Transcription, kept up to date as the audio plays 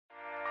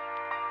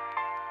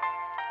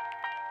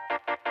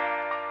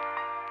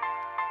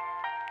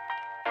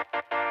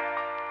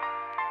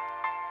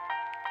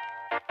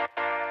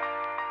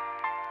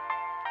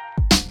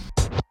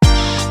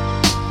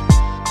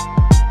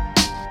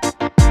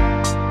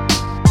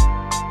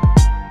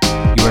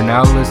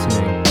now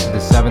listening to the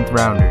Seventh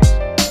Rounders.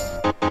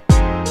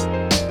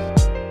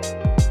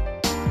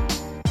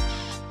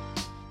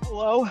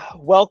 Hello,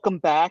 welcome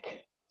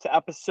back to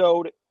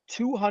episode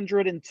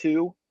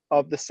 202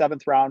 of the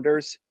Seventh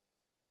Rounders,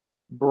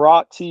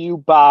 brought to you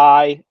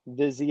by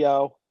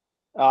Vizio.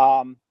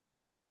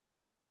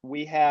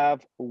 We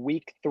have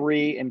week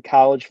 3 in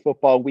college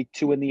football, week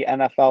 2 in the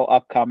NFL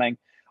upcoming.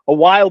 A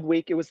wild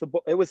week. It was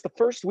the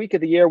first week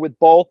of the year with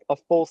both a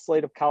full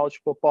slate of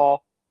college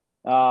football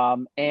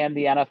and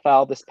the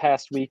NFL this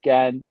past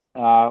weekend.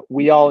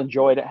 We all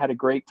enjoyed it, had a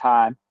great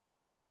time.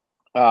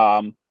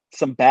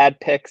 Some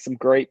bad picks, some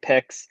great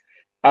picks,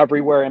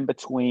 everywhere in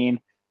between.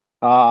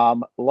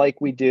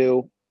 Like we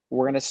do,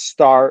 we're going to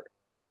start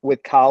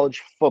with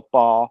college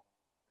football.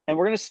 And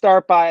we're going to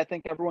start by, I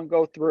think everyone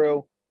go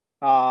through,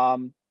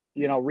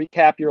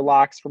 recap your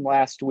locks from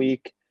last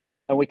week.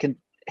 And we can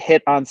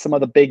hit on some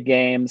of the big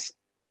games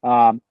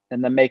and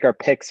then make our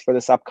picks for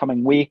this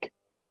upcoming week.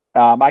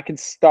 I can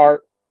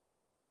start.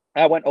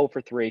 I went 0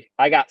 for 3.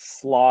 I got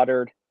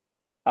slaughtered.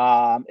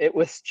 It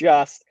was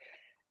just,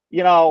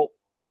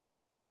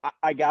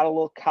 I got a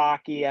little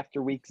cocky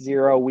after week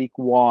 0, week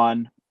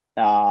 1,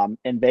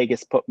 and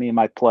Vegas put me in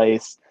my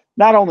place.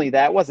 Not only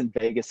that, it wasn't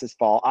Vegas's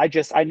fault. I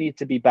need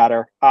to be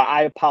better.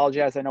 I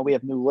apologize. I know we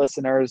have new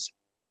listeners.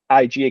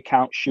 IG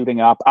account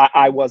shooting up.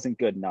 I wasn't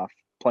good enough,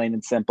 plain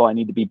and simple. I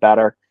need to be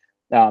better.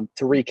 To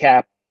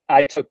recap,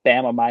 I took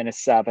Bama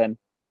 -7.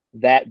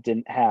 That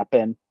didn't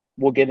happen.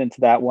 We'll get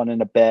into that one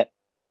in a bit.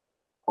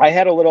 I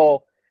had a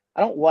little,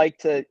 I don't like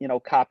to,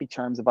 copy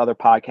terms of other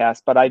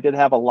podcasts, but I did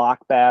have a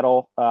lock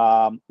battle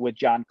with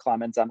John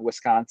Clemens on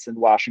Wisconsin,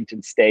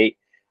 Washington State.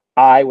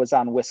 I was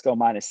on Wisco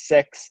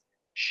 -6.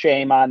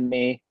 Shame on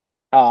me.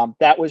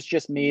 That was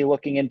just me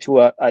looking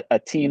into a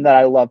team that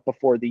I loved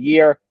before the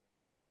year.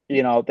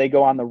 They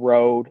go on the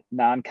road,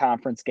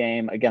 non-conference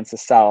game against a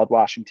solid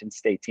Washington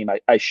State team.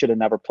 I should have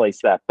never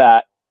placed that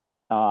bet.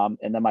 And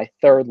then my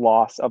third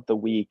loss of the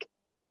week,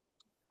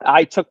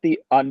 I took the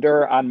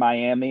under on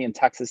Miami and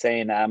Texas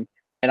A&M.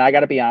 And I got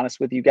to be honest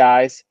with you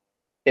guys,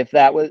 if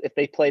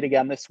they played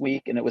again this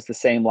week and it was the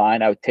same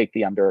line, I would take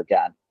the under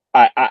again.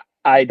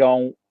 I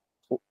don't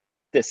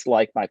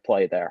dislike my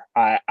play there.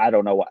 I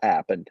don't know what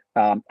happened.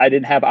 I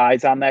didn't have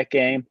eyes on that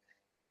game.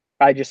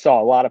 I just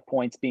saw a lot of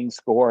points being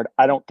scored.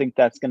 I don't think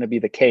that's going to be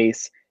the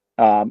case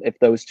if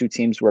those two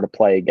teams were to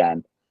play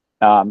again.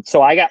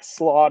 So I got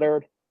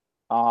slaughtered,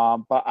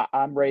 but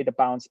I'm ready to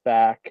bounce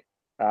back.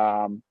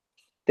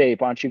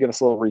 Dave, why don't you give us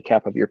a little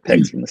recap of your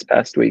picks from this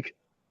past week?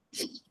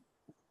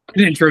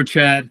 Good intro,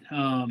 Chad.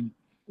 1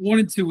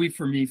 and 2 week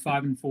for me,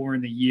 5 and 4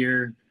 in the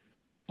year.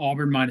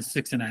 Auburn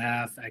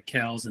 -6.5 at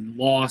Cal's and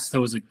lost.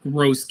 That was a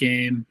gross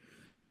game.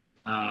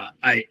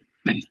 I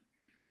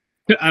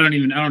don't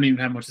even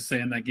have much to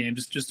say on that game.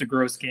 Just a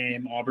gross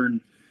game. Auburn.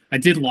 I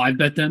did live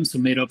bet them, so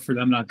made up for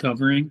them not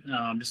covering.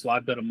 Just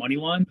live bet a money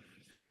line.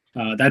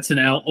 That's an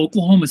L.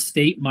 Oklahoma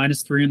State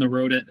 -3 on the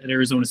road at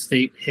Arizona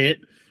State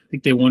hit. I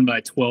think they won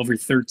by 12 or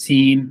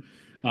 13.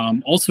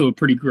 Also a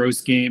pretty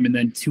gross game. And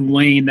then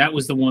Tulane, that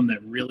was the one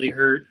that really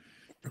hurt.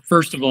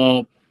 First of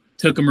all,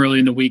 took them early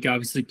in the week,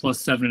 obviously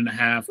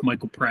 +7.5.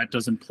 Michael Pratt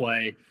doesn't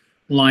play.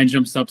 Line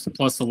jumps up to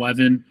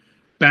 +11.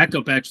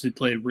 Backup actually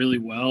played really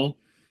well.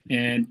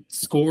 And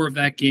score of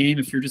that game,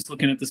 if you're just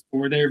looking at the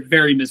score there,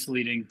 very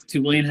misleading.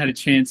 Tulane had a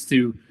chance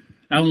to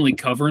not only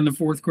cover in the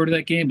fourth quarter of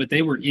that game, but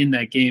they were in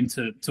that game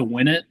to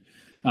win it.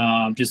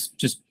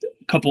 Just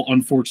a couple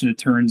unfortunate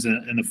turns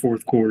in the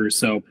fourth quarter.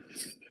 So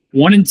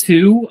 1 and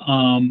 2,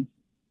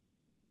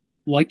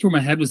 liked where my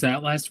head was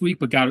at last week,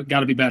 but got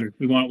to be better.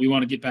 We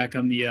want to get back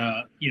on the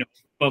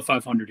above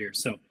 500 here.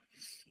 So,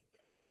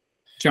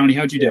 Johnny,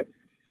 how'd you do?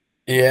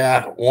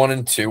 Yeah, 1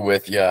 and 2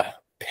 with you.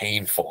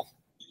 Painful.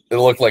 It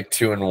looked like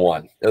 2 and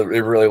 1. It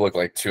really looked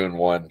like 2 and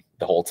 1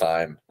 the whole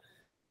time.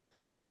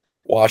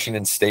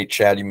 Washington State,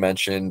 Chad, you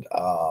mentioned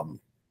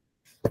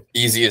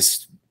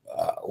easiest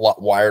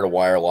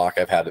wire-to-wire lock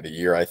I've had of the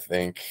year, I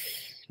think.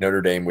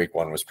 Notre Dame week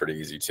 1 was pretty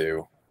easy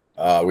too.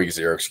 Week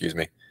 0, excuse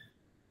me.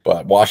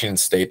 But Washington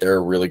State, they're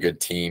a really good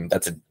team.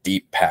 That's a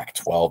deep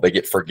Pac-12. They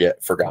get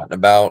forgotten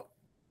about.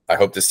 I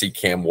hope to see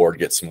Cam Ward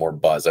get some more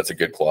buzz. That's a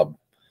good club.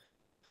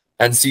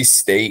 NC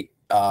State,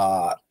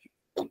 I'm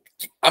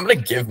going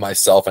to give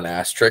myself an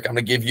asterisk. I'm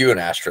going to give you an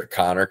asterisk,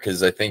 Connor,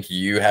 because I think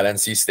you had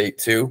NC State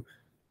too.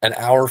 An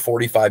hour,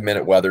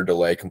 45-minute weather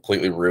delay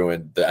completely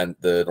ruined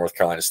the North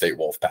Carolina State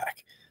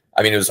Wolfpack.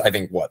 I mean, it was, I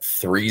think,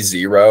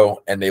 3-0,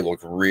 and they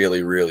looked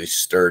really, really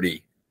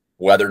sturdy.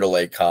 Weather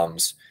delay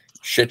comes.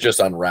 Shit just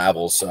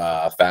unravels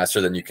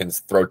faster than you can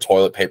throw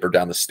toilet paper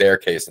down the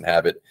staircase and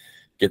have it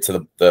get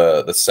to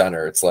the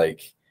center. It's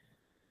like,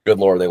 good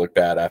Lord, they look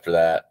bad after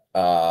that.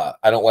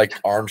 I don't like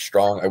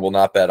Armstrong. I will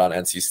not bet on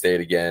NC State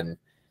again.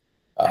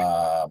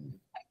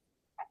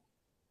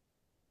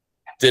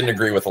 Didn't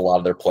agree with a lot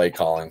of their play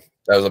calling.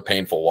 That was a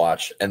painful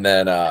watch. And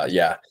then,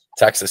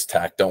 Texas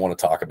Tech, don't want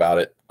to talk about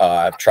it.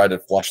 I've tried to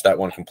flush that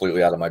one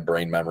completely out of my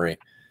brain memory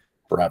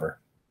forever.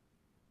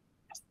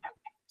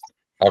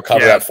 I'll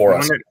cover that for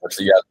us. One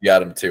So you got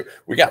them too.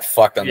 We got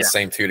fucked on the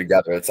same two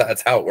together.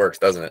 That's how it works,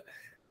 doesn't it?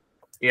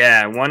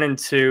 Yeah, 1 and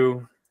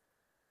 2.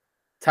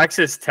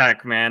 Texas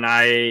Tech, man.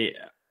 I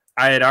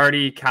had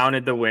already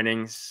counted the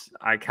winnings.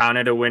 I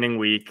counted a winning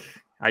week.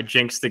 I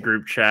jinxed the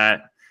group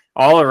chat.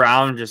 All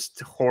around, just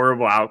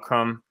horrible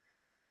outcome.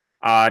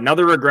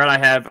 Another regret I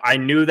have, I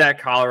knew that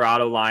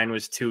Colorado line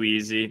was too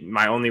easy.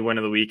 My only win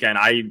of the weekend.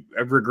 I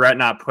regret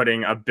not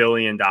putting $1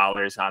 billion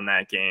on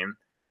that game.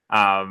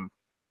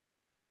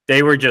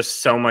 They were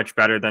just so much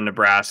better than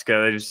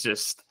Nebraska. It was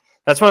just,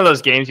 that's one of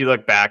those games you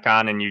look back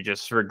on and you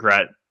just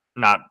regret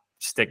not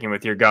sticking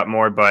with your gut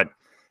more. But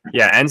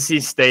yeah,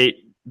 NC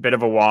State, bit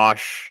of a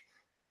wash.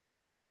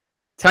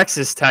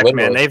 Texas Tech,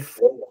 man,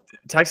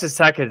 Texas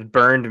Tech has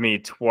burned me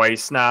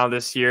twice now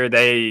this year.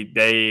 They're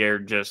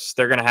going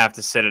to have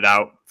to sit it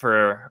out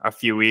for a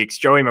few weeks.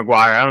 Joey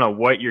McGuire, I don't know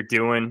what you're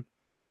doing.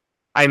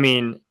 I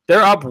mean,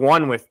 they're up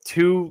 1 with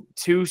two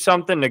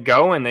something to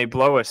go, and they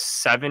blow a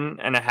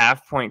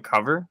 7.5 point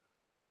cover.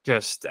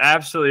 Just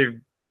absolutely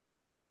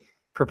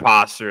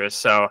preposterous.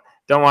 So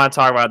don't want to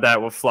talk about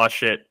that. We'll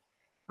flush it.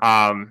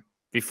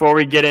 Before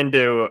we get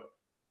into,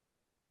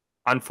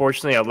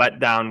 unfortunately, a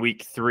letdown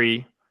week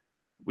 3,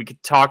 we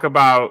could talk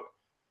about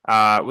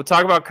we'll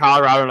talk about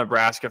Colorado,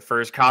 Nebraska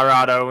first.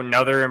 Colorado,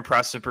 another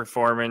impressive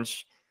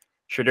performance.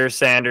 Shadur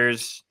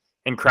Sanders,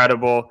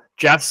 incredible.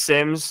 Jeff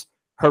Sims,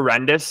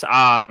 horrendous.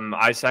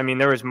 I mean,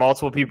 there was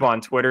multiple people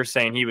on Twitter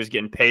saying he was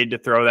getting paid to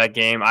throw that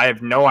game. I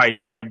have no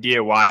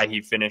idea why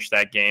he finished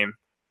that game.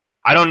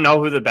 I don't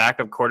know who the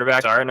backup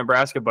quarterbacks are in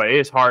Nebraska, but it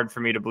is hard for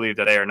me to believe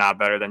that they are not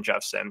better than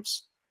Jeff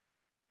Sims.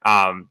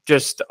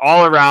 Just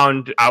all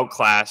around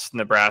outclassed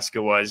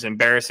Nebraska was.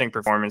 Embarrassing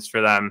performance for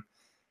them.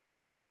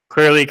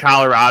 Clearly,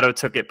 Colorado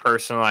took it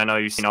personal. I know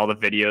you've seen all the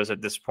videos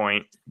at this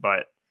point,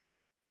 but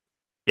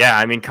yeah,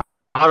 I mean,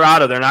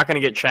 Colorado, they're not going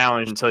to get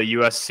challenged until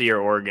USC or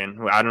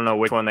Oregon. I don't know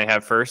which one they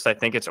have first. I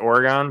think it's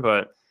Oregon,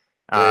 but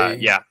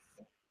yeah.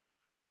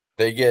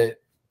 They get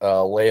a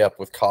layup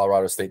with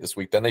Colorado State this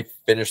week. Then they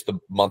finish the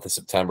month of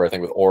September, I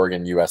think, with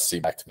Oregon,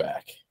 USC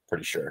back-to-back.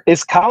 Pretty sure.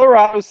 Is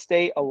Colorado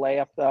State a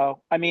layup,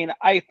 though? I mean,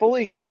 I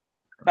fully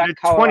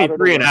expect Colorado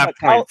 23.5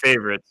 point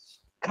favorites.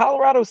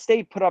 Colorado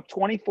State put up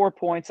 24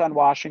 points on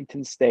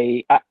Washington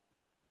State.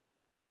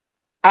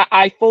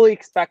 I fully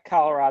expect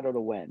Colorado to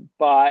win,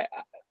 but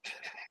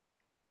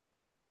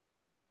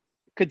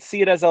could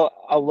see it as a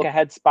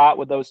look-ahead spot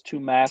with those two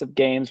massive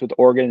games with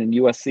Oregon and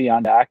USC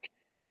on deck.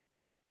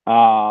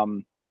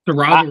 The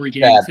rivalry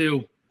game,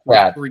 too.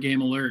 Rivalry game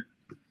alert.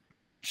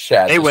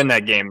 Chad, they win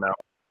that game, though.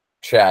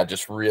 Chad,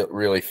 just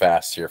really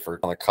fast here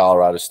on the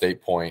Colorado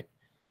State point.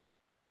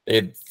 They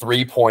had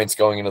 3 points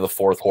going into the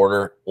fourth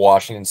quarter.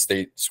 Washington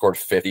State scored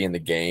 50 in the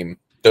game.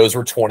 Those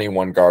were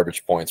 21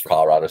 garbage points for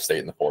Colorado State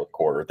in the fourth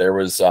quarter.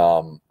 There's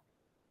nothing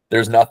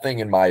there's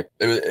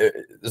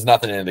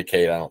nothing to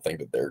indicate. I don't think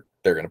that they're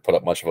going to put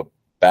up much of a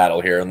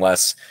battle here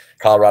unless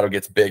Colorado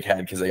gets big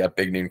head because they got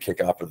big noon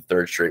kickoff for the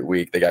third straight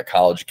week. They got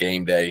college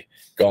game day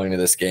going into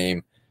this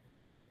game.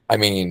 I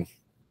mean,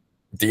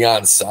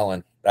 Deion's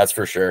selling, that's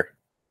for sure.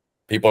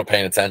 People are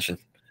paying attention.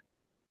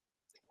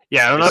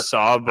 Yeah, I don't know if you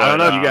saw, but I don't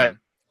know if you got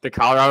the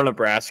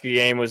Colorado-Nebraska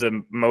game was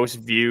the most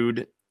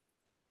viewed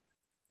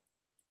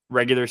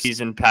regular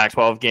season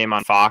Pac-12 game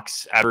on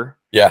Fox ever.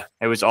 Yeah.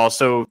 There's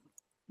also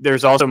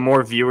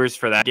more viewers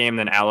for that game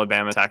than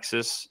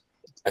Alabama-Texas.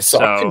 I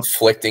saw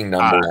conflicting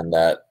numbers on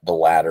the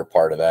latter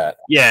part of that.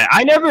 Yeah,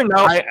 I never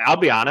know. I'll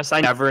be honest, I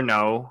never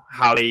know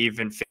how they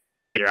even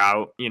figure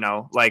out,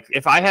 like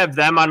if I have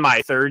them on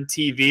my third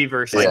TV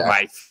versus like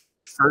my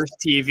first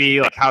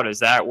TV, like how does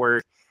that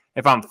work?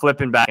 If I'm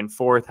flipping back and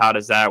forth, how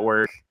does that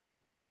work?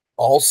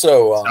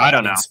 Also, I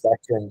don't know.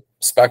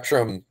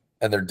 Spectrum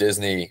and their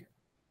Disney,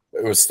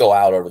 it was still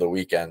out over the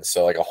weekend.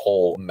 So like a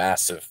whole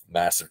massive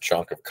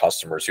chunk of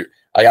customers who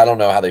I don't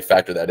know how they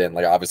factor that in.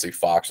 Like obviously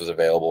Fox was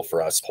available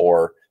for us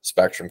poor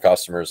Spectrum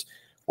customers.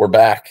 We're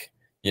back.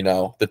 The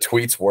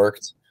tweets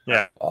worked.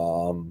 Yeah.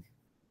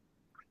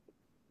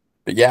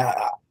 But yeah.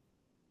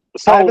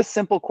 So I have a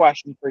simple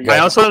question for you. I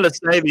also wanted to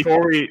say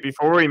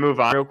before we move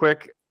on real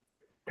quick,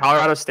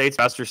 Colorado State's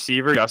best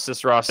receiver,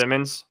 Justice Ross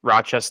Simmons,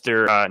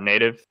 Rochester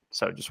native.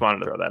 So just wanted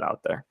to throw that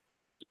out there.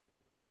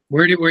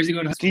 Where's he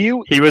going to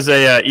school? He was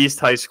a East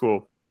High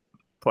School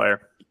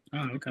player.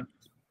 Oh, okay.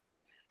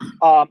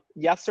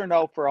 Yes or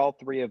no for all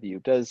three of you?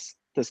 Does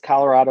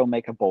Colorado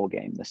make a bowl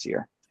game this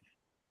year?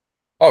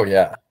 Oh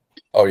yeah,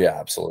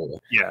 absolutely.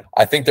 Yeah,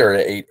 I think they're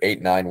an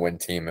 8-9 win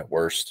team at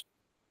worst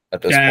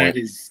at this point.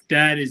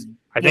 That is.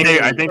 I think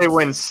they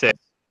win 6.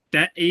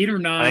 That 8 or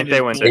 9. I think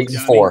they win 6.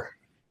 8-4.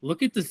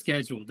 Look at the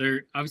schedule.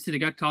 They're obviously they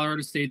got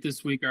Colorado State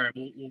this week. All right,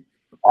 we'll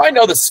I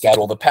know the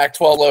schedule. The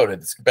Pac-12 loaded.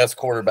 It's the best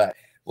quarterback.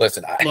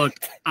 Listen,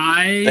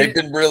 they've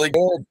been really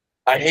good.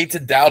 I hate to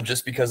doubt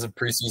just because of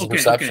preseason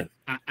reception.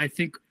 Okay. I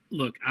think.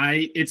 Look,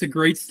 it's a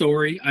great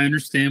story. I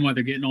understand why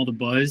they're getting all the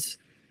buzz.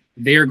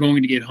 They are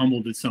going to get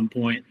humbled at some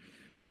point.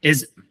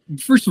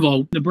 First of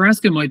all,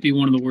 Nebraska might be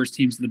one of the worst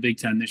teams in the Big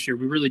Ten this year.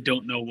 We really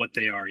don't know what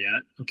they are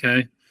yet.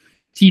 Okay,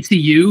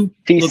 TCU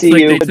looks TCU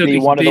like they would took be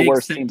a one of the big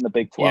worst step- teams in the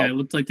Big Yeah, 12. it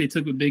looked like they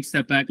took a big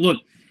step back. Look,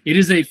 it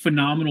is a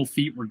phenomenal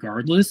feat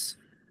regardless,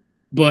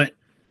 but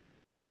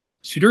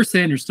Shedeur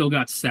Sanders still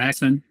got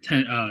sacked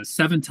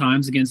 7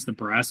 times against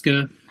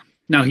Nebraska.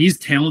 Now, he's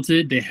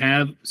talented. They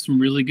have some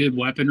really good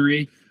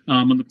weaponry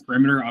on the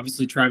perimeter.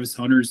 Obviously, Travis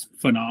Hunter's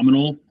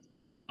phenomenal.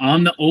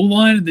 On the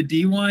O-line and the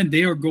D-line,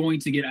 they are going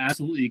to get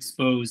absolutely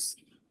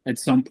exposed at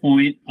some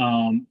point.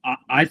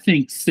 I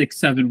think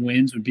 6-7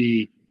 wins would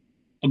be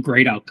a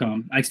great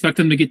outcome. I expect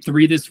them to get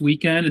 3 this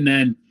weekend, and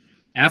then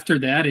after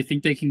that, I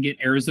think they can get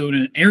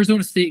Arizona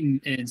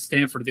State, and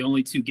Stanford, the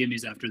only 2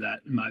 gimmies after that,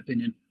 in my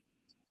opinion.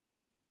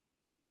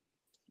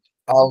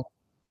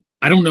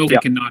 I don't know if they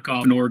can knock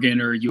off an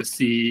Oregon or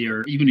USC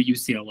or even a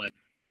UCLA.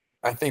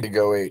 I think they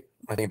go 8.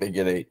 I think they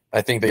get 8.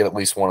 I think they get at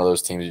least one of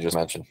those teams you just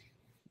mentioned.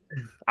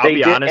 I'll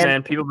be honest,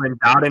 man. People have been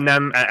doubting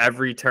them at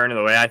every turn of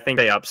the way. I think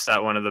they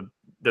upset one of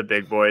the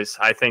big boys.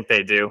 I think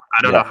they do.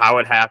 I don't know how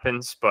it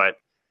happens, but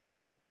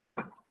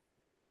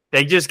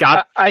they just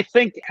got I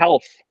think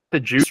health. The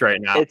juice right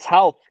now. It's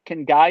health.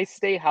 Can guys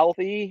stay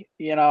healthy?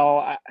 You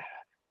know,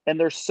 and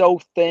they're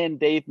so thin.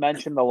 Dave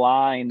mentioned the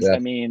lines. Yeah. I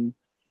mean,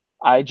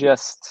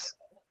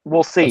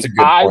 we'll see. That's a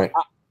good point.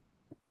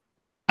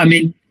 I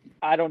mean,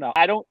 I don't know.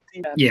 I don't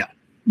see them. Yeah.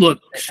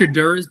 Look,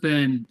 Shedeur has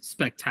been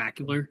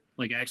spectacular,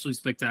 like actually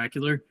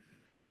spectacular.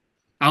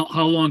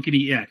 How long can he?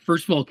 Yeah.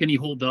 First of all, can he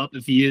hold up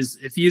if he is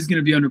going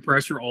to be under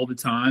pressure all the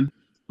time?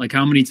 Like,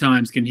 how many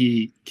times can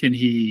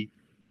he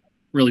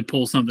really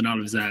pull something out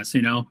of his ass?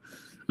 You know,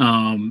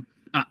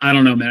 I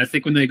don't know, man. I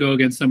think when they go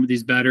against some of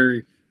these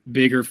better,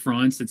 bigger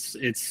fronts,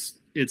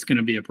 it's going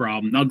to be a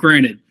problem. Now,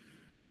 granted,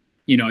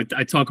 you know,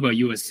 I talk about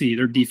USC,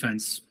 their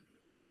defense.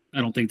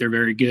 I don't think they're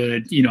very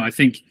good. You know, I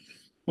think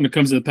when it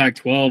comes to the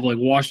Pac-12, like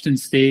Washington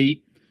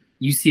State,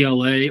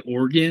 UCLA,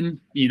 Oregon,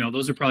 you know,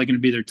 those are probably going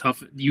to be their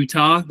tough.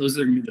 Utah, those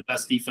are going to be the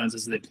best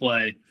defenses they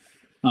play.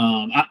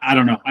 I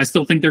don't know. I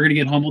still think they're going to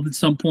get humbled at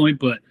some point,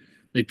 but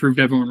they proved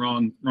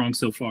everyone wrong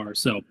so far.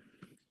 So,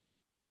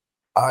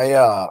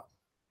 I'm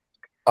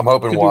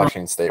hoping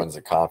Washington State wins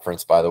the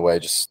conference. By the way,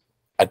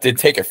 I did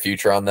take a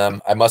future on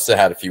them. I must have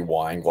had a few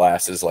wine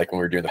glasses, like when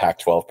we were doing the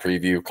Pac-12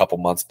 preview a couple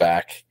months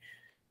back.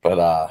 But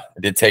I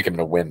did take them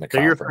to win the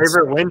conference. They're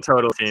your favorite win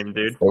total team,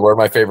 dude. They were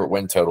my favorite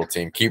win total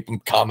team. Keep them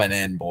coming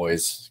in,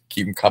 boys.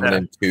 Keep them coming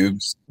in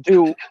tubes.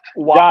 Do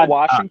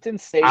Washington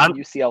State and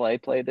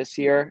UCLA play this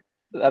year?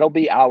 That'll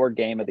be our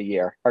game of the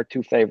year, our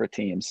 2 favorite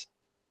teams.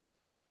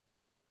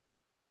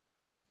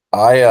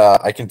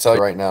 I can tell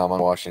you right now, I'm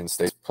on Washington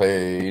State's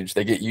page.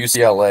 They get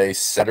UCLA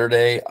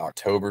Saturday,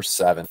 October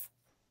 7th.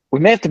 We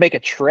may have to make a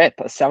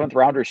 7th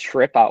rounders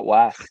trip out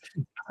west.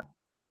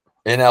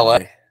 In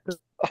LA.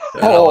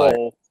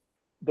 Oh,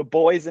 the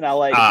boys in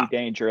LA can be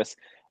dangerous.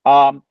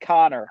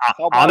 Connor,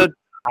 on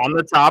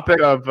the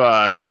topic of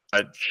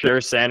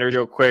Shedeur Sanders,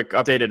 real quick,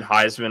 updated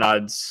Heisman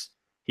odds.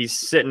 He's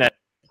sitting at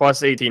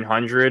plus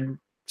 1,800.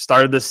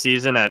 Started the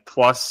season at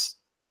plus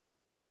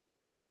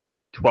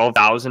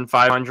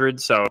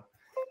 12,500. So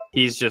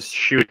he's just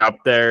shooting up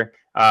there.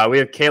 We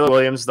have Caleb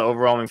Williams, the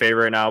overwhelming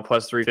favorite right now,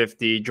 plus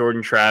 350.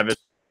 Jordan Travis,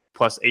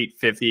 plus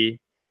 850.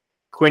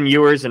 Quinn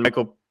Ewers and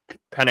Michael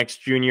Penix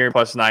Jr.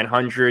 plus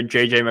 900.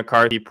 JJ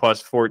McCarthy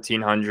plus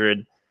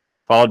 1,400.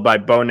 Followed by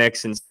Bo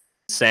Nix and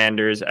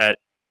Sanders at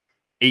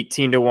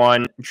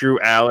 18-1. Drew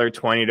Aller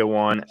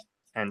 20-1.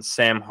 And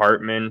Sam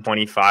Hartman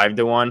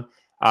 25-1.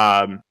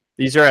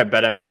 These are at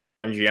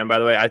BetMGM, by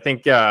the way. I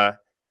think the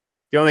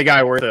only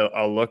guy worth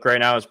a look right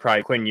now is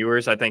probably Quinn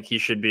Ewers. I think he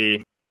should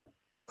be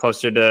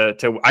closer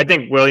to I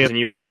think Williams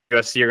and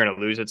USC are going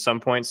to lose at some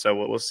point, so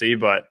we'll see.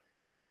 But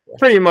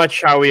pretty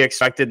much how we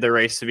expected the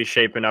race to be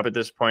shaping up at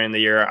this point in the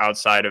year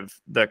outside of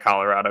the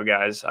Colorado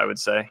guys, I would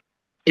say.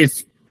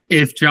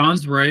 If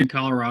John's right and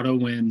Colorado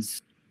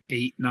wins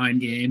 8-9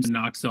 games and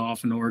knocks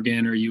off an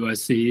Oregon or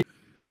USC,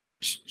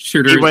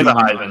 sure, he wins the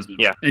Heisman.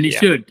 Yeah. And he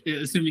should,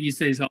 assuming he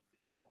stays healthy.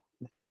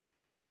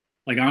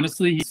 Like,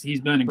 honestly,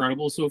 he's been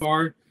incredible so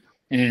far.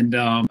 And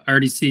I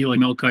already see like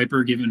Mel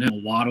Kiper giving him a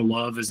lot of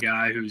love as a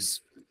guy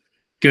who's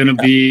gonna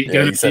be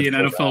an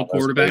NFL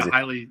quarterback.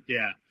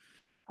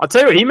 I'll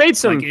tell you what, he made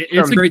it's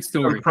a great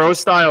story. Some pro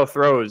style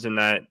throws in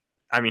that.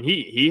 I mean,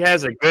 he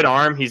has a good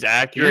arm. He's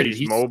accurate.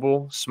 He's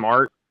mobile,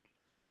 smart.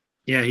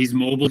 Yeah, he's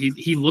mobile.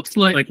 He looks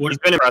like what he's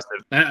been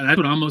impressive. That's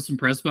what I'm most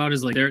impressed about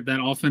is like that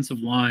offensive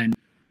line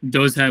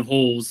does have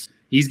holes.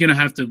 He's gonna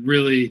have to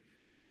really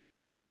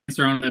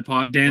answer on that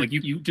pocket. Dan, like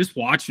you just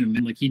watch him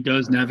and like he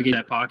does navigate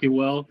that pocket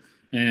well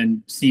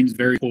and seems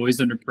very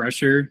poised under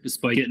pressure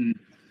despite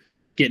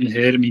getting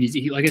hit. I mean,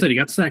 he like I said, he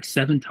got sacked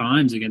 7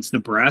 times against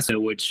Nebraska,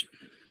 which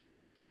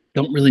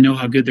don't really know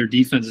how good their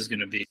defense is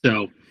going to be.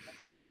 So,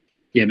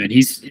 yeah, man,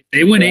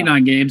 they win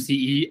 8-9 games.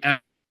 He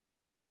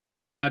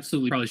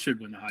absolutely probably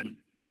should win the Heisman.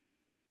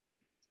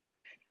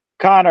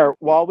 Connor,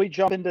 while we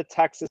jump into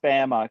Texas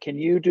Bama, can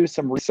you do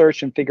some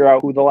research and figure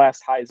out who the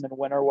last Heisman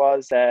winner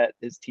was that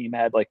his team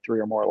had like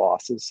 3 or more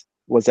losses?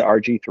 Was it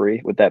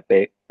RG3 with that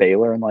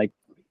Baylor in like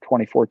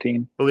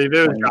 2014? I believe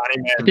it was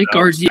Johnny I think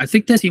RG. I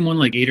think that team won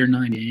like 8 or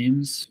 9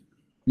 games.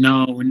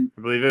 No, when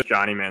I believe it was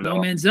Johnny Manziel. no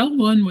Manziel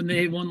won when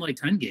they won like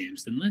 10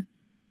 games, didn't they?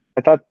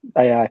 I thought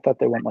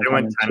they went like They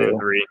went 10 and 2.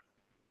 3.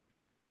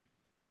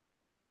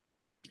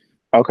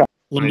 Okay.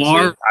 Let me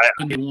Lamar see.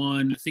 when they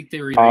won, I think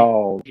they were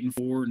 8-4,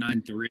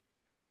 9-3.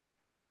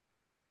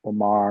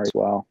 Lamar as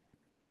well.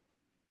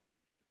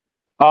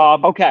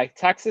 Okay,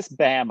 Texas,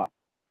 Bama.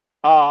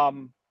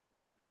 Connor,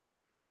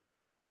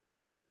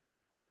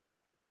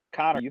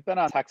 you've been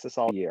on Texas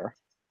all year.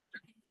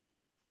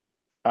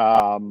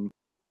 I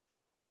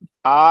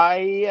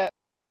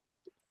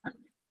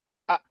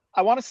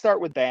want to start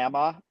with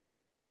Bama.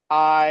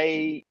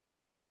 I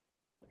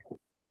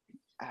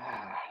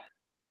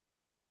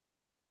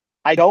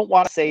don't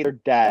want to say they're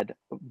dead,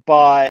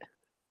 but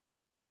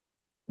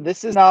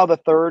this is now the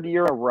third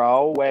year in a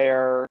row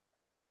where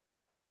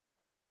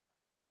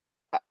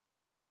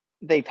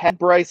they've had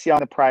Bryce Young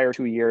the prior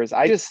 2 years.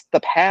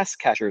 The pass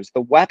catchers,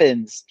 the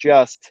weapons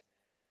just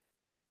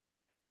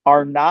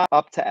are not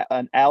up to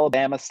an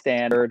Alabama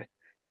standard.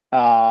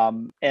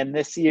 And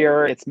this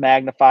year it's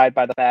magnified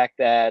by the fact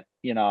that,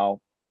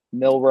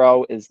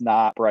 Milroe is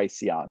not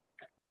Bryce Young.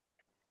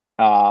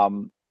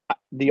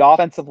 The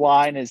offensive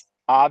line is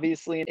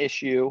obviously an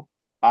issue.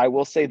 I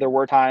will say there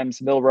were times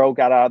Milroe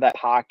got out of that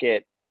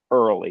pocket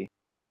early.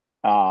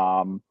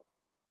 And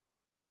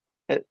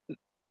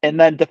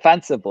then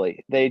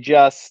defensively, they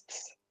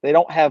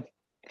don't have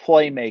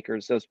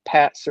playmakers, those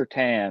Pat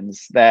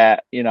Surtains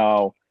that,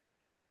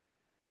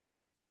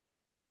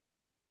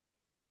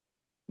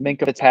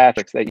 Minka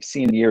Fitzpatrick's that you've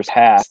seen in years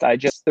past.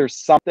 There's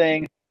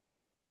something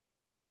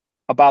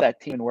about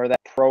that team where that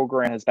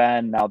program has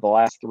been now the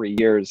last 3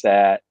 years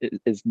that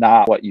is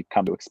not what you've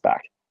come to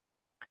expect.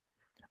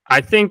 I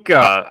think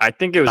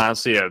it was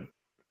honestly a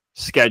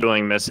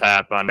scheduling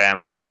mishap on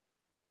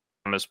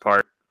Bama's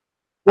part.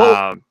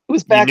 Well, it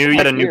was back. You knew you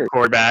had a new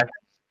quarterback.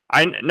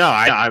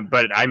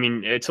 But I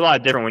mean, it's a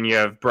lot different when you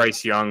have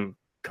Bryce Young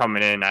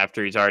coming in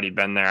after he's already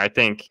been there. I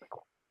think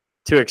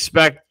to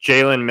expect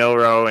Jalen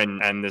Milroe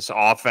and this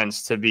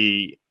offense to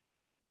be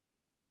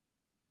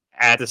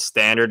at the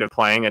standard of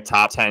playing a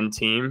top 10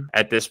 team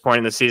at this point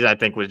in the season, I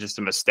think was just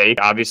a mistake.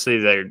 Obviously,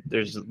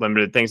 there's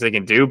limited things they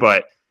can do,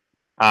 but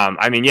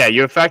I mean, yeah,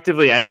 you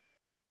effectively end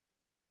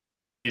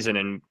season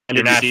and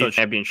your national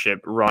championship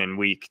run in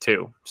week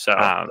 2.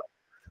 So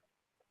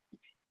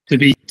to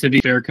be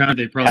fair, kind of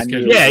they probably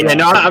scheduled. Yeah.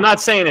 No, I'm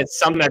not saying it's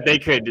something that they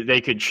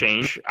could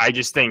change. I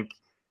just think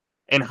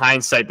in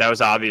hindsight that was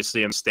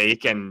obviously a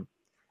mistake, and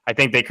I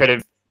think they could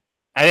have.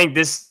 I think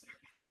this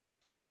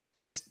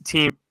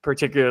team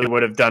particularly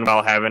would have done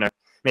well having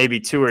maybe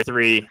 2 or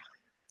 3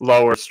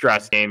 lower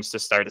stress games to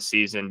start the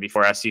season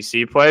before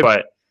SEC play.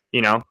 But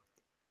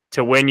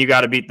to win, you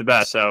got to beat the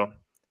best. So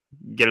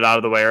get it out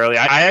of the way early.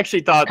 I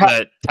actually thought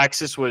that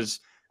Texas was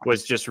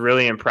just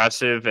really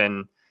impressive,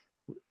 and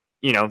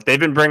they've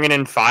been bringing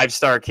in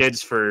 5-star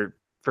kids for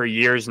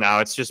years now.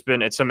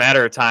 It's a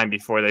matter of time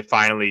before they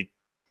finally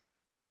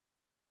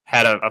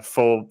had a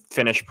full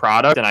finished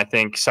product, and I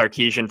think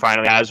Sarkisian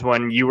finally has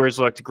one. Ewers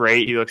looked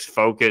great. He looks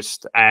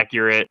focused,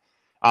 accurate.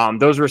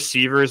 Those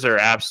receivers are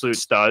absolute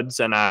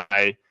studs, and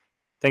I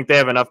think they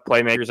have enough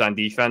playmakers on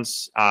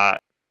defense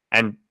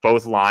and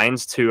both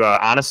lines to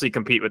honestly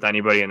compete with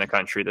anybody in the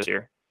country this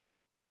year.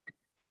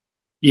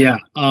 Yeah.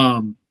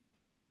 I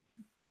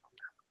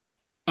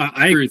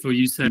agree with what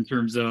you said in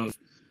terms of,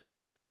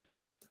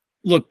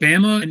 look,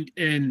 Bama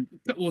and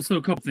also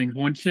a couple things.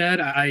 One, Chad,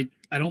 I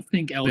don't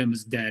think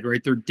Alabama's dead,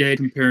 right? They're dead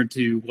compared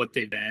to what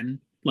they've been,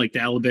 like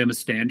the Alabama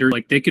standard.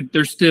 Like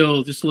they're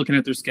still, just looking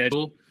at their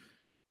schedule,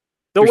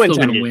 they're still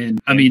going to win.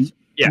 I mean,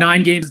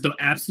 9 games is the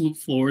absolute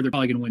floor. They're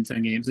probably going to win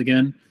 10 games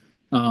again.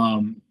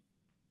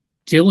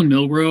 Jalen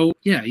Milroe,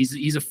 yeah,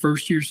 he's a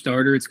first-year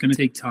starter. It's going to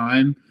take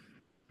time.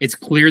 It's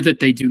clear that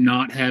they do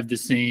not have the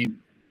same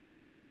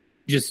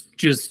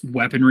just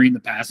weaponry in the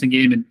passing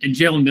game. And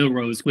Jalen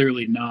Milroe is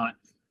clearly not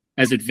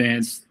as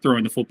advanced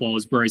throwing the football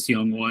as Bryce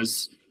Young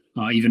was.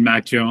 Even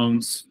Mac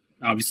Jones,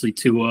 obviously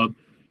Tua.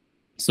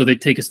 So they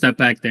take a step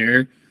back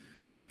there.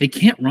 They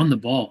can't run the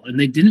ball, and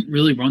they didn't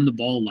really run the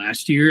ball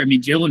last year. I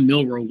mean, Jalen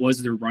Milroe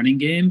was their running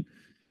game,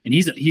 and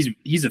he's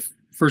a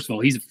first of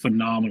all, he's a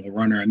phenomenal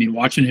runner. I mean,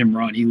 watching him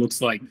run, he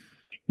looks like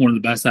one of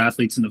the best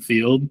athletes in the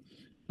field.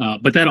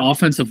 But that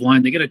offensive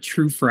line, they got a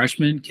true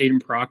freshman,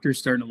 Caden Proctor,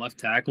 starting to left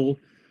tackle.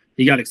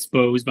 He got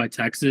exposed by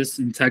Texas,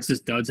 and Texas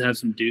does have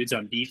some dudes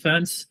on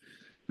defense.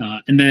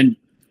 And then,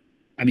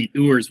 I mean,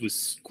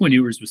 Quinn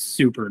Ewers was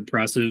super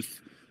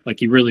impressive, like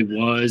he really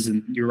was.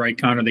 And you're right,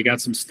 Connor, they got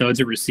some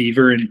studs at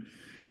receiver. And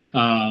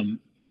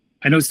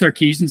I know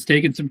Sarkisian's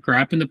taken some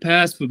crap in the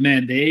past, but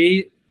man,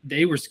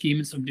 they were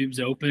scheming some dudes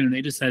open, and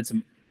they just had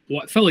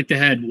felt like they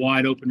had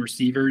wide open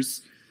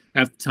receivers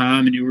at the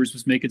time, and Ewers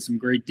was making some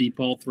great deep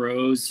ball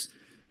throws.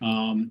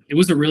 It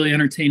was a really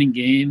entertaining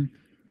game.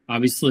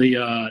 Obviously,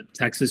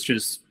 Texas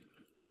just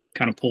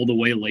kind of pulled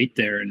away late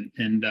there,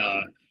 and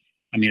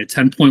I mean, a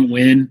 10-point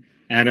win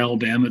at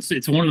Alabama.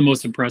 It's one of the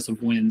most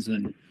impressive wins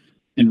in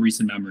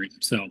recent memory.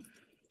 So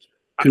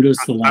kudos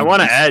to the line. I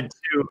want to add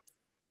too,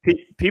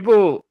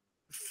 people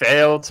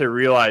fail to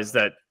realize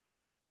that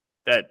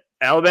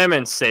Alabama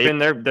and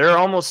Saban, they're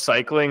almost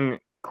cycling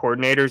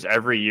coordinators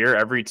every year,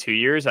 every 2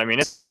 years. I mean,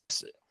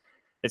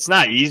 it's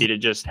not easy to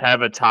just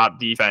have a top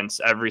defense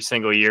every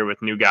single year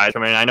with new guys. I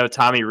mean, I know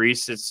Tommy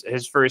Rees, it's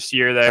his first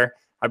year there.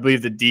 I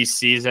believe the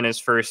DC is in his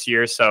first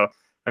year. So,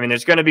 I mean,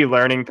 there's going to be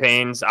learning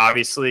pains.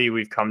 Obviously,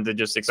 we've come to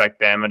just expect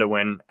Bama to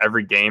win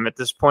every game at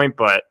this point,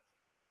 but,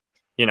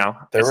 you know,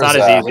 it's not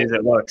as easy as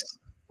it looks.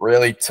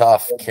 Really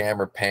tough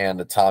camera pan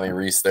to Tommy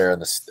Rees there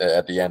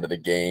at the end of the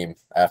game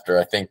after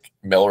I think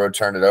Miller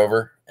turned it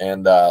over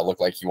and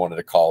looked like he wanted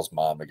to call his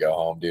mom to go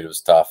home. Dude, it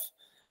was tough.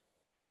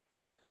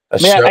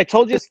 Man, I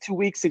told you this 2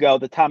 weeks ago.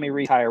 The Tommy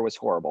Rees hire was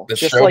horrible,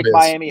 just like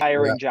Miami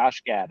hiring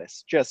Josh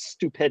Gaddis. Just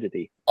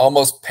stupidity.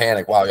 Almost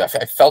panic. Wow, I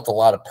felt a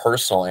lot of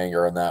personal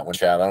anger in that one,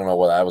 Chad. I don't know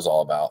what that was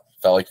all about.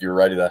 Felt like you were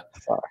ready to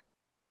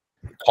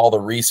call the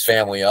Rees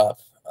family up.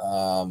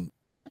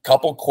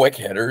 Couple quick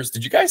hitters.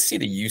 Did you guys see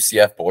the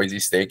UCF Boise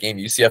State game?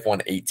 UCF won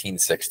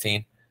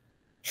 18-16.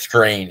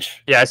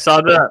 Strange. Yeah, I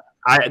saw the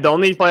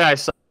only play I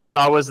saw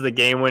was the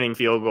game-winning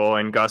field goal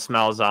and Gus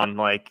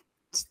Malzahn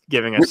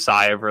giving a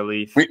sigh of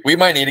relief. We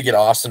might need to get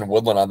Austin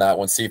Woodland on that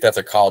one, see if that's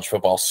a college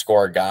football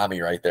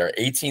scoregami right there.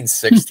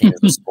 18-16 is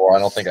the score I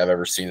don't think I've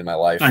ever seen in my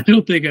life. I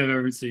don't think I've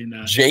ever seen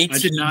that. I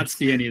did not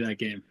see any of that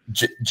game.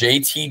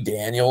 JT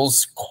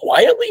Daniels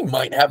quietly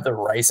might have the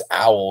Rice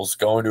Owls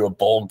going to a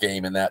bowl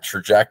game in that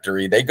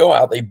trajectory. They go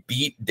out, they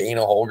beat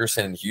Dana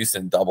Holgerson in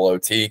Houston double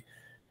OT.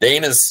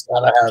 Dana's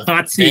got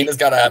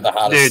to have the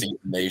hottest seat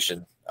in the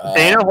nation.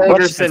 Dana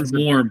Holgerson's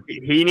warm.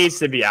 He needs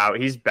to be out.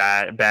 He's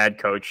bad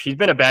coach. He's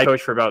been a bad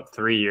coach for about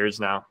 3 years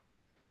now.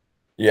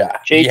 Yeah.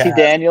 JT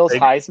Daniels,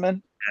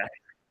 Heisman.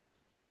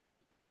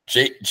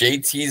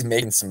 JT's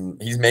making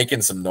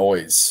some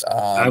noise.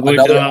 I would,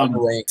 another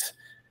unranked.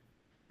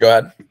 Go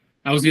ahead.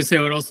 I was gonna say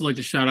I would also like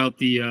to shout out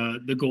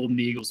the Golden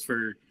Eagles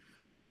for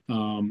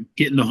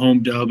getting the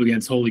home dub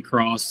against Holy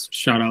Cross.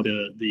 Shout out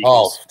the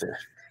Eagles. Oh, dude.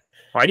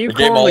 Why do you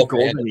call them the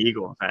Golden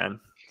Eagles, man?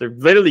 They're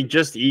literally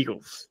just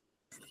Eagles.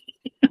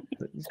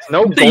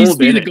 No they used to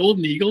be the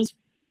Golden Eagles.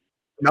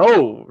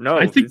 No.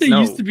 I think they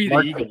used to be the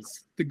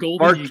Eagles. The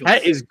Golden Eagles.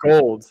 Marquette is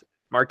gold.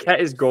 Marquette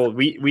is gold.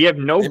 We have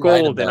no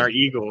gold in our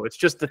eagle. It's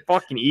just the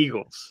fucking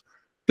Eagles.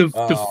 The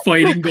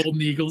fighting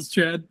Golden Eagles,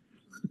 Chad.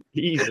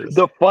 Jesus.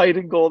 The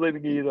fighting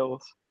Golden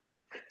Eagles.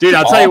 Dude,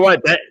 I'll tell you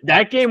what.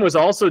 That game was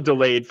also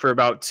delayed for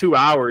about 2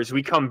 hours.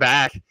 We come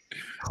back.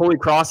 Holy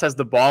Cross has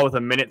the ball with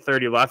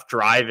 1:30 left,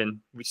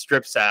 driving. We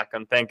strip sack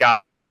them. Thank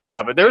God.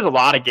 But there was a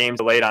lot of games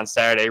delayed on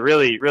Saturday.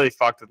 Really, really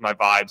fucked with my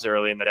vibes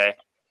early in the day.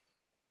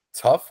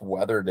 Tough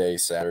weather day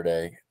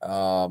Saturday.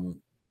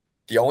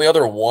 The only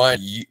other one,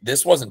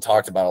 this wasn't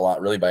talked about a lot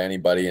really by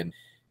anybody, and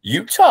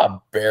Utah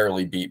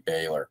barely beat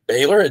Baylor.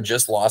 Baylor had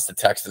just lost to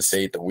Texas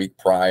State the week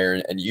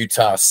prior, and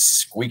Utah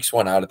squeaks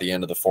one out at the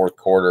end of the fourth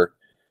quarter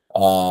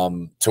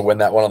to win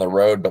that one on the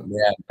road. But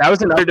man, that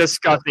was another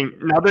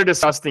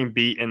disgusting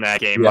beat in that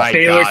game. Yeah. My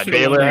God,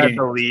 Baylor had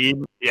the lead.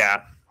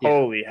 Yeah.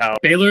 Holy hell.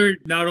 Baylor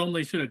not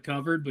only should have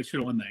covered, but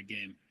should have won that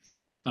game.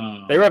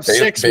 They were up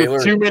 6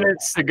 with 2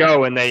 minutes to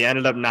go, and they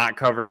ended up not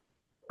covering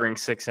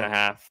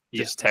 6.5.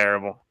 Just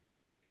terrible.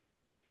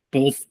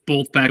 Both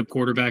backup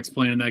quarterbacks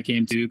playing in that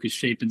game, too, because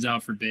Shapen's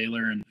out for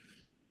Baylor and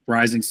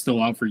Rising's still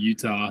out for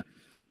Utah.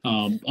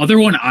 Other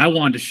one I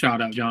wanted to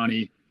shout out,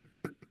 Johnny,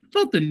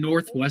 about the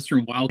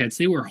Northwestern Wildcats.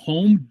 They were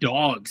home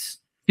dogs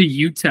to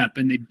UTEP,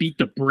 and they beat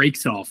the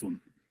brakes off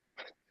them.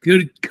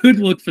 Good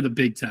look for the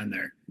Big Ten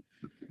there.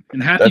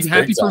 And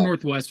happy for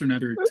Northwestern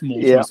after a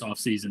tumultuous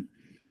offseason.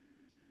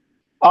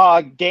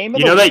 Game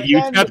of that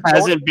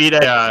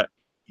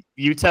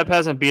UTEP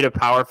hasn't beat a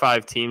Power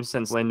 5 team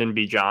since Lyndon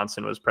B.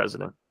 Johnson was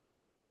president.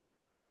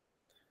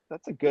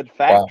 That's a good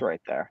fact right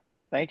there.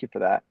 Thank you for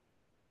that.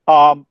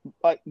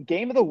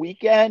 Game of the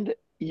weekend,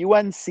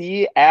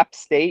 UNC App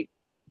State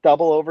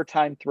double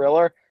overtime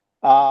thriller.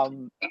 UNC.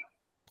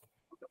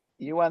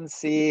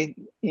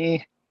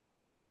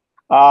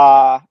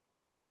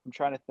 I'm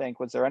trying to think.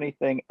 Was there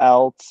anything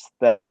else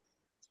that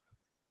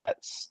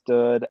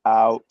stood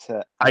out?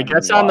 I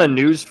guess on the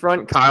news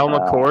front, Kyle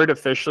McCord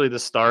officially the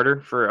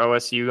starter for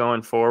OSU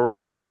going forward.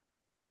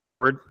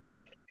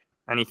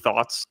 Any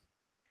thoughts?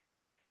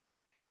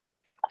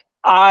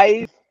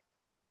 I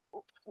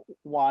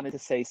wanted to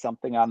say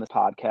something on this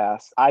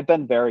podcast. I've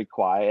been very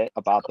quiet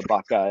about the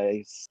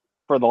Buckeyes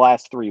for the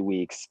last 3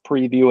 weeks,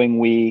 previewing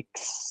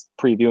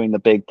the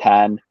Big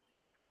Ten.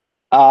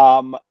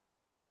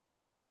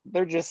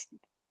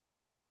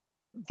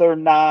 They're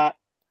not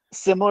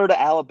similar to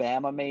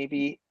Alabama,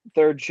 maybe.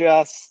 They're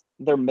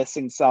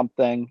missing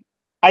something.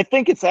 I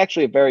think it's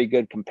actually a very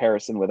good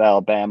comparison with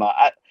Alabama.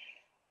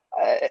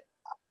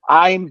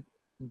 I'm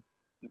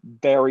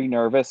very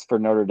nervous for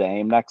Notre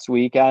Dame next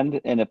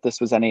weekend, and if this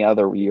was any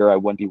other year, I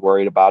wouldn't be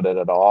worried about it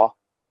at all.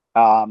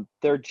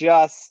 They're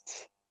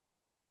just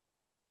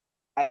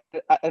I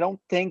don't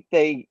think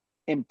they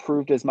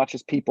improved as much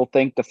as people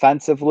think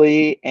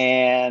defensively,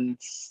 and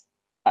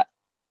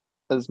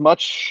as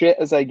much shit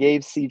as I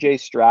gave CJ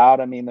Stroud,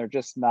 I mean, they're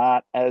just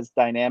not as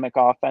dynamic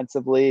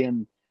offensively,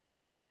 and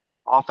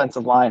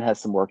offensive line has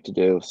some work to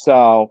do.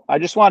 So I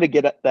just wanted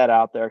to get that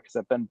out there because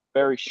I've been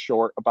very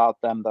short about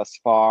them thus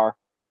far.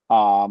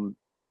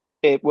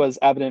 It was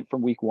evident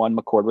from week one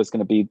McCord was going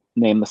to be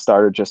named the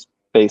starter just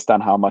based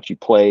on how much he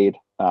played.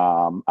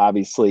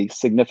 Obviously,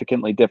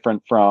 significantly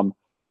different from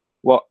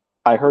what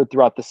I heard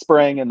throughout the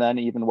spring and then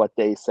even what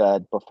they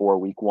said before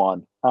week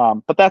one.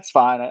 But that's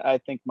fine. I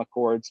think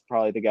McCord's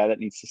probably the guy that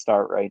needs to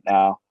start right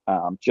now.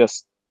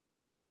 Just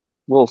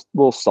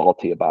we'll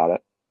salty about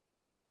it.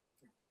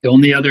 The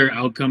only other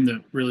outcome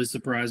that really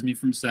surprised me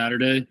from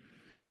Saturday,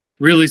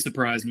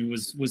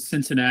 was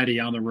Cincinnati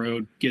on the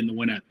road getting the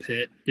win at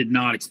Pitt. Did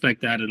not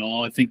expect that at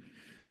all. I think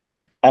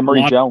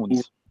Emory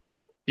Jones.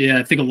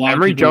 I think a lot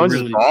Emory of people Jones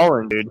really, is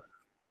balling, dude.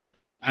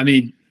 I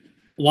mean,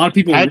 a lot of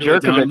people Had really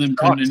down on Jerkovic them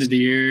coming sucks. into the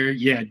year.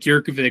 Yeah,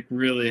 Jerkovic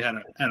really had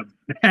a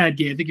bad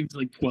game. I think he was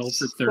like 12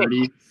 for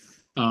 30.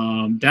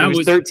 That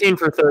was 13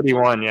 for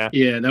 31. Yeah.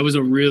 Yeah, that was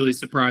a really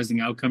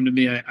surprising outcome to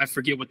me. I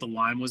forget what the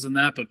line was in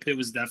that, but Pitt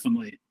was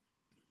definitely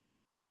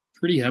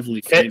pretty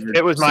heavily favored.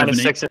 It was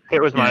minus 7-8. 6.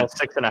 It was minus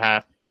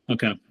 6.5.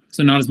 Okay,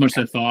 so not as much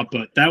as I thought,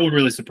 but that one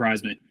really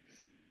surprised me.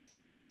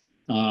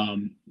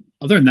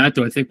 Other than that,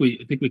 though, I think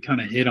we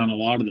kind of hit on a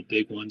lot of the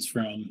big ones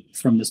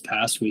from this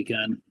past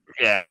weekend.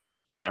 Yeah.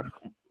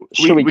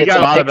 We got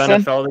a lot of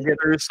picks NFL to get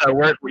through, so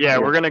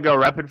we're gonna go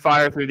rapid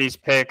fire through these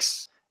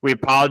picks. We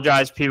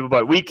apologize, people,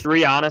 but week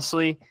 3,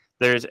 honestly,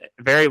 there's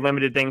very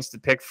limited things to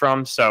pick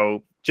from.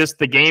 So just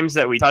the games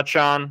that we touch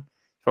on, is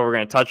what we're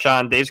gonna touch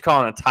on. Dave's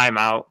calling a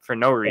timeout for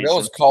no reason. It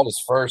was called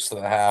his first of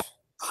the half.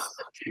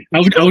 I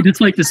would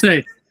just like to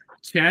say,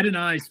 Chad and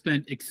I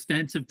spent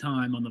extensive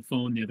time on the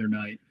phone the other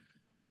night.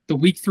 The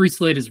week 3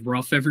 slate is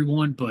rough,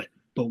 everyone, but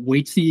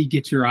wait till you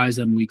get your eyes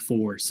on week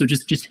 4. So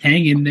just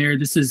hang in there.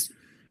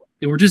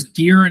 We're just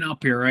gearing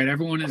up here, right?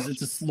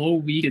 It's a slow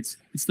week. It's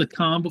the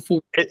calm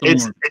before the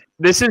storm.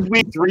 This is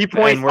week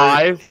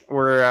 3.5.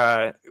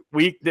 We're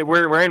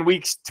in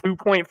weeks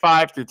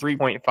 2.5 through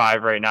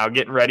 3.5 right now,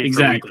 getting ready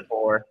for week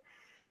 4.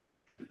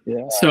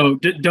 Yeah. So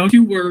don't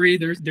you worry.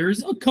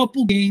 There's a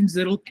couple games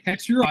that'll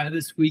catch your eye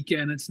this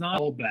weekend. It's not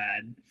all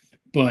bad,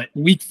 but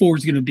week 4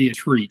 is going to be a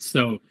treat.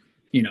 So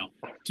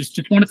just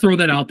want to throw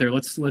that out there.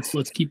 Let's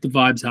keep the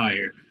vibes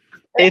higher.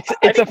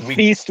 It's a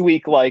feast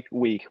week like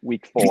week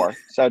 4.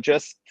 So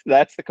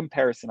that's the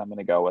comparison I'm going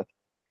to go with.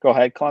 Go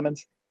ahead,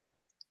 Clemens.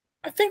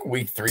 I think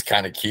week 3 is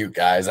kind of cute,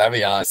 guys. I'll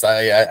be honest.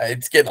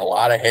 It's getting a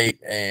lot of hate,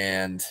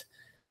 and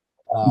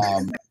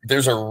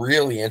there's a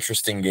really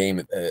interesting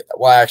game.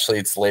 Well, actually,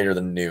 it's later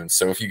than noon.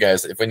 So if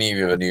any of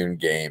you have a noon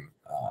game,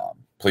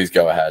 please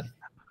go ahead.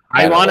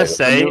 I want to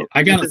say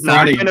it's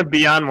not going to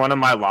be on one of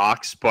my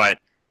locks, but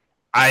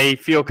I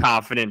feel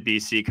confident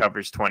BC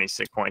covers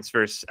 26 points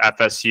versus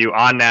FSU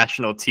on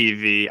national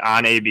TV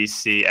on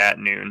ABC at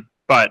noon.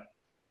 But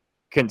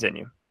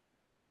continue.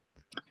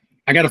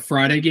 I got a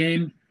Friday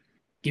game.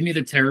 Give me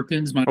the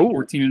Terrapins, my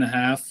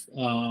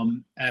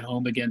 14.5 at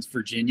home against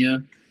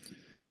Virginia.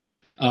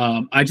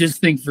 I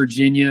just think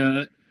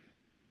Virginia,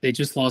 they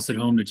just lost at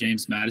home to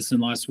James Madison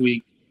last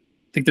week.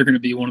 I think they're going to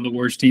be one of the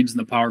worst teams in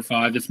the Power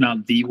 5, if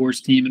not the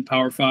worst team in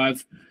Power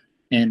 5.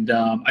 And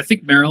I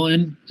think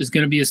Maryland is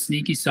going to be a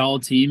sneaky,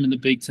 solid team in the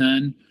Big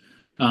Ten.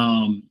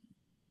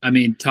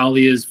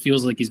 Talia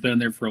feels like he's been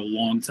there for a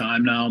long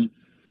time now.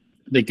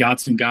 They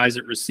got some guys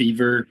at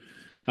receiver,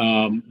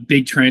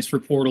 big transfer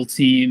portal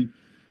team,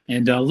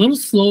 and a little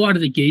slow out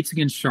of the gates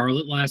against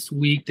Charlotte last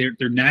week.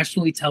 They're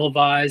nationally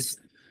televised,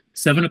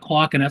 7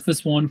 o'clock on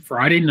FS1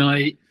 Friday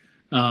night.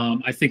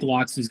 I think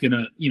Locks is going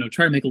to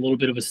try to make a little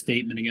bit of a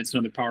statement against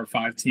another Power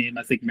 5 team.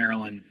 I think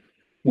Maryland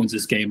wins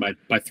this game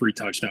by 3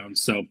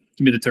 touchdowns. So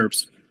give me the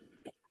Terps.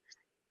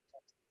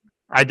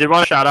 I did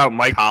want to shout out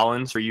Mike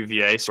Hollins for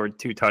UVA. Scored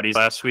 2 tutties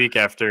last week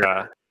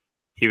after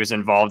he was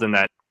involved in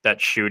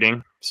that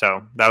shooting.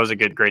 So that was a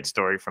great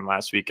story from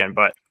last weekend.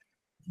 But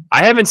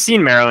I haven't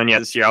seen Maryland yet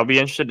this year. I'll be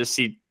interested to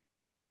see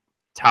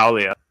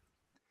Talia.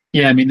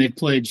 Yeah, they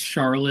played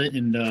Charlotte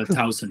and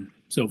Towson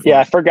so far.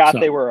 Yeah, I forgot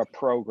they were a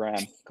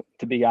program,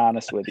 to be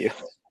honest with you.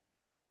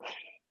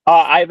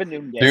 I have a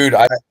noon game. Dude,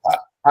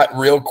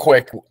 real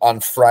quick, on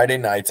Friday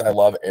nights, I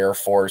love Air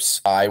Force.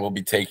 I will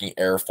be taking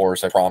Air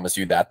Force. I promise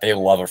you that. They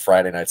love a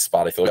Friday night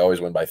spot. I feel like they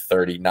always win by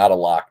 30. Not a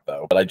lock,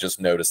 though, but I just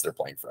noticed they're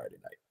playing Friday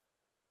night.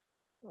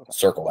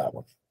 Circle that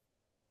one.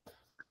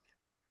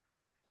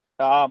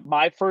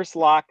 My first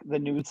lock, the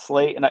noon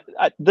slate, and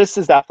this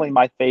is definitely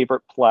my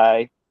favorite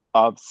play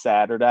of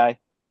Saturday.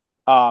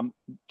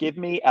 Give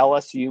me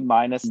LSU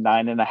minus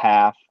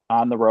 9.5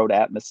 on the road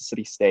at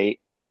Mississippi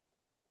State.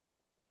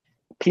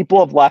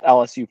 People have left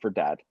LSU for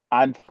dead.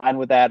 I'm fine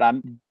with that.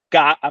 I'm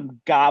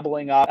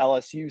gobbling up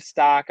LSU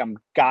stock. I'm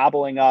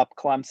gobbling up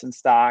Clemson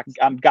stock.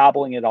 I'm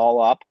gobbling it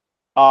all up.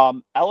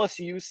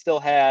 LSU still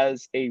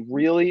has a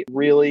really,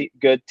 really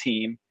good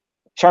team.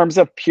 In terms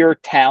of pure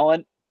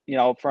talent,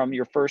 from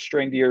your first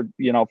string to your,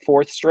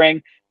 fourth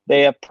string,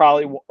 they have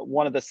probably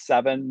one of the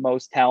 7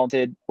 most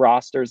talented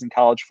rosters in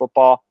college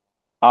football.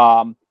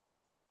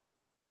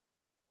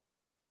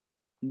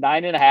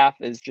 9.5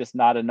 is just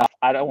not enough.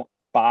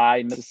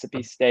 by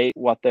Mississippi State,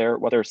 what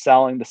they're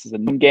selling. This is a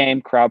noon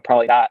game. Crowd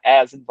probably not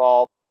as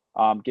involved.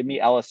 Give me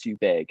LSU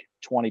big,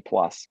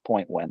 20+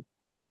 point win.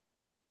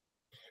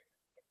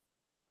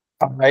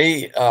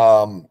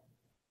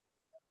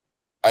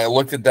 I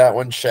looked at that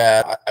one,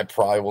 Chad. I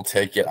probably will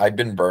take it. I've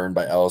been burned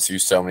by LSU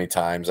so many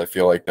times. I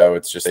feel like, though,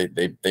 it's just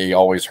they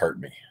always hurt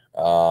me.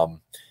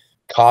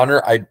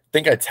 Connor, I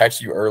think I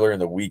texted you earlier in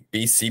the week,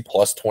 BC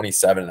plus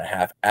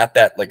 27.5 at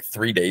that like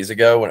 3 days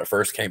ago when it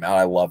first came out.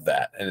 I love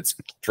that. And it's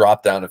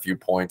dropped down a few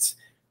points.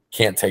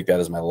 Can't take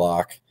that as my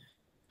lock.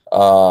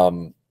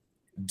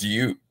 Do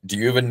you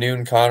have a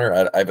noon, Connor?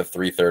 I have a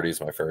 3:30 as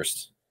my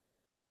first.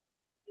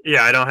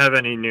 Yeah, I don't have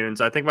any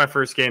noons. I think my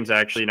first game's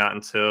actually not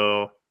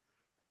until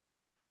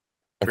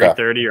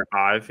 3:30 or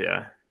 5.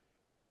 Yeah.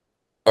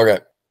 Okay.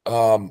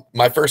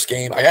 My first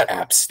game, I got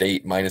App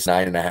State minus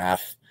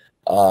 9.5.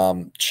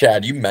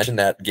 Chad, you mentioned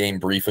that game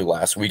briefly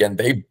last weekend.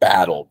 They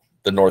battled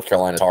the North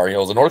Carolina Tar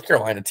Heels, a North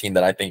Carolina team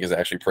that I think is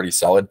actually pretty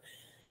solid.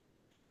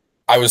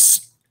 I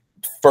was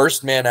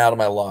first man out of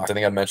my locks. I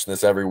think I mentioned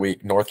this every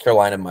week. North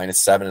Carolina minus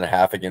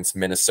 7.5 against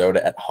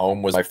Minnesota at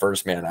home was my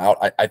first man out.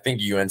 I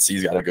think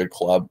UNC's got a good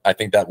club. I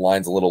think that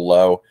line's a little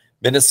low.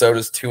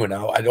 Minnesota's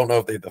 2-0. I don't know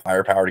if they have the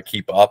firepower to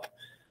keep up,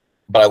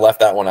 but I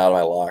left that one out of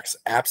my locks.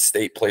 App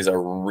State plays a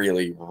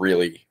really,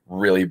 really,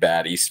 really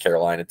bad East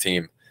Carolina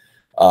team.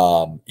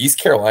 East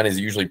Carolina is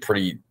usually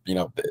pretty,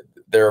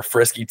 they're a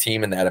frisky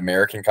team in that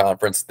American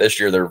Conference. This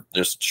year, they're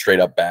just straight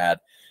up bad.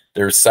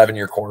 Their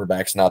 7-year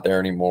quarterback's not there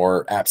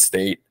anymore. App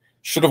State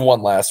should have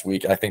won last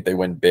week. I think they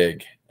win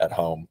big at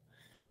home.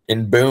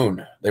 In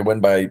Boone, they win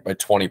by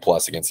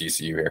 20+ against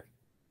ECU here.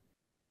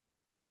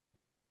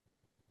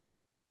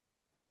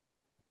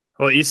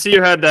 Well,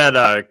 ECU had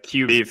that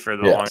QB for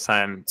the longest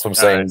time. That's what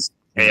I'm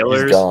saying.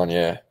 He's gone,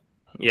 yeah.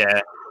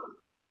 Yeah.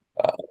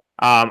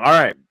 All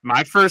right.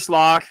 My first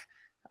lock.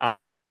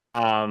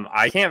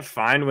 I can't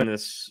find when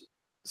this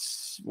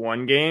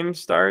one game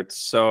starts,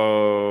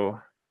 so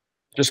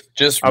just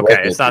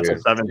okay. It's not till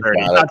 7:30.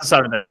 It's not till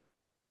 7:30.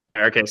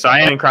 Okay, so I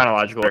am in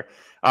chronological order.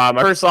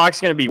 My first lock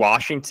is going to be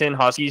Washington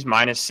Huskies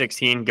minus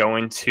 16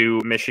 going to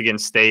Michigan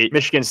State.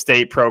 Michigan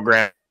State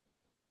program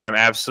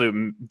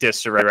absolute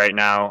disarray right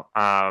now.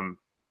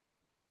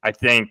 I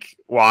think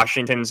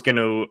Washington's going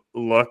to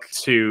look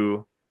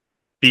to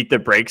beat the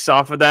brakes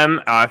off of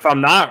them. If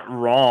I'm not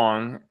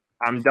wrong,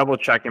 I'm double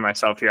checking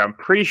myself here. I'm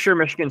pretty sure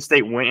Michigan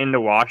State went into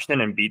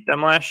Washington and beat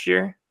them last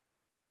year.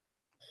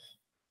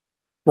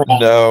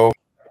 No,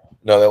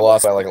 they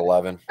lost by like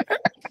 11.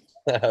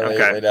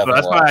 Okay, so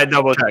that's why I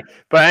double check.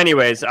 But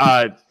anyways,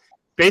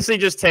 basically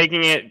just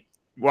taking it.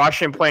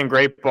 Washington playing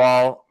great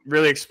ball,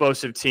 really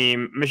explosive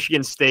team.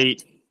 Michigan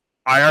State,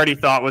 I already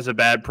thought was a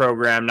bad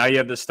program. Now you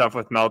have this stuff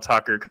with Mel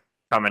Tucker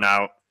coming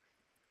out.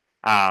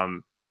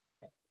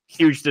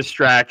 Huge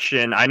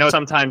distraction. I know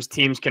sometimes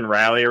teams can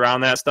rally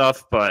around that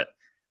stuff, but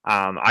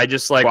I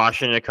just like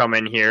Washington to come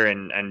in here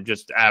and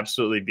just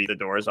absolutely beat the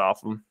doors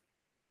off them.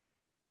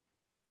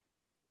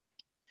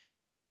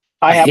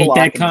 I hate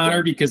that,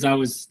 Connor, because I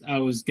was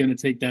gonna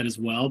take that as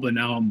well, but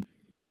now I'm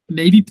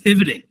maybe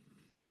pivoting.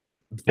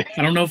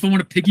 I don't know if I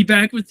want to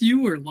piggyback with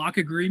you or lock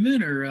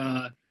agreement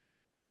or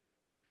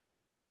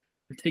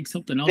take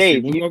something else.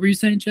 Dave, what were you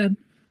saying, Chad?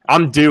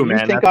 I'm due,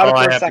 man. That's all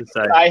I have to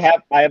say. I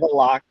have a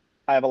lock.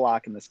 I have a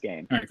lock in this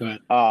game. All right, go ahead.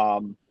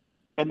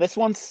 And this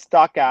one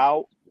stuck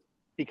out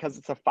because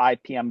it's a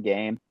 5 p.m.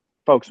 game.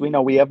 Folks, we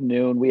know we have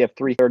noon, we have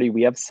 3:30,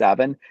 we have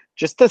 7.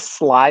 Just to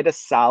slide a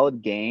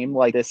solid game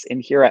like this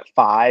in here at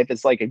 5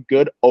 is like a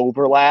good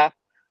overlap.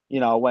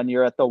 When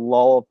you're at the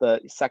lull of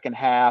the second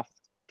half,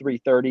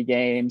 3:30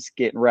 games,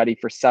 getting ready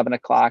for 7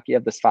 o'clock, you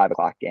have this 5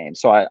 o'clock game.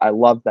 So I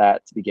love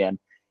that to begin.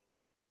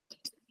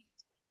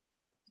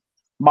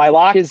 My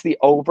lock is the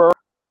over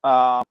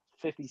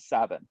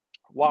 57.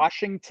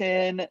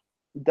 Washington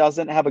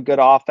doesn't have a good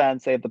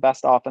offense. They have the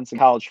best offense in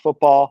college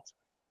football.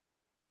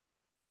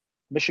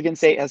 Michigan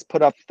State has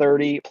put up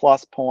 30+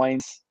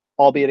 points,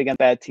 albeit against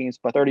bad teams,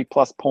 but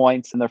 30+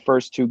 points in their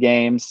first 2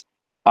 games.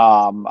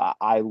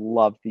 I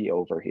love the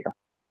over here.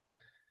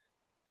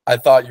 I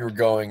 100% thought you were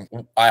going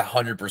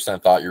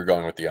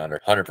with the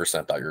under.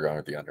 100% thought you were going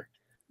with the under.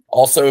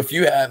 Also, if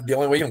you have, the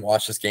only way you can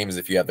watch this game is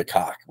if you have the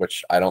cock,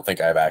 which I don't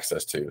think I have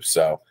access to.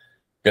 So I'm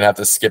going to have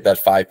to skip that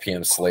 5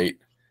 p.m. slate.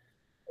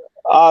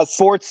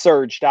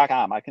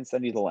 Sportsurge.com. I can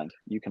send you the link.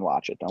 You can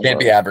watch it. Can't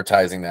be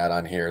advertising that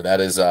on here. That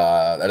is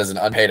an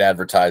unpaid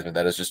advertisement.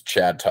 That is just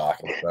Chad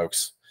talking,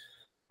 folks.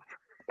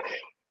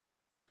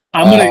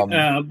 I'm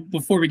gonna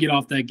before we get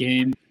off that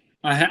game,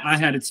 I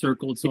had it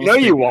circled. So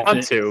you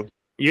want to.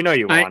 You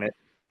want it.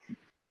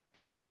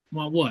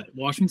 Want what?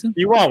 Washington?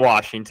 You want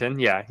Washington?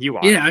 Yeah, you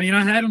want. Yeah, I mean,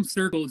 I had them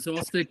circled, so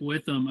I'll stick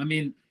with them. I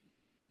mean,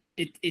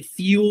 it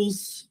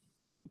feels.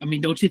 I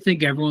mean, don't you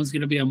think everyone's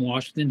going to be on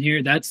Washington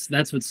here? That's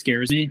what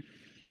scares me.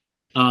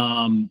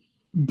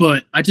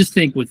 But I just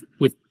think with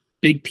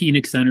big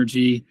Penix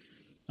energy,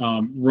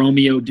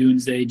 Romeo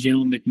Dunze,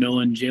 Jalen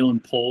McMillan,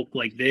 Jalen Polk,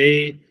 like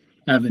they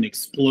have an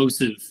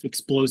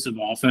explosive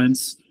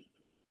offense.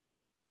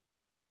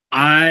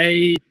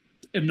 I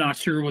am not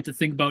sure what to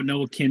think about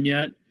Noah Kim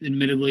yet.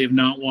 Admittedly, have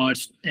not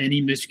watched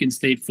any Michigan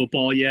State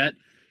football yet.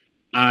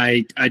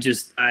 I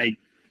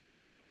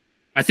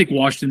think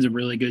Washington's a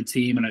really good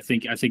team, and I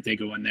think they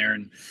go in there,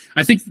 and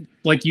I think,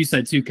 like you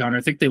said too, Connor,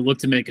 I think they look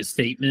to make a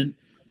statement.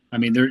 I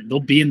mean, they'll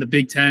be in the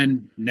Big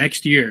Ten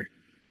next year,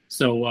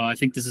 so I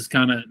think this is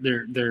kind of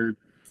their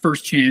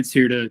first chance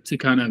here to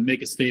kind of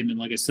make a statement,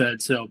 like I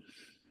said. So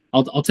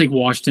I'll take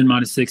Washington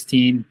minus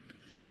 16.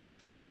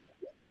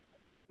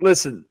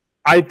 Listen,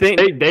 I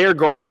think they are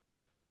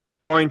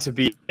going to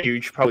be a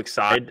huge public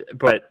side,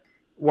 but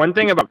one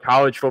thing about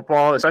college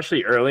football,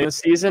 especially early in the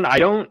season, I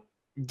don't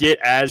get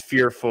as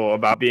fearful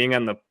about being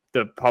on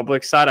the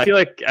public side. I feel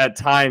like at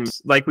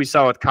times, like we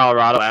saw with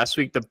Colorado last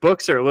week, the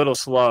books are a little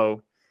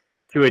slow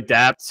to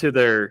adapt to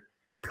their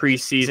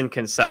preseason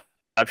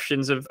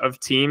conceptions of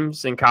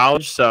teams in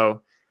college.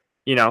 So,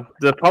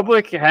 the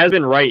public has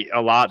been right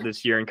a lot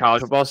this year in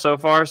college football so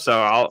far.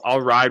 So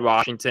I'll ride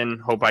Washington.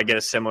 Hope I get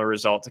a similar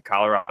result to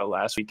Colorado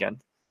last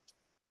weekend.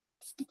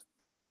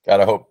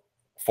 Gotta hope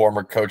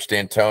former coach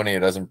D'Antoni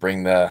doesn't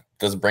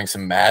bring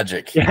some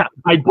magic. Yeah,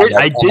 I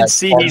did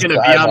see he's going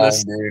to be on the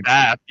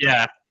staff.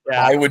 Yeah.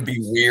 I would be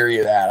weary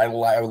of that.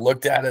 I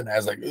looked at it and I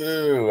was like,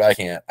 ooh, I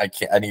can't.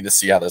 I need to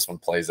see how this one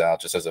plays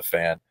out just as a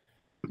fan.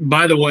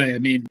 By the way, I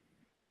mean,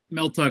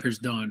 Mel Tucker's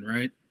done,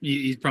 right?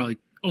 He's probably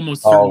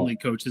almost certainly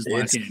coaches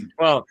last game.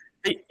 Well,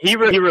 he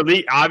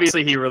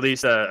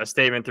released a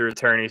statement through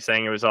attorney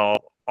saying it was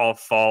all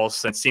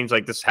false. It seems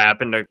like this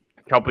happened a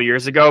couple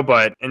years ago,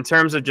 but in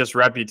terms of just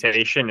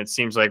reputation, it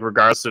seems like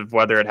regardless of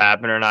whether it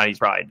happened or not, he's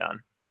probably done.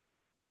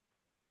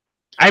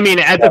 I mean,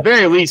 at the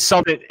very least,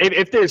 something.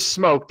 If there's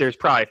smoke, there's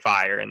probably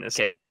fire in this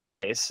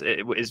case.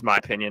 Is my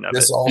opinion of it.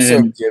 This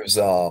also gives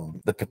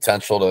the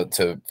potential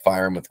to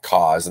fire him with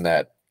cause, and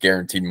that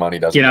guaranteed money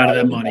doesn't get out of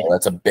that money.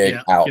 That's a big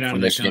out for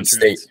Michigan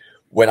State.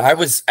 When I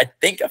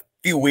think a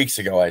few weeks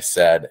ago, I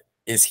said,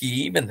 "Is he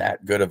even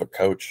that good of a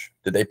coach?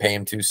 Did they pay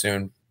him too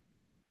soon?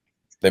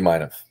 They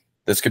might have.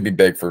 This could be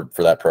big for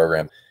that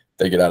program.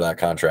 They get out of that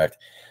contract."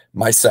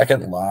 My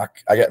second lock,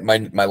 I got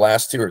my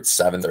last two are at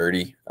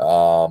 7:30.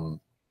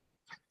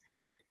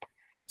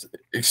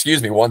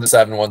 Excuse me, one's at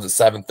 7, one's at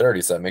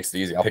 7:30, so that makes it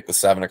easy. I'll pick the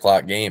 7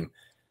 o'clock game.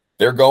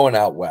 They're going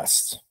out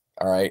west.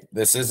 All right,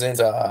 this isn't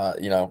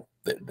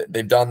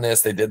they've done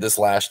this. They did this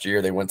last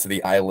year. They went to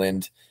the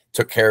island,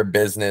 took care of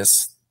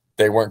business.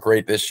 They weren't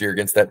great this year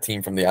against that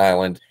team from the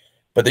island,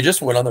 but they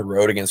just went on the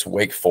road against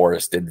Wake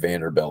Forest, did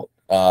Vanderbilt.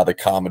 The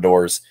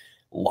Commodores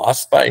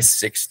lost by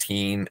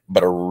 16,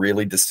 but a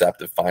really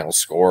deceptive final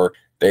score.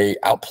 They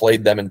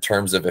outplayed them in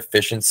terms of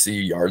efficiency,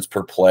 yards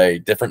per play,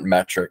 different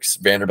metrics.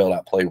 Vanderbilt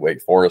outplayed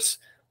Wake Forest,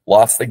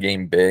 lost the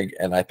game big,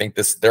 and I think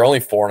they're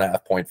only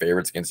 4.5-point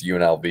favorites against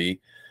UNLV.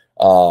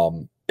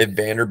 If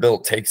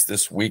Vanderbilt takes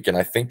this week, and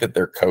I think that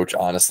their coach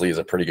honestly is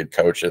a pretty good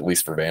coach, at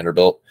least for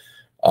Vanderbilt,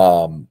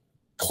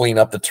 clean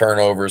up the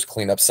turnovers,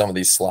 clean up some of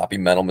these sloppy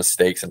mental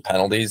mistakes and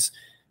penalties,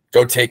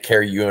 go take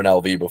care of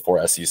UNLV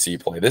before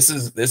SEC play. This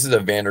is a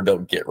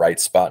Vanderbilt get right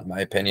spot in my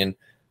opinion.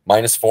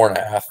 Minus 4.5.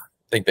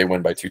 I think they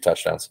win by 2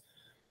 touchdowns.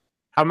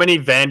 How many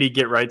Vandy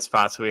get right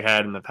spots we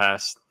had in the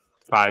past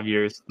 5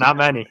 years? Not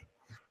many.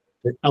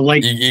 I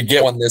like you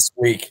get one this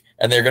week,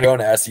 and they're going to go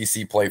into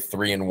SEC play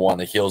 3-1.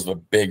 The heels of a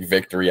big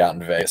victory out in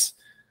Vegas.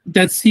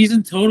 That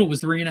season total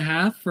was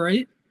 3.5,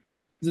 right?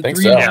 Is it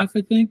 3.5?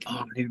 I think.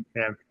 Oh, dude.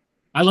 Yeah.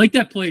 I like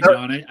that play,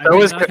 John. That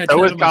was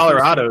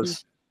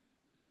Colorado's.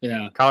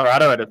 Yeah,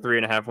 Colorado had a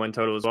 3.5 win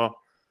total as well.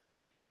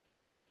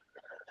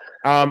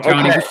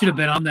 Johnny, okay. we should have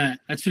been on that.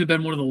 That should have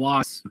been one of the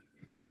locks.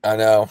 I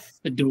know.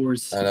 The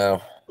doors. I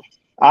know.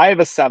 I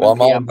have a 7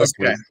 p.m.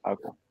 Okay.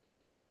 Okay.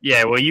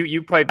 Yeah, well,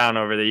 you pipe down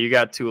over there. You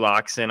got 2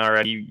 locks in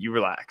already. You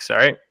relax, all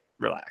right?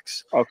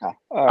 Relax. Okay.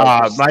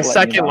 My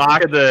second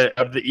lock of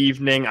the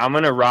evening, I'm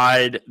going to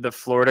ride the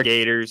Florida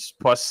Gators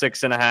plus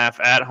 6.5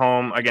 at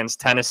home against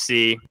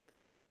Tennessee.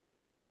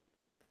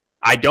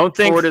 I don't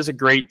think Florida's a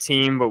great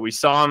team, but we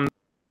saw them.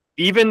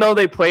 Even though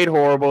they played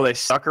horrible, they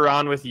stuck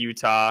around with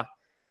Utah.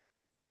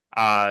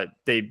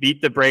 They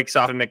beat the brakes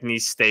off of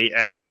McNeese State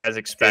as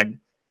expected.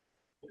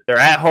 They're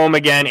at home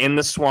again in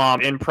the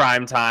swamp in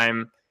prime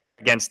time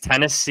against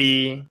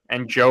Tennessee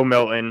and Joe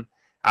Milton,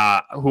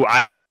 who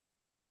I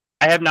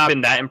have not been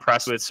that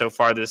impressed with so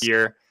far this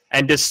year.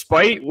 And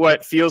despite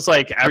what feels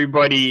like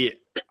everybody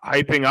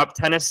hyping up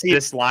Tennessee,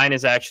 this line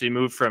has actually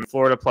moved from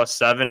Florida plus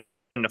 7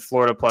 to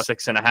Florida plus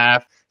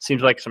 6.5.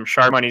 Seems like some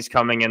sharp money's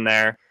coming in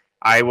there.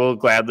 I will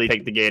gladly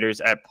take the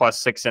Gators at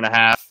plus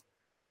 6.5.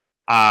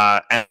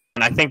 And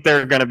I think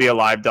they're going to be a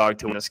live dog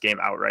to win this game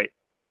outright.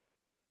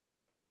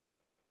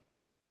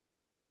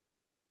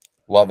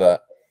 Love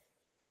that.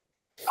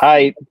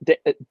 I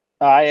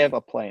have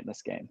a play in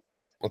this game.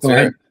 Let's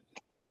hear it.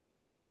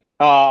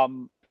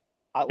 Under.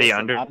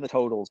 I'm the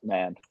totals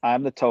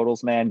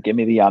man. Give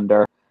me the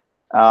under.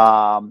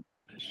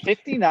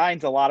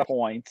 59's a lot of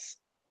points.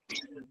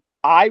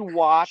 I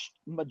watched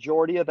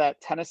majority of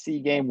that Tennessee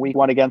game week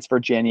 1 against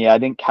Virginia. I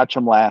didn't catch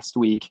them last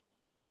week.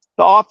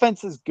 The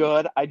offense is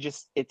good.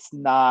 It's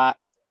not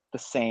the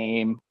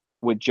same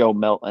with Joe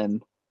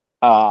Milton.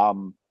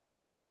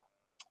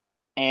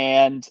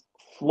 and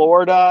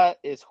Florida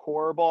is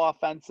horrible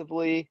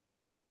offensively.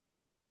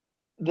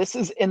 This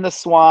is in the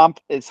swamp,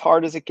 as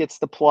hard as it gets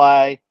to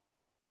play.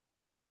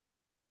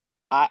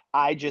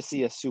 I just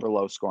see a super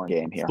low scoring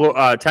game here.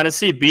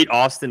 Tennessee beat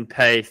Austin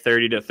Peay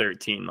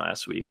 30-13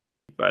 last week,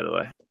 by the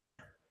way.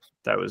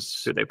 That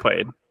was who they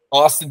played.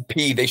 Austin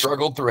P. They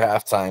struggled through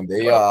halftime.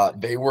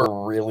 They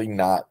were really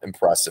not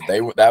impressive.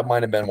 That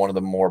might have been one of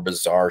the more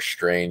bizarre,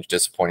 strange,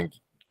 disappointing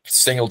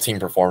single team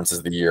performances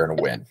of the year and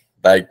a win.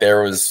 Like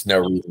there was no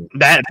reason.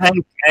 That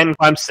and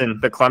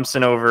Clemson, the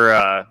Clemson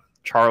over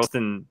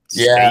Charleston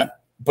State. Yeah,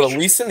 but at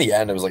least in the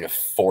end, it was like a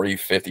 40,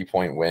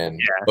 50-point win.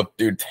 Yeah. But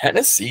dude,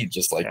 Tennessee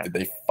just did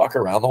they fuck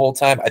around the whole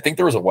time? I think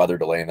there was a weather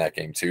delay in that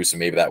game too, so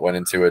maybe that went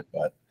into it,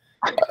 but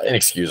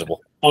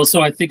inexcusable.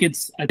 Also, I think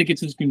it's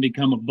just going to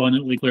become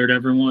abundantly clear to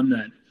everyone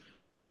that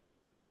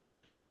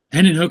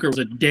Hendon Hooker was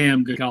a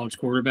damn good college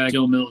quarterback.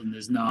 Joe Milton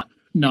is not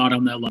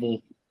on that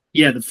level.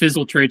 Yeah, the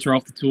physical traits are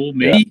off the tool.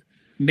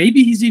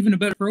 Maybe he's even a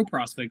better pro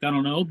prospect. I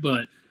don't know,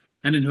 but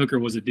Hendon Hooker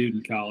was a dude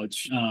in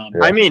college.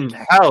 I mean,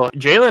 hell,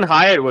 Jalen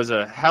Hyatt was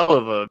a hell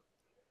of a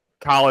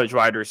college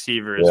wide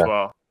receiver as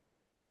well.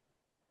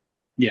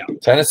 Yeah,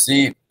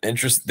 Tennessee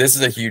This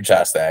is a huge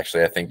test,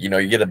 actually. I think you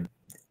get a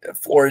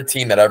Florida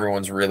team that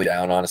everyone's really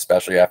down on,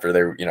 especially after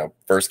their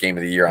first game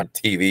of the year on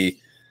TV.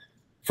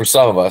 For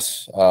some of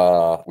us,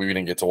 we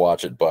didn't get to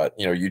watch it, but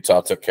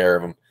Utah took care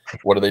of them.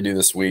 What do they do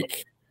this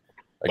week?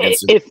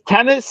 If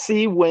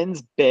Tennessee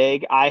wins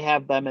big, I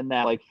have them in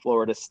that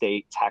Florida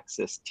State,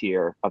 Texas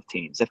tier of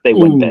teams. If they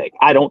win big,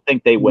 I don't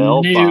think they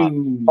will. No.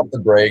 Pump the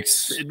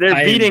brakes.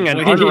 They're beating an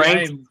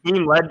unranked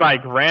team led by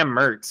Graham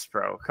Mertz,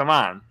 bro. Come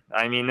on.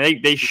 I mean,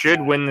 they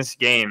should win this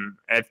game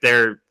if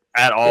they're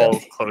at all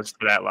close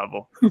to that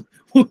level.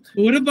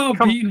 What about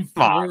beating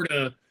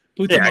Florida?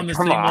 Put them on the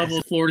same level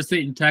as Florida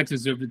State and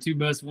Texas over the two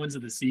best wins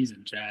of the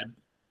season, Chad.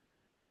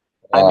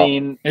 I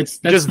mean, that's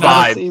just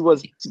Tennessee vibes.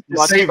 was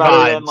much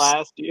better than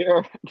last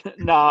year.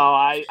 No,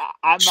 I'm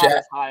not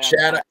as high on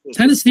Texas.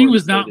 Tennessee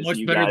was not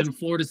much better than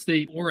Florida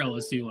State or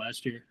LSU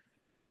last year.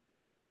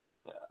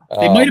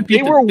 They might have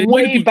beat. They were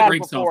way beat better the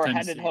before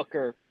Tennessee, Hendon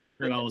Hooker.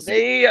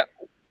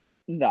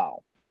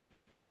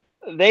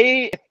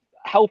 They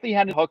Healthy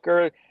Hendon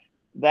Hooker.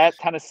 That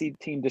Tennessee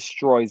team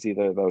destroys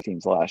either of those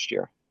teams last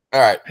year.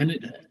 All right,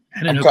 Hendon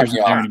I'm cutting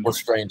you off. We're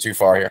straying too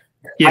far here.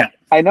 Yeah,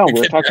 I know.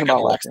 We're talking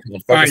about last.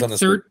 All right,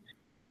 third.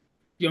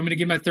 You want me to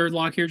give my third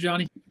lock here,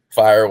 Johnny?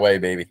 Fire away,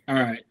 baby. All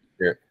right.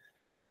 Here.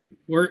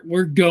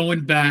 We're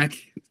going back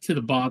to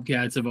the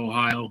Bobcats of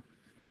Ohio.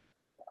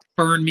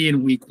 Burned me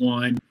in week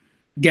 1.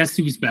 Guess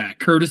who's back?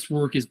 Curtis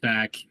Rourke is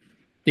back.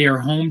 They are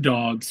home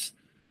dogs.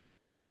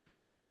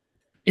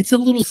 It's a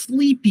little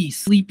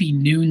sleepy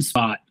noon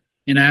spot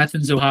in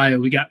Athens, Ohio.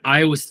 We got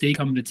Iowa State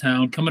coming to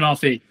town, coming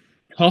off a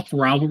tough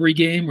rivalry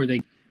game where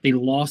they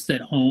lost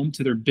at home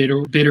to their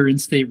bitter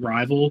in-state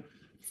rival.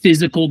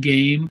 Physical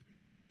game.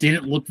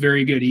 Didn't look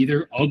very good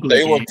either. Ugly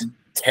They game. looked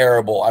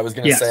terrible. I was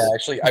going to say,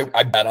 actually,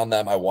 I bet on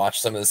them. I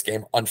watched some of this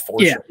game.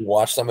 Unfortunately,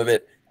 watched some of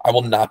it. I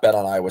will not bet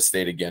on Iowa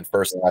State again.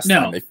 First and last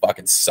time. They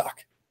fucking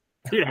suck.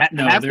 Dude,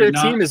 half their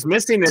team is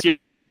missing this year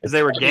because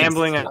they were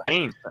gambling on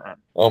games.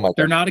 Oh, my God.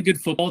 They're not a good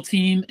football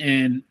team,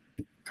 and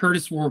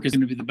Curtis Rourke is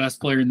going to be the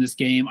best player in this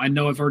game. I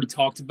know I've already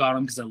talked about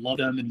him because I love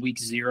him in week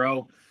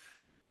 0.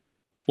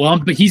 Well,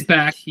 but he's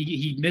back.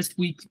 He missed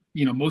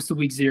most of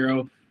week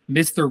 0,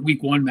 missed their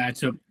week 1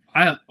 matchup.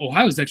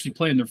 Ohio's actually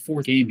playing their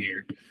 4th game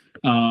here.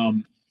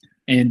 And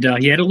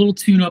he had a little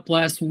tune-up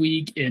last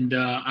week, and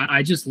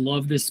I just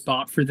love this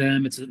spot for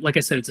them. It's like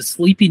I said, it's a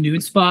sleepy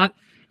noon spot.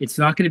 It's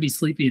not going to be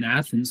sleepy in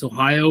Athens.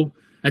 Ohio,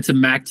 that's a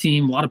MAC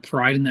team, a lot of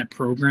pride in that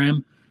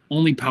program.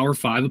 Only Power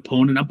 5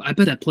 opponent. I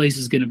bet that place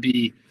is going to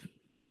be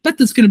 –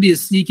 that's going to be a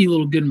sneaky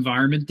little good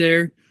environment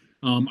there.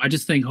 I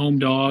just think home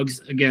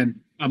dogs – again,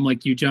 I'm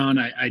like you, John.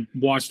 I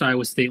watched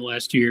Iowa State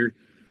last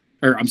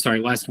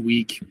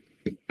week.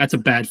 That's a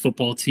bad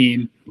football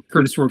team.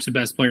 Curtis Rourke's the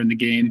best player in the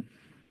game.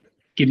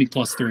 Give me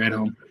 +3 at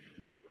home.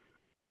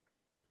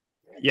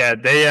 Yeah,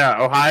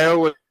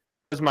 Ohio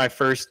was my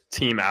first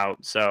team out,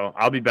 so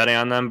I'll be betting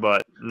on them,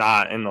 but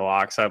not in the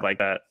locks. I'd like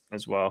that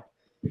as well.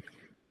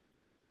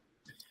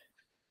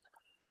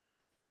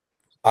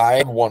 I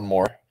have one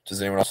more.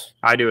 Does anyone else?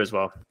 I do as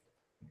well.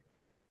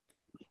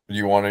 Do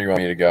you want or you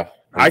want me to go?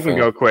 I can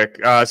go quick.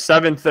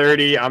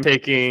 7:30. I'm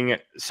taking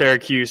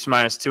Syracuse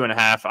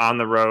 -2.5 on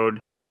the road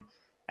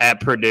at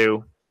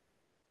Purdue.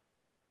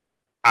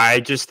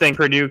 I just think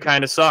Purdue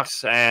kind of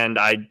sucks, and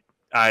I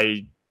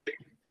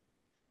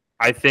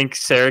think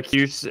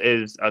Syracuse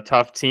is a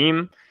tough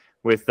team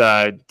with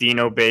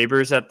Dino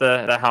Babers at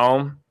the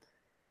helm.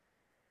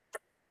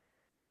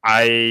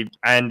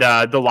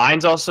 The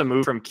lines also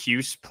moved from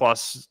Cuse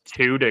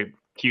 +2 to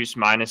Cuse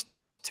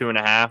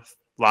 -2.5.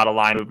 A lot of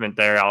line movement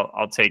there.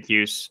 I'll take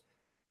Cuse.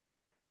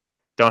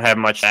 Don't have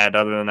much to add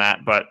other than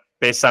that, but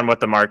based on what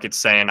the market's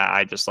saying,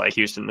 I just like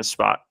Houston this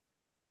spot.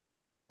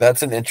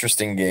 That's an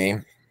interesting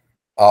game.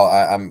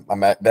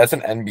 I'm at, that's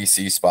an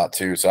NBC spot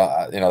too, so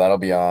that'll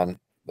be on.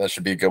 That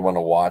should be a good one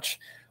to watch.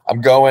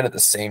 I'm going at the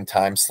same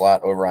time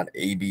slot over on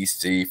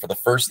ABC for the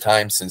first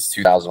time since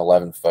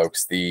 2011,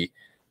 folks. The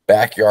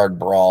backyard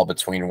brawl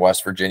between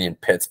West Virginia and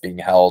Pitt's being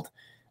held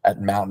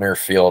at Mountaineer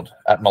Field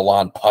at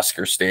Milan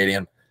Pusker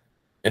Stadium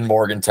in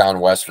Morgantown,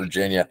 West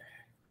Virginia.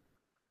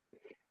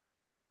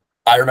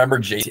 I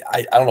remember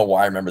I don't know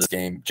why I remember this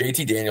game.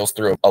 JT Daniels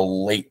threw a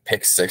late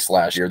pick six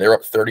last year. They were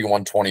up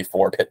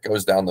 31-24. Pitt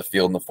goes down the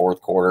field in the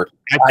fourth quarter,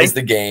 ties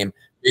the game.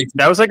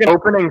 That was like an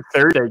opening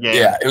Thursday game.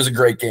 Yeah, it was a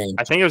great game.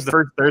 I think it was the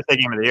first Thursday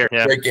game of the year.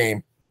 Yeah. Great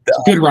game.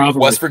 Good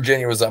rivalry. West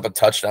Virginia was up a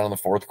touchdown in the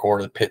fourth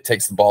quarter. Pitt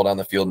takes the ball down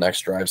the field. Next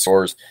drive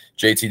scores.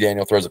 JT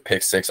Daniel throws a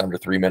pick six under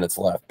 3 minutes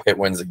left. Pitt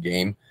wins the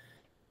game.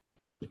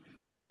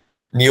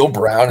 Neil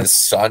Brown, his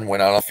son,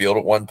 went out on the field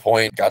at one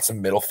point, got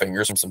some middle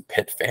fingers from some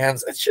Pitt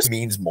fans. It just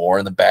means more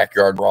in the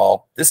backyard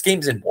brawl. This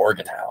game's in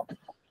Morgantown.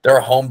 They're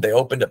at home. They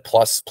opened at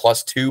 +2,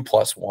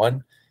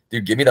 +1.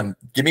 Dude,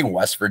 give me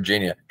West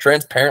Virginia.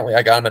 Transparently,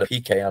 I got them at a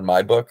PK on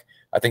my book.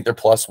 I think they're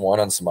 +1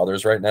 on some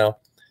others right now.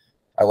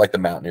 I like the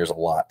Mountaineers a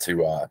lot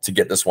to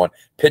get this one.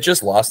 Pitt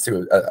just lost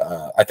to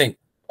I think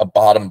a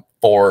bottom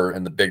 4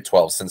 in the Big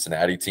 12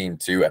 Cincinnati team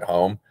too at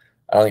home.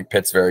 I don't think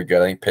Pitt's very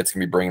good. I think Pitt's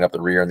gonna be bringing up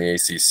the rear in the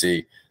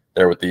ACC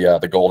there with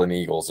the Golden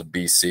Eagles of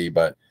BC.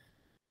 But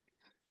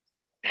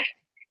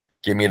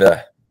give me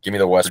the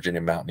West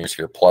Virginia Mountaineers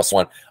here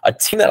 +1. A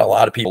team that a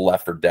lot of people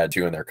left for dead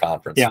too in their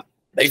conference. Yeah,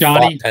 they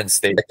fought Penn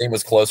State. That game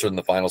was closer than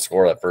the final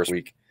score that first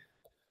week.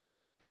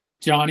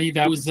 Johnny,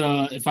 that was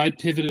if I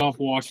pivoted off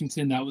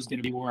Washington, that was going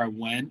to be where I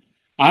went.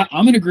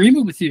 I'm in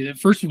agreement with you.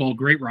 First of all,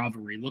 great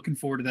rivalry. Looking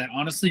forward to that.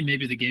 Honestly,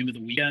 maybe the game of the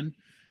weekend.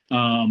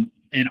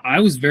 And I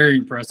was very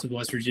impressed with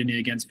West Virginia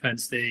against Penn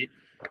State.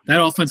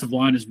 That offensive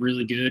line is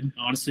really good.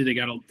 Honestly, they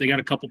got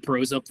a couple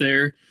pros up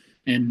there,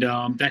 and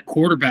that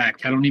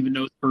quarterback, I don't even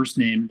know his first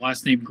name,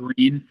 last name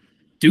Green.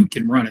 Dude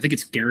can run. I think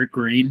it's Garrett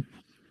Green.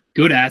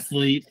 Good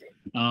athlete.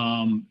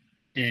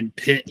 And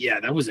Pitt, yeah,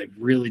 that was a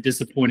really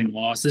disappointing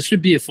loss. This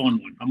should be a fun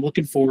one. I'm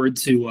looking forward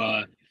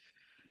to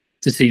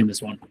seeing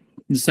this one.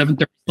 The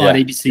 7:30 slot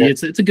ABC.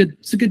 Yeah.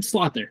 It's a good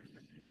slot there.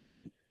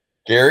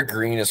 Garrett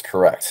Green is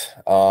correct.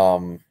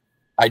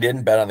 I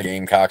didn't bet on the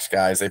Gamecocks,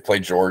 guys. They play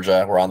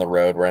Georgia. We're on the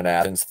road. We're in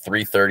Athens.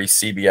 3:30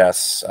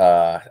 CBS,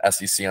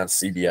 SEC on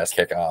CBS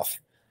kickoff.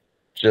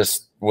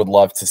 Just would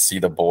love to see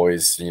the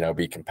boys,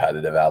 be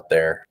competitive out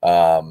there.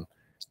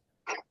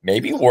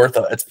 Maybe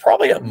it's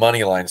probably a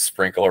money line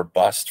sprinkle or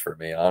bust for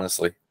me,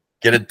 honestly.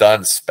 Get it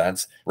done,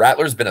 Spence.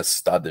 Rattler's been a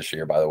stud this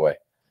year, by the way.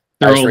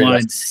 Their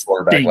O-line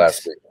quarterback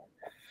last week.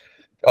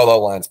 Oh, the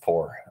line's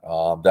poor.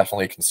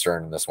 Definitely a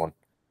concern in this one.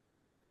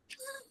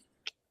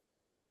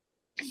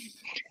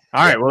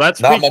 All right, well, that's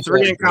week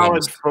 3 in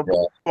college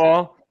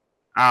football.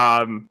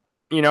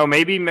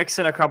 Maybe mix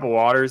in a couple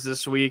waters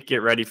this week,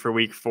 get ready for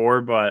week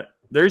 4, but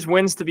there's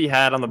wins to be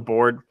had on the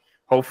board.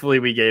 Hopefully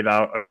we gave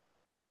out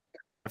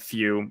a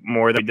few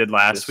more than we did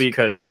last week,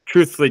 because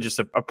truthfully, just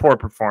a poor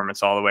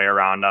performance all the way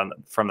around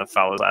from the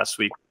fellas last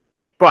week.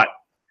 But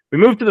we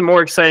move to the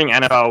more exciting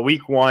NFL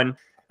week 1.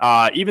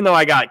 Even though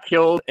I got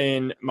killed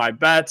in my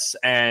bets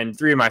and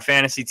 3 of my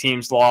fantasy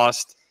teams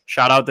lost,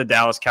 shout out the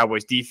Dallas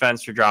Cowboys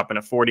defense for dropping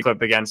a 40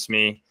 clip against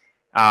me.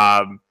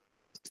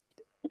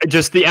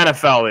 Just the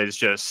NFL is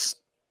just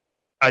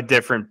a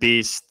different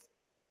beast.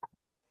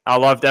 I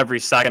loved every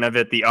second of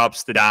it, the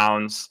ups, the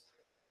downs.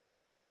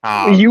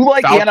 You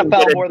like the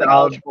NFL more than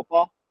college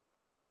football?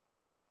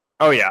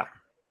 Oh yeah.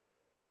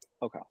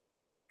 Okay.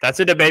 That's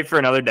a debate for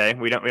another day.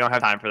 We don't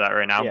have time for that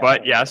right now.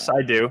 But yes,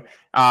 I do.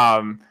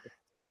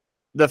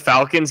 The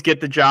Falcons get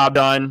the job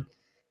done.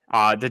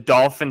 The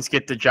Dolphins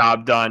get the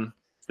job done.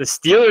 The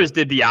Steelers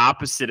did the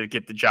opposite of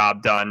get the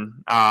job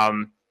done.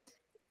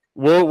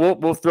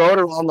 We'll throw it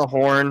around the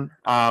horn.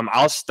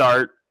 I'll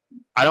start.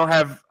 I don't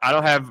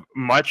have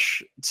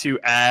much to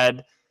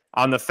add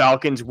on the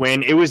Falcons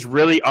win. It was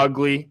really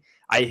ugly.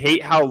 I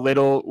hate how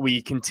little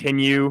we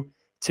continue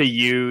to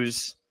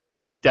use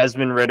Kyle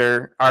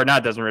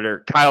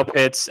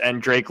Pitts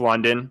and Drake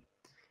London.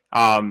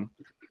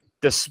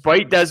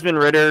 Despite Desmond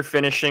Ridder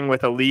finishing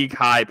with a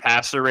league-high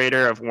passer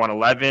rater of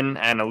 111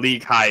 and a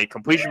league-high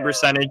completion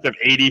percentage of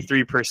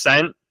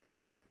 83%,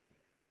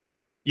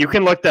 you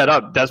can look that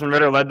up. Desmond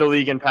Ridder led the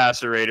league in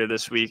passer rater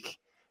this week.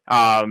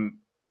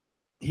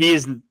 He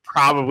is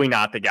probably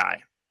not the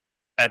guy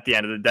at the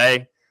end of the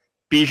day.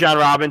 Bijan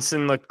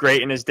Robinson looked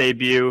great in his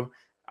debut.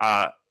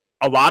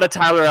 A lot of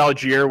Tyler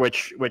Algier,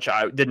 which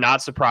did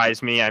not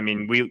surprise me. I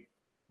mean,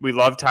 we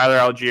love Tyler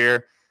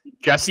Algier.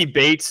 Jesse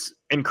Bates,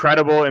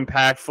 incredible,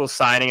 impactful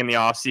signing in the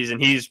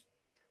offseason. He's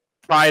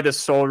probably the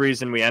sole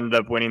reason we ended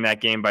up winning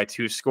that game by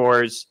 2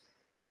 scores.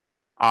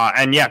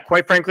 And yeah,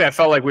 quite frankly, I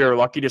felt like we were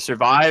lucky to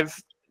survive.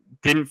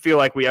 Didn't feel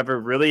like we ever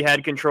really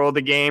had control of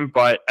the game,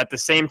 but at the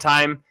same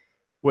time,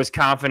 was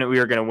confident we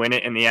were going to win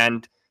it in the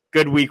end.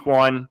 Good week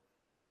 1.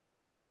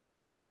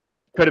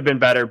 Could have been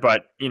better,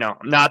 but, I'm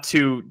not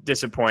too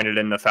disappointed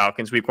in the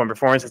Falcons' week 1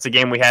 performance. It's a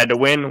game we had to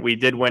win. We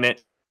did win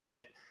it.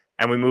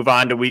 And we move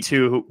on to week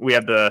 2. We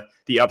have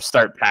the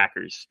upstart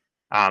Packers,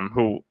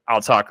 who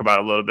I'll talk about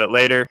a little bit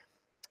later.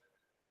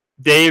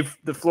 Dave,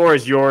 the floor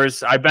is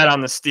yours. I bet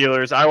on the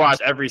Steelers. I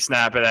watched every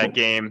snap of that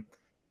game.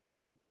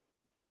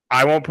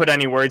 I won't put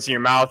any words in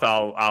your mouth.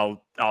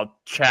 I'll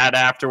chat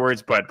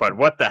afterwards. But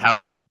what the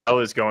hell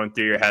is going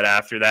through your head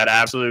after that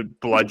absolute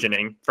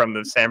bludgeoning from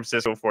the San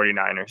Francisco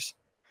 49ers?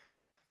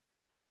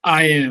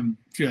 I am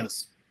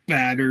just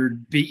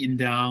battered, beaten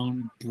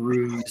down,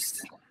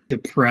 bruised,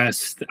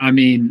 depressed. I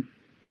mean,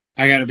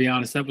 I got to be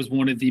honest. That was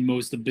one of the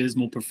most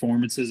abysmal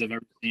performances I've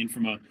ever seen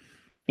from a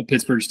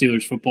Pittsburgh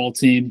Steelers football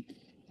team.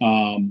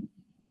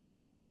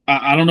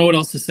 I don't know what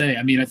else to say.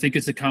 I mean, I think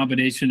it's a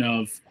combination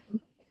of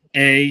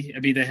I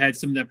mean, they had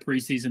some of that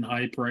preseason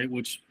hype, right?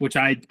 Which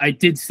I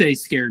did say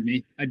scared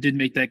me. I did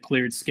make that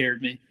clear. It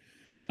scared me.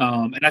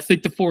 And I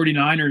think the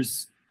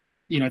 49ers,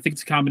 I think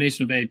it's a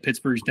combination of A,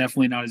 Pittsburgh's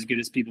definitely not as good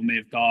as people may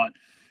have thought.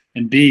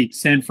 And B,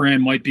 San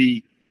Fran might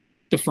be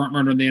the front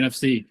runner in the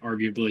NFC,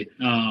 arguably.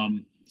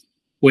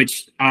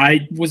 Which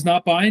I was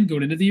not buying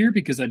going into the year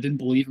because I didn't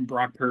believe in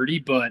Brock Purdy.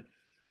 But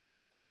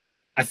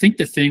I think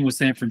the thing with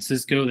San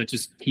Francisco that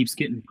just keeps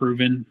getting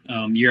proven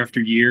year after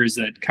year is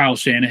that Kyle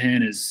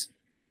Shanahan is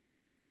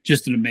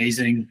just an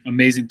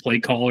amazing play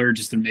caller,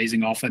 just an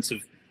amazing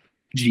offensive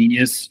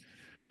genius.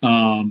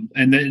 And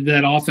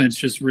that offense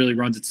just really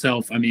runs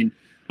itself. I mean,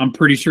 I'm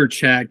pretty sure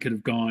Chad could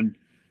have gone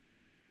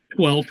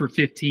 12 for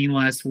 15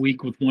 last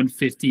week with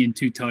 150 and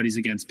 2 tutties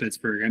against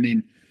Pittsburgh. I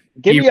mean,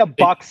 give me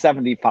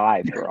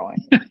 $175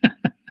 throwing.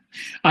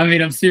 I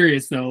mean, I'm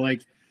serious though.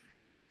 Like,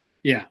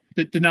 yeah,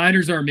 the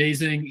Niners are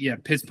amazing. Yeah,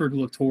 Pittsburgh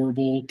looked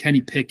horrible.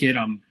 Kenny Pickett,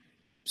 I'm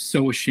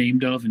so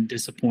ashamed of and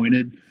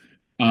disappointed.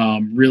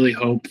 I really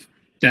hope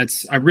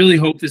this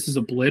is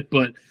a blip,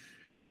 but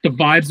the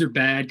vibes are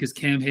bad because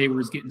Cam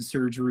Hayward's getting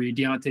surgery.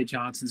 Deontay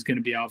Johnson's going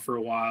to be out for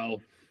a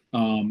while.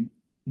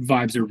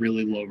 Vibes are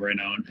really low right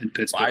now in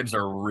Pittsburgh. Vibes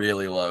are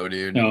really low,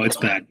 dude. No, it's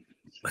bad.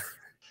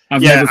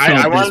 I've never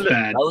felt this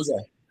bad.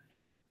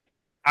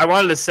 I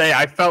wanted to say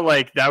I felt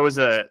like that was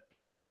a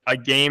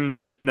game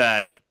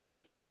that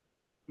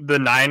the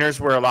Niners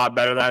were a lot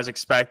better than I was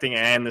expecting,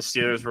 and the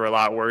Steelers were a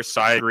lot worse.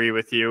 So I agree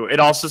with you. It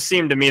also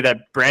seemed to me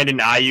that Brandon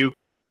Ayuk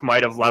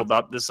might have leveled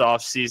up this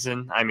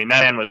offseason. I mean,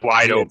 that man was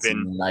wide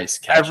open. Nice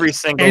catch.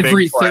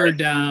 Every third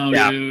down,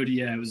 dude.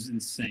 Yeah, it was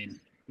insane.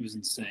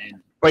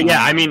 But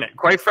yeah, I mean,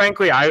 quite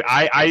frankly,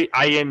 I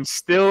am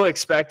still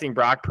expecting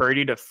Brock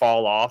Purdy to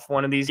fall off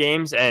one of these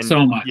games, and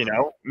so much.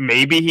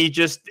 Maybe he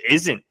just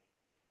isn't.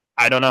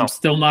 I don't know. I'm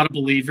still not a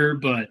believer,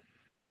 but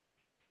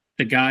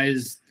the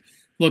guys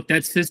look,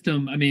 that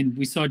system. I mean,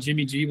 we saw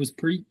Jimmy G was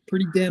pretty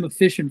damn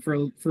efficient for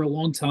a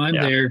long time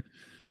there.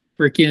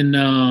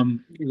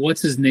 Freaking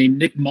what's his name?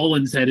 Nick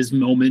Mullins had his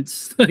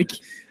moments. like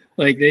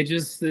they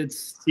just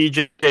it's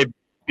CJ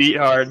beat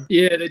hard.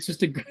 Yeah, that's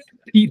just a good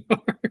beat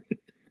hard.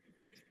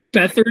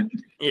 Bethard?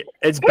 Yeah,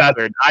 it's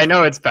Bethard. I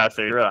know it's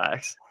Bethard.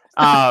 Relax.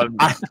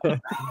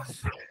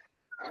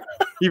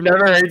 You've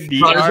never heard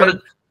beat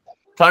hard?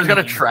 Tom's got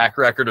a track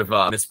record of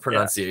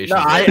mispronunciation.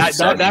 Yeah.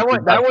 No,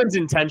 that one's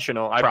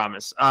intentional. I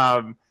promise.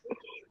 I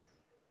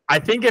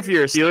think if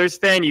you're a Steelers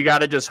fan, you got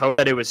to just hope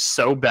that it was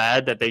so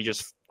bad that they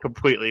just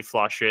completely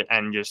flush it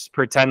and just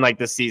pretend like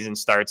the season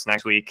starts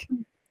next week.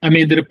 I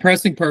mean, the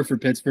depressing part for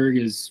Pittsburgh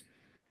is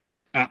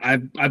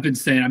I've been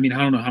saying, I mean, I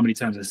don't know how many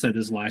times I said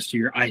this last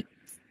year. I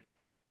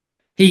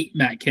hate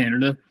Matt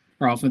Canada,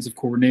 our offensive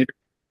coordinator.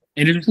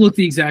 And it just looked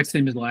the exact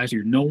same as last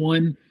year. No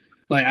one,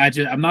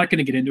 I'm not going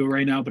to get into it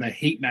right now, but I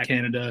hate Matt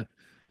Canada.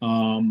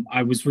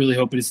 I was really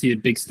hoping to see a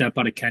big step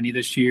out of Kenny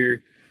this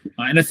year.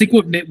 And I think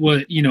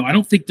I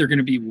don't think they're going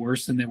to be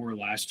worse than they were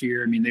last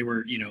year. I mean, they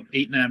were,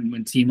 8-9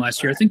 win team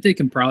last year. I think they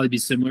can probably be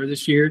similar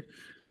this year,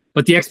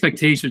 but the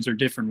expectations are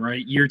different,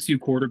 right? Year 2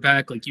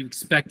 quarterback, you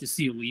expect to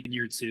see a lead in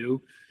year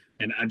 2,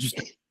 and I just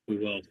think we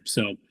will.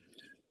 So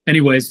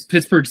anyways,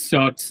 Pittsburgh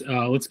sucked.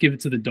 Let's give it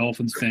to the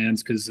Dolphins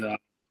fans because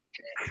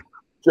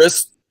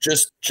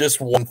just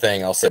one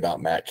thing I'll say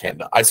about Matt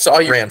Canada. I saw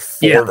you ran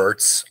 4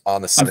 verts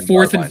on the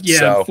 7-yard line.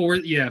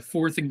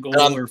 Fourth and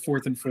goal or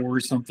 4th and 4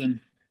 or something.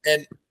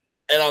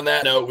 And on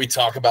that note, we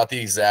talk about the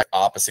exact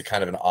opposite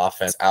kind of an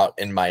offense out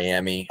in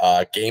Miami.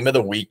 Game of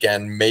the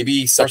weekend,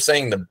 maybe some are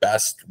saying the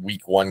best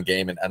week 1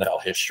 game in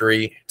NFL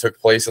history took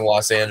place in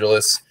Los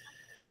Angeles.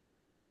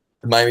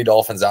 The Miami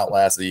Dolphins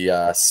outlast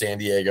the San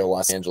Diego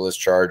Los Angeles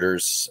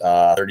Chargers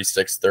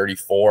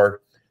 36-34.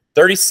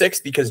 36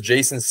 because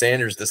Jason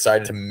Sanders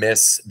decided to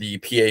miss the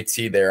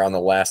PAT there on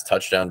the last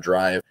touchdown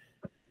drive.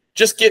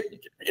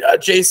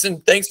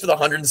 Jason, thanks for the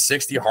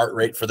 160 heart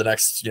rate for the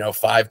next,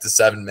 5 to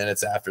 7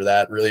 minutes after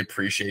that. Really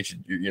appreciate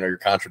your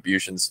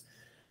contributions.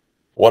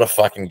 What a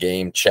fucking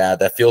game, Chad.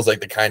 That feels like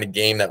the kind of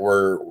game that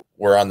we're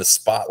on the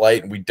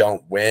spotlight and we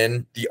don't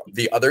win.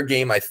 The other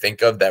game I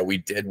think of that we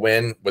did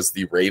win was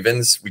the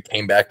Ravens. We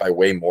came back by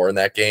way more in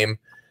that game.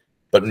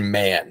 But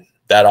man,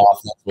 that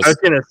offense was... I was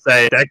going to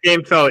say, that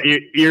game felt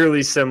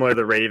eerily similar to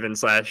the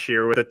Ravens last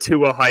year with a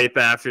Tua hype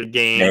after the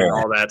game and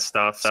all that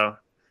stuff. So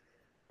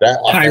that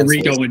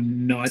Kyrie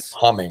going nuts.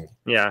 Humming.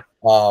 Yeah.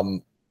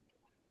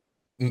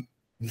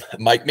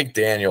 Mike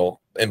McDaniel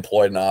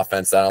employed an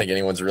offense that I don't think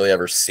anyone's really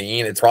ever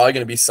seen. It's probably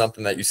going to be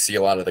something that you see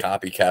a lot of the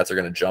copycats are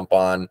going to jump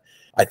on.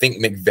 I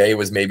think McVay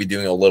was maybe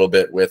doing a little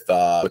bit with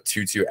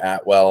Tutu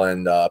Atwell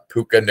and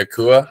Puka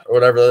Nakua or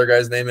whatever the other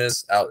guy's name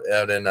is out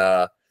in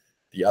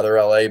the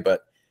other LA,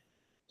 but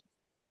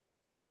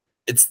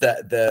it's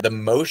that the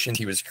motions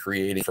he was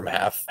creating from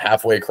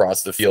halfway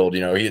across the field.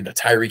 You know, he had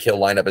Tyreek Hill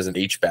lined up as an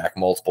H-back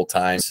multiple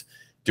times,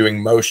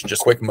 doing motion,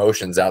 just quick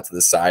motions out to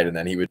the side, and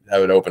then that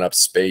would open up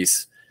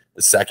space.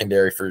 The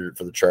secondary for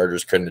the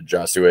Chargers couldn't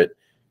adjust to it.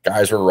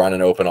 Guys were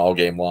running open all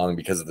game long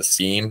because of the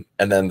seam,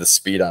 and then the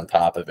speed on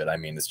top of it. I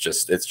mean, it's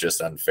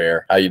just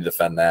unfair. How you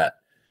defend that?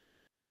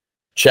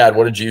 Chad,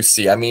 what did you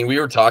see? I mean, we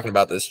were talking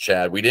about this,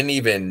 Chad. We didn't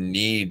even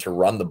need to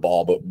run the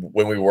ball, but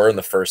when we were in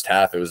the first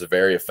half, it was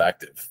very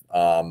effective.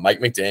 Mike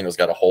McDaniel's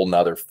got a whole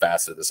nother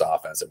facet of this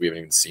offense that we haven't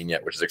even seen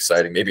yet, which is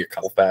exciting. Maybe a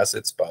couple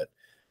facets, but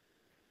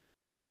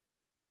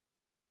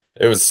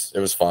it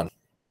was fun.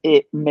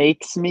 It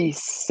makes me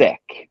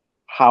sick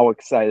how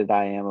excited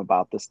I am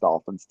about this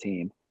Dolphins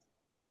team.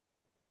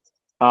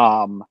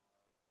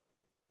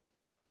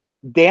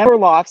 Dan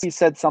Orlovsky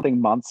said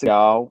something months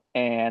ago,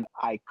 and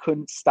I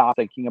couldn't stop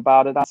thinking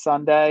about it on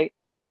Sunday.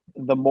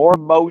 The more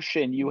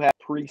motion you have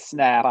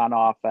pre-snap on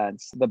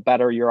offense, the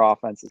better your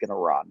offense is going to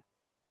run.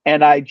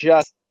 And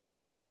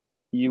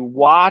you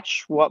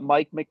watch what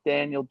Mike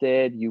McDaniel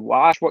did. You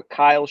watch what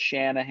Kyle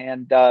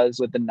Shanahan does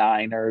with the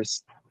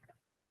Niners.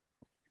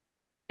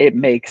 It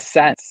makes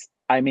sense.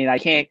 I mean, I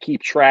can't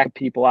keep track of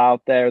people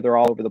out there. They're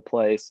all over the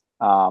place.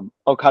 I'll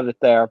cut it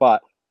there.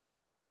 But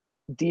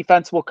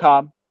defense will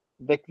come.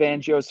 Vic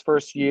Fangio's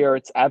first year,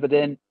 it's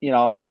evident, you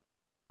know,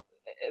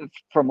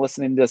 from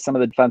listening to some of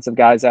the defensive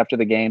guys after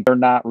the game, they're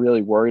not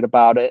really worried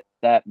about it.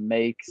 That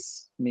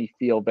makes me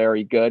feel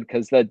very good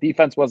because the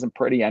defense wasn't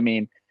pretty. I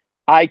mean,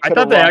 I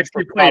thought they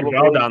actually played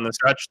well down the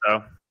stretch,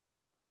 though.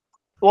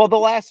 Well, the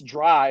last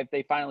drive,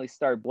 they finally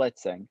started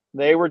blitzing.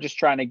 They were just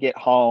trying to get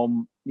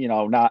home, you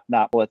know,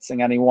 not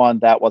blitzing anyone.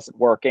 That wasn't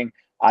working.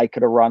 I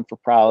could have run for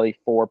probably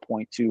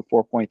 4.2,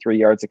 4.3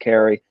 yards a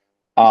carry.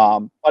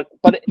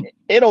 But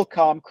it'll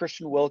come.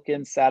 Christian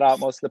Wilkins sat out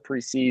most of the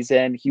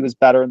preseason. He was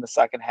better in the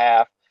second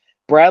half.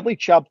 Bradley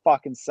Chubb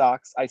fucking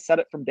sucks. I said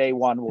it from day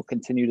one. We'll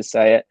continue to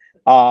say it.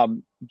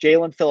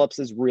 Jalen Phillips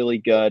is really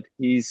good.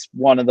 He's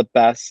one of the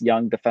best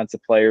young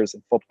defensive players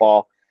in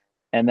football.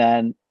 And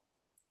then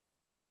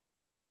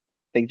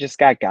they just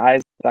got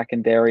guys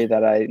secondary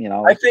that I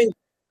don't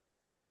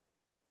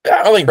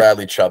think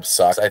Bradley Chubb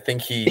sucks. I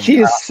think he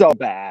is so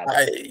bad.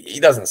 He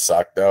doesn't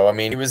suck though. I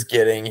mean, he was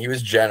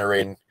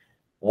generating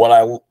what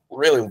I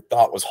really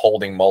thought was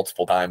holding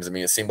multiple times. I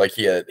mean, it seemed like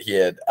he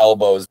had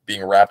elbows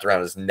being wrapped around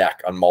his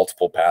neck on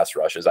multiple pass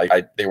rushes.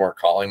 They weren't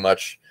calling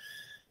much,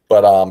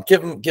 but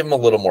give him a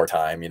little more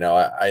time. You know,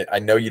 I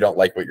know you don't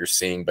like what you're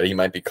seeing, but he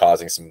might be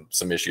causing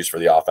some issues for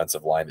the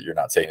offensive line that you're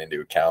not taking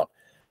into account.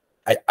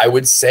 I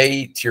would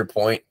say, to your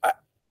point,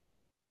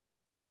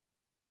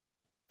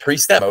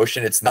 pre-snap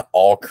motion, it's not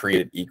all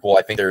created equal.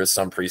 I think there is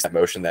some pre-snap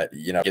motion that,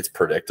 you know, gets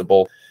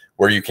predictable,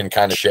 where you can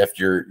kind of shift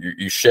your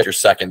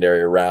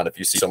secondary around if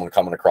you see someone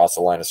coming across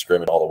the line of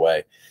scrimmage all the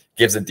way.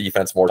 Gives the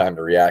defense more time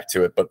to react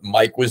to it. But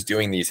Mike was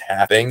doing these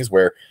half things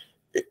where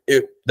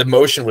the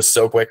motion was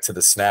so quick to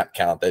the snap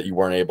count that you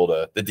weren't able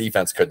to – the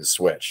defense couldn't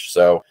switch.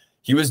 So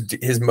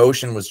his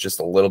motion was just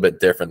a little bit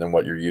different than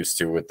what you're used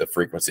to with the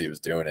frequency he was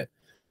doing it.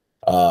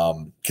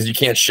 Because you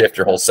can't shift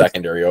your whole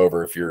secondary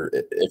over if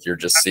you're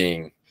just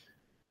seeing,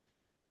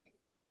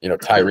 you know,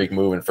 Tyreek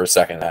moving for a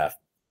second half.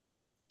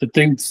 The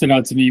thing that stood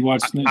out to me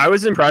watching it. I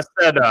was impressed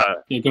that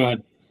yeah, go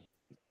ahead.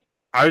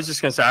 I was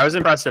just gonna say I was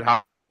impressed at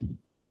how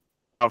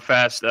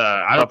fast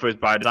I don't know if it was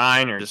by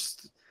design or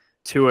just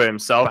Tua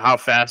himself, how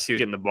fast he was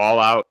getting the ball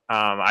out.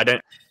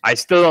 I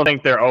still don't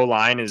think their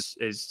O-line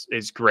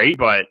is great,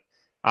 but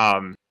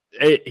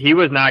he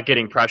was not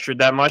getting pressured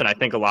that much, and I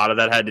think a lot of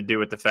that had to do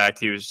with the fact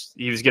he was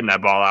getting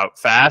that ball out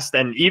fast,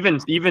 and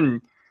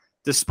even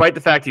despite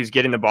the fact he was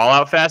getting the ball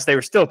out fast, they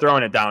were still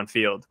throwing it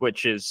downfield,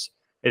 which is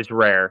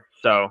rare.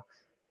 So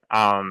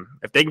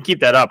if they can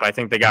keep that up, I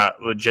think they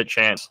got a legit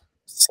chance.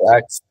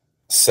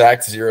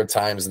 Sacked 0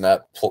 times in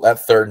that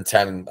 3rd and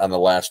 10 on the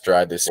last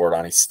drive they scored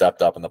on. He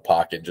stepped up in the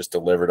pocket and just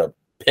delivered a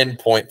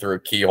pinpoint through a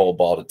keyhole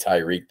ball to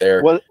Tyreek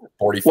there.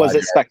 45 was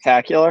it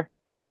spectacular?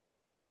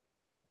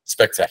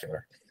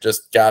 Spectacular.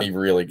 Just got me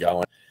really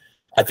going.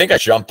 I think I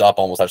jumped up,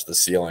 almost touched the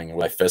ceiling with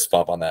my fist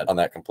bump on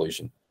that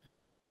completion.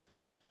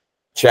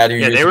 Chad,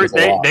 they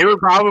were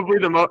probably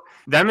the most.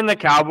 Them and the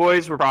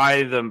Cowboys were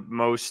probably the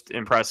most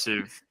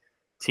impressive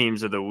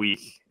teams of the week,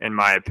 in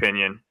my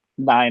opinion.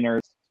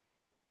 Niners.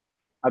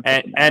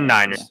 And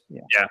Niners.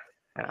 Yeah.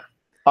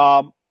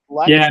 I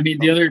mean,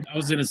 I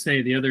was going to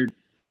say the other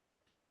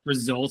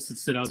results that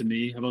stood out to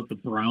me about the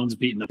Browns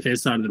beating the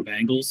piss out of the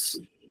Bengals.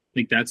 I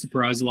think that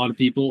surprised a lot of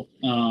people.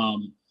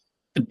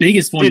 The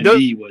biggest one to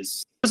me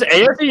was those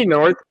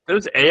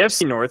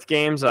AFC North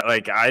games.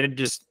 Like, I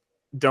just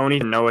don't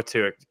even know what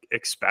to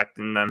expect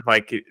in them.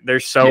 Like, they're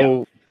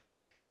so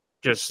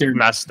just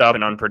messed up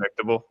and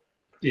unpredictable.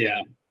 Yeah.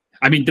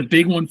 I mean, the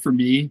big one for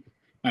me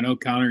I know,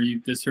 Connor,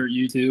 this hurt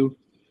you too.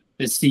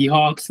 The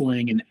Seahawks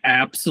laying an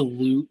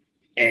absolute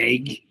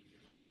egg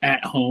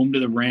at home to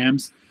the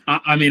Rams.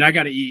 I mean, I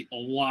got to eat a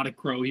lot of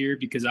crow here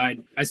because I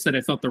said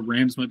I thought the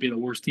Rams might be the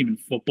worst team in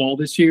football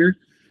this year,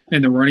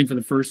 and they're running for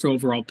the first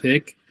overall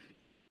pick.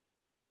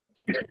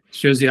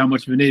 Shows you how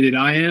much of an idiot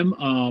I am.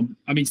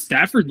 I mean,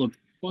 Stafford looked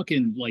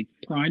fucking like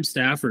prime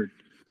Stafford,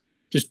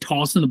 just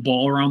tossing the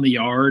ball around the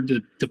yard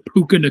to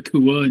Puka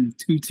Nakua and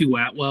Tutu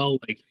Atwell.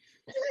 Like,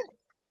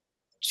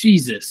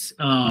 Jesus.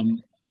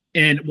 And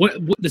what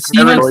the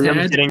Seahawks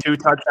had getting 2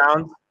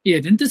 touchdowns. Yeah,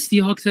 didn't the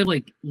Seahawks have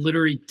like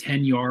literally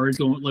 10 yards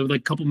going, like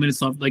a couple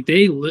minutes left? Like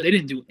they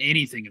didn't do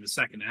anything in the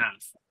second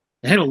half.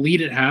 They had a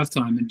lead at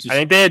halftime and just.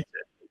 I think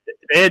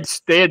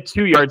they had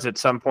 2 yards at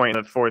some point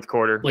in the fourth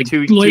quarter. Like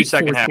two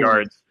second half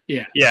yards.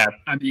 Yeah. Yeah.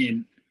 I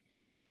mean,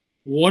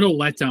 what a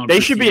letdown.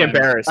 They should be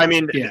embarrassed. I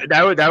mean, yeah.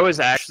 that was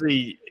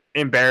actually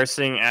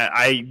embarrassing.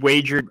 I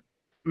wagered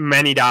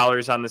many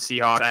dollars on the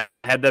Seahawks. I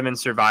had them in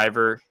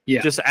Survivor.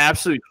 Yeah. Just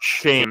absolute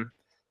shame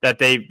that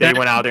they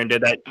went out there and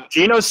did that.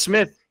 Geno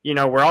Smith,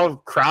 we're all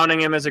crowning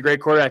him as a great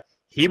quarterback.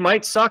 He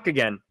might suck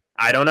again.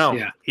 I don't know.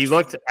 Yeah. He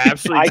looked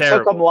absolutely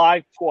terrible. I took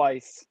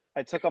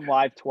him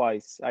live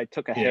twice. I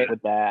took a hit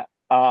with that.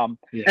 And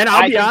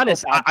I'll be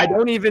honest, I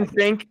didn't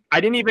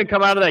even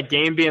come out of that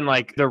game being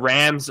like the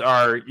Rams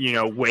are,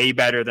 way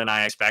better than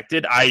I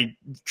expected. I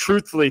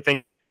truthfully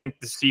think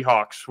the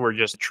Seahawks were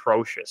just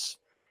atrocious.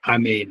 I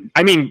mean,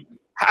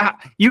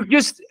 you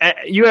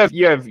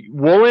have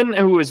Woolen,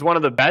 who is one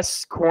of the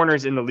best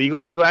corners in the league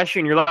last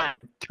year, and you're like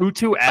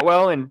Tutu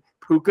Atwell and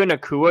Puka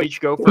Nakua each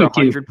go for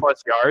 100+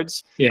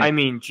 yards. Yeah. I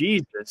mean,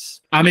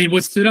 Jesus. I mean,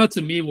 what stood out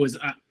to me was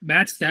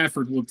Matt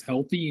Stafford looked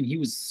healthy, and he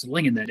was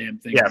slinging that damn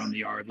thing around the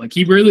yard. Like,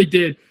 he really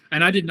did.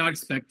 And I did not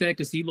expect that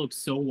because he looked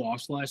so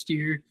washed last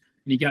year,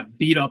 and he got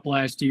beat up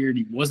last year, and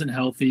he wasn't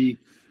healthy.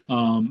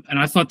 And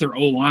I thought their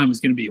O-line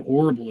was going to be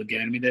horrible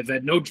again. I mean, they've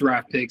had no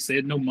draft picks. They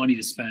had no money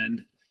to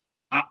spend.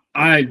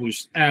 I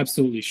was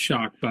absolutely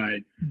shocked by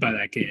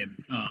that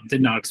game.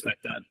 Did not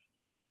expect that.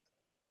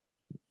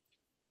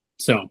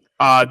 So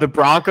the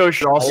Broncos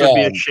should also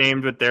be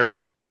ashamed with their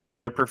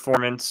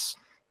performance.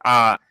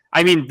 I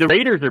mean, the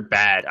Raiders are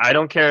bad. I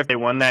don't care if they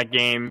won that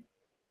game.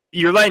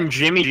 You're letting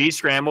Jimmy G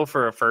scramble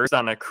for a first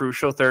on a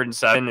crucial 3rd and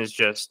 7 is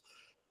just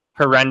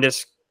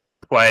horrendous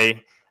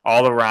play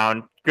all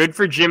around. Good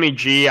for Jimmy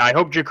G. I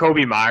hope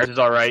Jacoby Myers is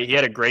all right. He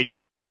had a great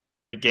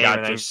game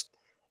and just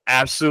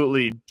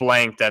absolutely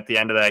blanked at the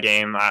end of that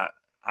game.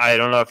 I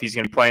don't know if he's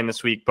going to be playing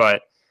this week,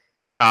 but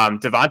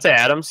Devontae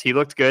Adams, he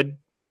looked good.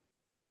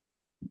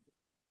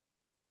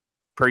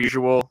 Per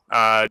usual.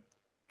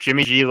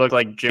 Jimmy G looked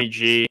like Jimmy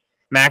G.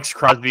 Max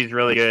Crosby's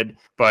really good.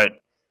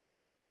 But,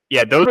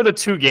 yeah, those were the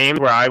 2 games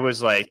where I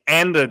was like,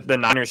 and the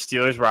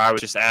Niners-Steelers where I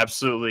was just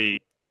absolutely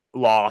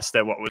lost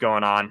at what was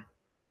going on.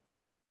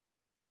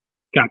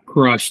 Got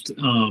crushed.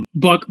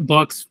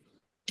 Bucks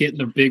getting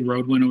their big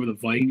road win over the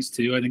Vikings,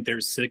 too. I think they're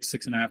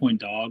 6.5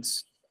 point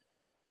dogs.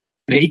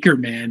 Baker,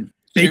 man.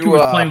 Baker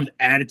was playing with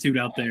attitude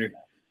out there.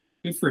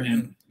 Good for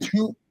him.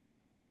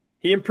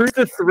 He improved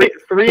to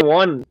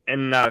 3-1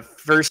 in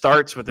first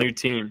starts with a new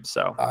team.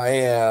 So I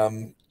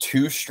am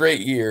 2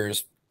 straight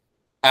years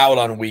out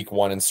on week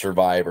 1 in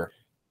Survivor.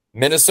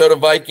 Minnesota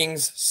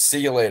Vikings,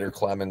 see you later,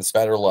 Clemens.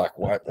 Better luck.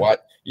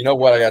 What? You know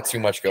what? I got too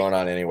much going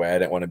on anyway. I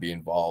didn't want to be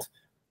involved.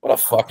 What a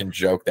fucking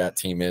joke that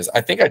team is. I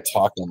think I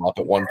talked them up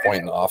at one point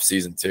in the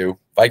offseason too.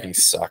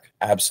 Vikings suck.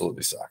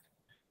 Absolutely suck.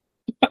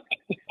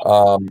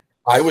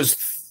 I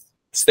was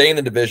staying in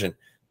the division.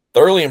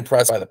 Thoroughly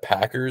impressed by the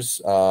Packers,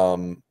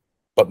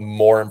 but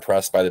more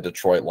impressed by the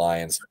Detroit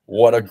Lions.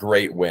 What a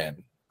great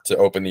win to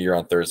open the year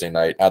on Thursday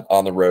night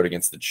on the road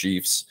against the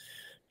Chiefs.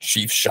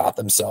 Chiefs shot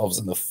themselves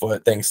in the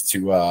foot thanks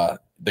to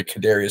the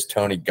Kadarius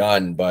Toney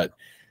gun, but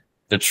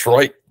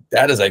Detroit,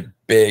 that is a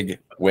big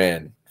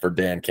win for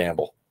Dan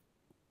Campbell.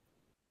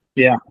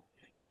 Yeah.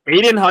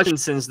 Aiden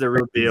Hutchinson's the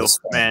real deal,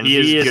 man.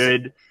 He is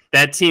good.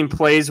 That team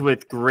plays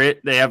with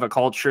grit. They have a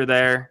culture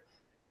there.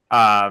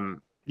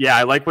 Yeah,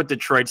 I like what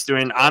Detroit's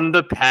doing. On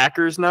the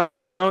Packers note,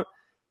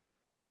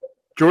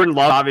 Jordan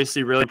Love,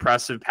 obviously really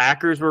impressive.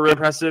 Packers were really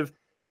impressive.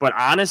 But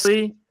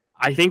honestly,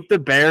 I think the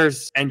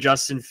Bears and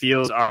Justin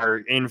Fields are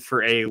in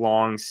for a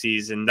long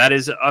season. That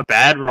is a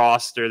bad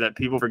roster that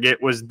people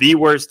forget was the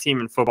worst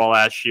team in football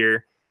last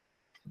year.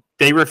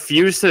 They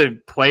refused to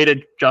play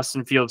to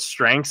Justin Fields'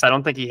 strengths. I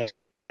don't think he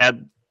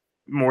had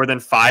more than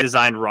 5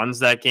 designed runs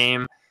that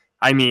game.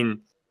 I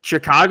mean,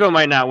 Chicago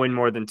might not win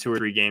more than 2 or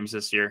 3 games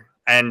this year.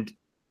 And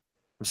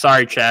I'm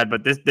sorry, Chad,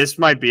 but this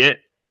might be it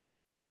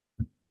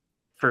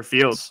for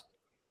Fields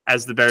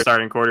as the Bears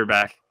starting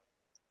quarterback.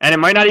 And it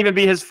might not even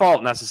be his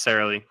fault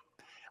necessarily.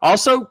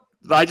 Also,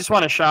 I just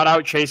want to shout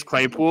out Chase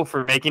Claypool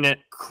for making it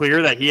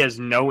clear that he has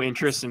no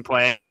interest in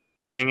playing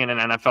in an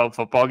NFL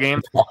football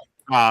game.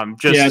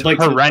 Horrendous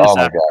effort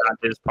on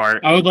his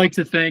part. I would like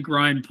to thank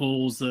Ryan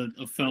Poles, a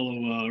fellow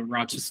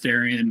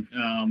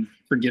Rochesterian,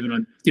 for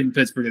giving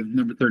Pittsburgh a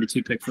number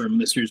 32 pick for him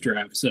this year's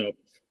draft. So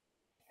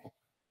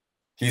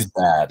he's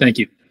bad. Thank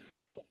you.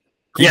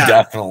 He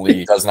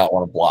definitely does not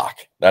want to block.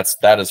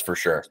 That is for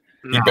sure.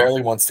 No. He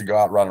barely wants to go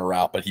out and run a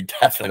route, but he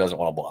definitely doesn't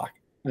want to block.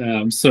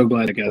 I'm so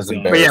glad it got It was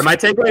going. But yeah, my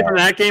embarrassing. takeaway from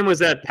that game was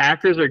that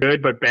Packers are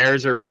good, but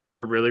Bears are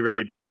really,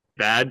 really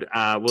bad.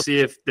 We'll see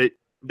if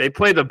they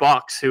play the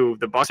Bucks, who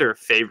the Bucks are a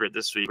favorite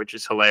this week, which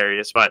is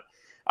hilarious. But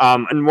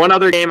and one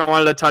other game I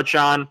wanted to touch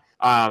on.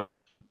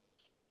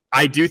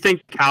 I do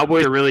think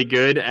Cowboys are really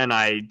good, and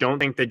I don't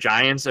think the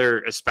Giants are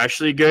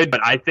especially good.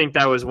 But I think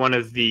that was one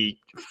of the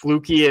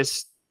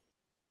flukiest,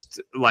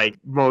 like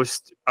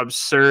most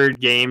absurd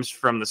games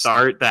from the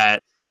start.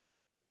 That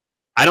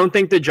I don't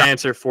think the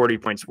Giants are 40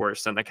 points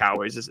worse than the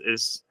Cowboys.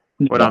 Is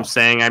what I'm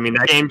saying. I mean,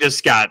 that game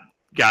just got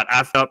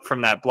effed up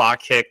from that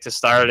block kick to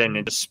start, and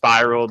it just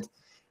spiraled.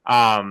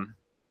 I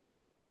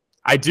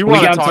do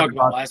want to talk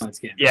about last night's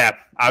game. Yeah,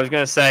 I was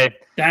gonna say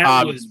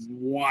that was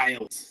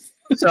wild.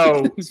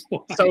 So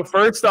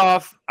first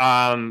off,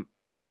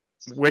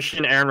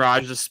 wishing Aaron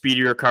Rodgers a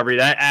speedy recovery.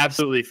 That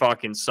absolutely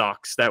fucking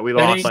sucks that we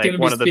lost like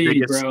one of the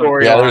biggest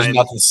storylines. Yeah, there's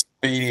nothing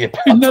speedy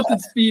about nothing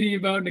speedy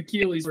about an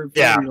Achilles for a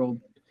 4-year-old.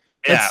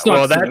 Yeah,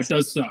 it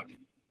does suck.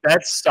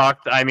 That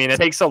sucked. I mean, it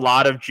takes a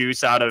lot of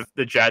juice out of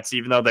the Jets,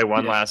 even though they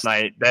won last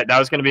night. That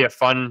was going to be a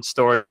fun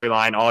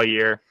storyline all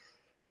year.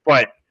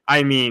 But,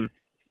 I mean,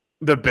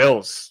 the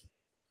Bills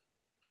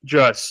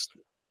just –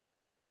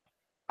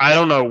 I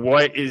don't know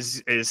what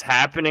is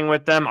happening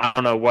with them. I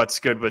don't know what's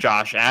good with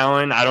Josh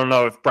Allen. I don't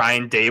know if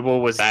Brian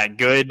Dable was that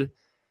good.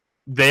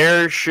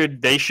 They should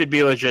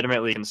be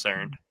legitimately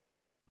concerned.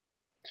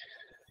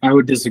 I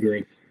would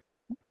disagree.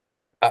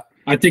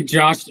 I think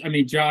Josh,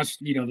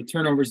 the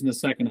turnovers in the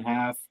second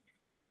half.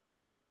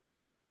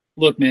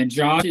 Look, man,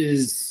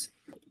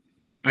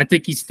 I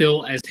think he's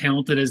still as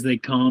talented as they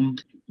come.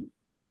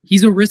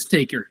 He's a risk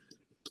taker.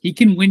 He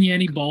can win you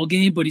any ball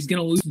game, but he's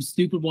going to lose some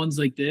stupid ones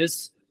like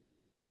this.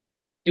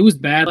 It was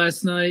bad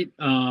last night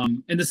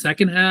in the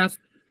second half,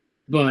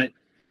 but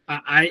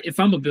if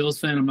I'm a Bills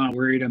fan, I'm not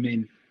worried. I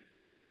mean,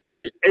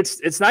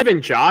 it's not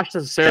even Josh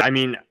necessarily. I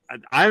mean,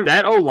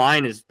 that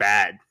O-line is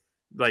bad,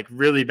 like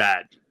really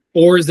bad.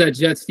 Or is that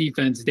Jets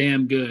defense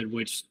damn good,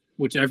 which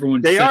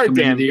everyone they are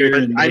damn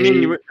good. I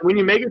mean, when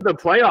you make it to the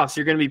playoffs,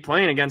 you're going to be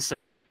playing against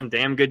some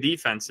damn good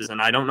defenses, and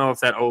I don't know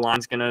if that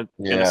O-line's going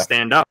to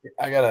stand up.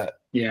 I got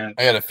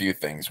a few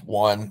things.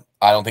 One,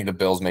 I don't think the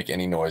Bills make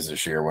any noise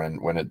this year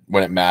when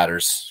it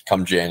matters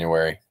come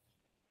January.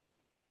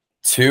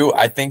 Two,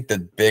 I think the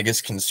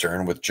biggest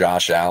concern with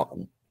Josh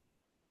Allen,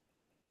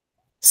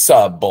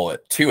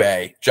 sub-bullet,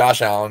 2A,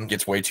 Josh Allen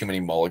gets way too many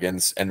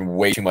mulligans and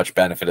way too much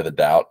benefit of the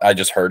doubt. I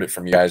just heard it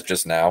from you guys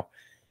just now.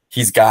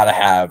 He's got to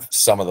have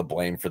some of the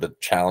blame for the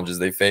challenges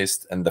they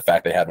faced and the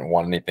fact they haven't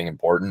won anything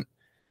important.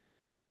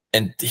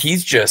 And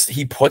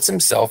he puts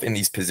himself in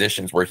these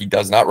positions where he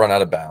does not run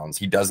out of bounds.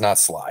 He does not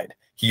slide.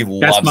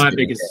 That's my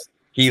biggest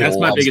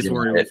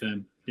worry with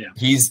him. Yeah.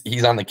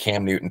 He's on the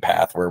Cam Newton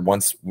path where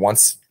once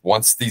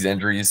these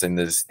injuries and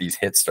these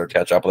hits start to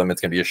catch up with him, it's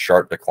going to be a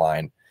sharp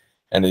decline,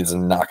 and he's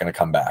not going to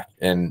come back.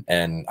 And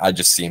I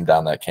just see him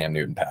down that Cam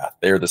Newton path.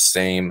 They're the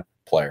same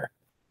player.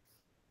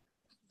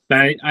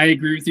 I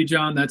agree with you,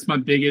 John. That's my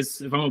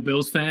biggest. If I'm a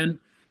Bills fan,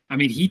 I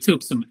mean, he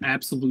took some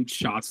absolute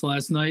shots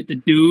last night. The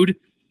dude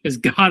has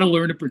got to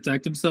learn to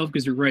protect himself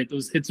because you're right;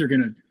 those hits are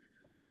going to.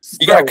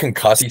 He got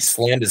concussed. He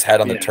slammed his head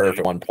on the turf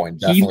at one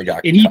point. Definitely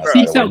got concussed. And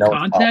he seeks out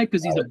contact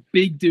because he's a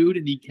big dude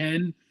and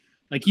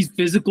he's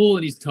physical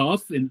and he's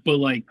tough. But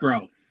like,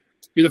 bro,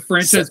 you're the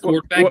franchise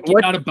quarterback.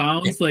 Get out of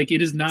bounds. Like, it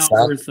is not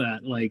worth that.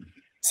 Like,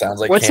 sounds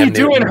like what's he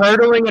doing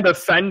hurdling a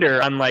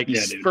defender on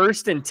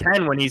first and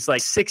 10 when he's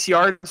like 6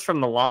 yards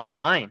from the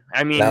line?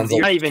 I mean, he's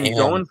not even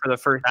going for the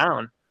first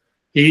down.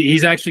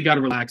 He's actually got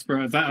to relax,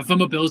 bro. If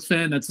I'm a Bills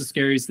fan, that's the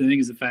scariest thing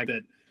is the fact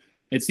that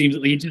it seems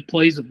like he just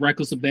plays with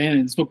reckless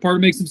abandon. It's what part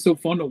of makes him so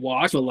fun to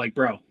watch. But like,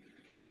 bro,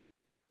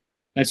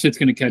 that shit's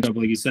gonna catch up,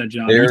 like you said,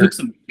 John. He took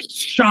some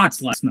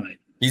shots last night.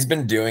 He's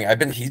been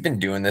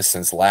doing this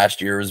since last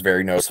year. It was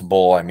very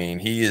noticeable. I mean,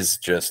 he is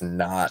just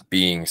not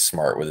being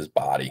smart with his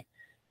body.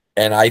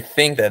 And I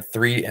think that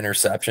 3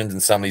 interceptions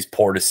and some of these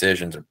poor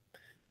decisions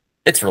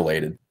it's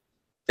related.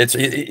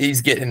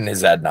 He's getting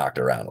his head knocked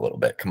around a little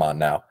bit. Come on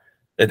now.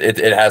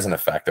 It has an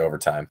effect over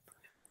time.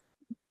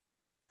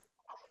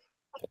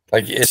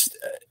 Like it's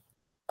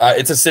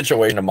a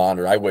situation to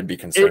monitor. I would be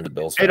concerned with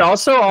Bills. It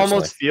also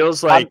almost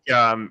feels like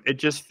it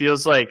just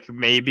feels like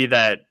maybe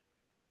that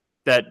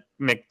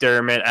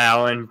McDermott,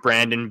 Allen,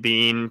 Brandon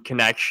Bean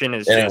connection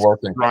is just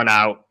run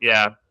out.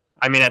 Yeah,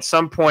 I mean at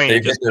some point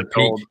they hit their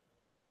peak.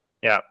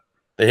 Yeah,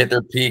 they hit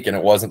their peak, and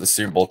it wasn't the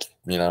Super Bowl.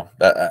 You know,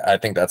 I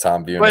think that's how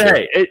I'm viewing it. But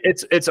hey,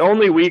 it's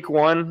only week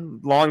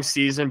 1, long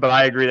season. But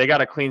I agree, they got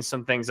to clean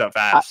some things up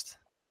fast.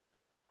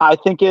 I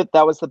think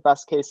that was the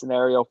best case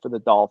scenario for the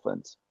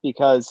Dolphins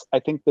because I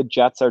think the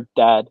Jets are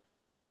dead,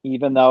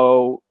 even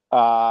though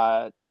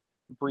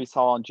Brees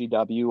Hall and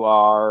GW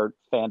are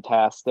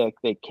fantastic.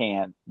 They're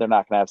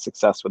not going to have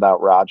success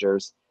without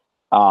Rodgers.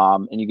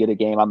 And you get a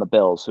game on the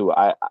Bills, who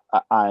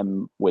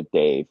I'm with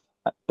Dave.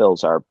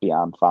 Bills are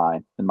beyond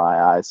fine in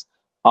my eyes.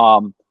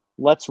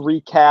 Let's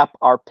recap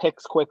our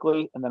picks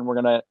quickly, and then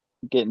we're going to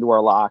get into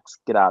our locks,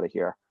 get out of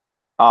here.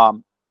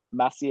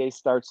 Messier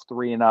starts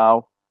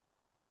 3-0.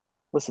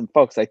 Listen,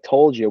 folks, I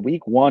told you,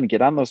 week 1,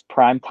 get on those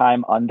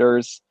primetime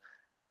unders.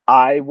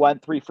 I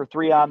went 3 for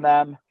 3 on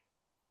them.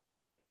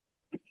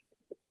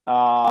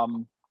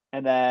 And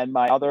then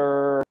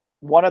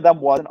one of them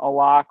wasn't a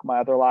lock. My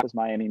other lock was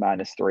Miami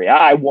 -3.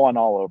 I won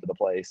all over the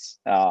place.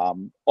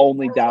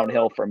 Only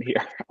downhill from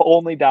here.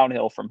 Only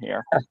downhill from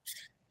here.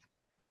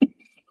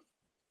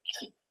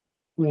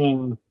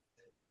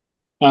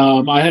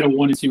 I had a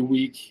 1-2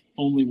 week,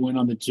 only win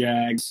on the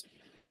Jags,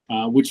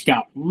 which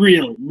got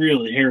really,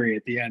 really hairy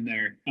at the end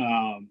there.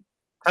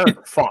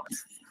 Fuck.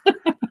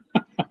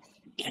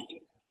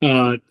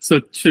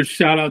 So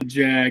shout out to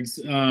Jags.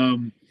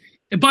 And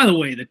by the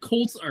way, the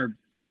Colts are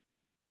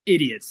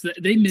idiots.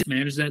 They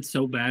mismanaged that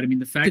so bad. I mean,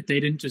 the fact that they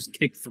didn't just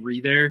kick 3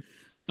 there.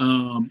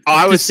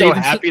 I was so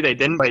happy they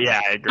didn't, but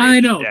yeah, I agree. I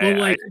know,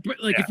 yeah, but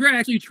if you're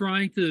actually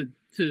trying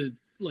to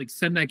like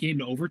send that game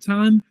to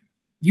overtime,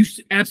 you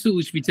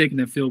absolutely should be taking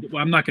that field. Well,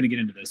 I'm not going to get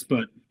into this,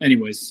 but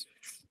anyways,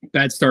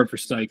 bad start for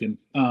Steichen.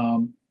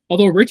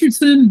 Although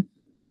Richardson,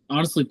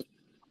 honestly,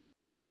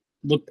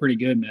 looked pretty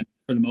good, man,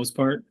 for the most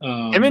part.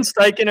 Him and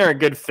Steichen are a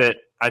good fit.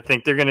 I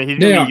think he's going to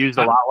be used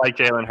a lot like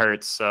Jalen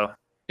Hurts. So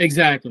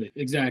exactly,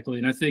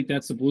 and I think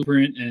that's the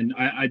blueprint. And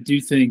I do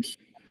think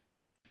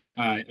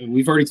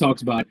we've already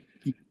talked about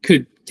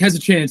has a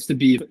chance to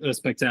be a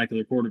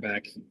spectacular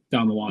quarterback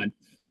down the line.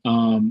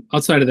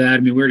 Outside of that, I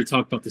mean, we already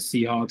talked about the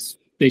Seahawks.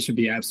 They should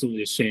be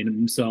absolutely ashamed of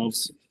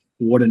themselves.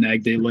 What an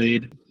egg they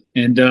laid.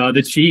 And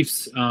the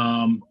Chiefs,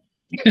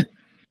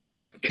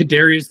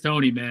 Kadarius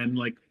Toney, man,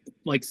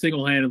 like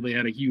single-handedly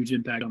had a huge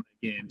impact on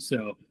the game.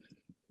 So,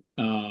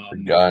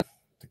 God.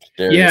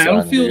 Yeah, I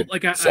don't feel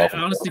like I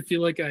honestly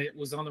feel like I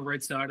was on the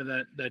right side of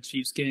that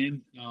Chiefs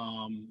game.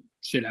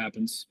 Shit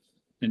happens,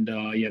 and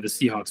the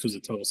Seahawks was a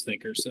total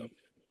stinker. So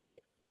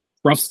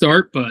rough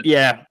start, but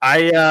yeah,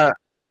 I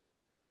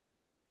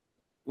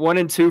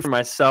 1-2 for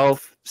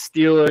myself.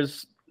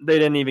 Steelers, they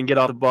didn't even get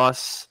off the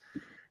bus.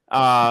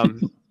 I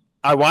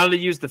wanted to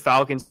use the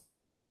Falcons,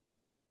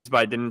 but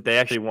I didn't. They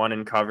actually won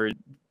and covered,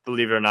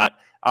 believe it or not.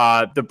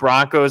 The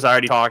Broncos, I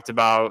already talked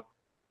about.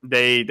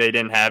 They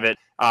didn't have it.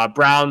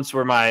 Browns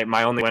were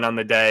my only win on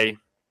the day.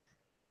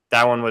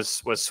 That one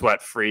was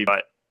sweat free,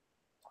 but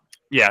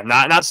yeah,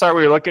 not start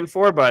we were looking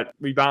for, but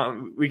we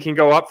can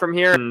go up from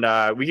here,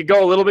 and we could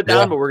go a little bit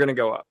down, but we're gonna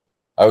go up.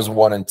 I was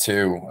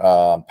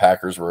 1-2.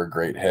 Packers were a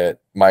great hit.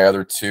 My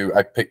other 2,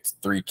 I picked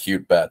 3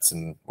 cute bets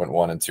and went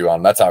 1-2 on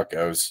them. That's how it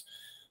goes.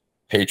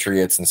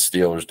 Patriots and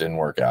Steelers didn't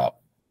work out,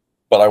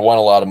 but I won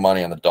a lot of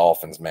money on the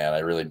Dolphins, man. I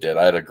really did.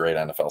 I had a great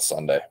NFL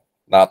Sunday.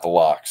 Not the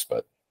locks,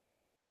 but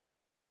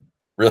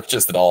really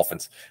just the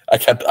Dolphins. I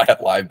kept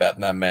live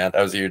betting them, man.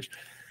 That was huge.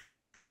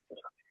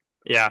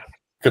 Yeah.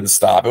 Couldn't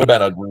stop. It would have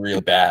been a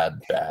really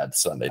bad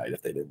Sunday night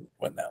if they didn't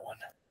win that one.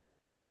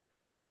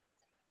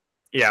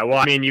 Yeah, well,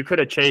 I mean, you could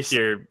have chased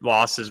your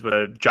losses with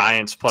a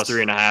Giants plus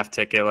 3.5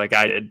 ticket like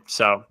I did.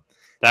 So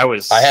that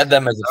was. I had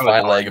them as a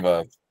fine leg of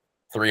a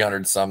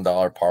 $300-some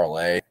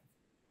parlay.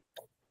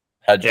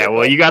 Yeah,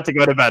 well, you got to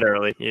go to bed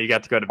early. You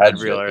got to go to bed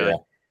real early.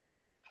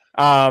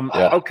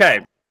 Yeah.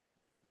 Okay.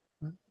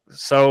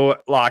 So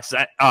locks.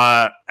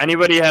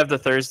 Anybody have the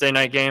Thursday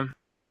night game?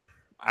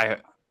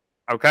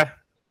 Okay.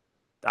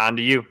 On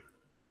to you.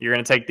 You're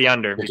gonna take the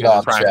under because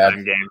it's a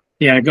primetime game.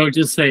 Yeah, go.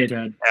 Just say it,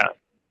 Ed. Yeah.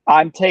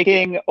 I'm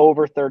taking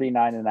over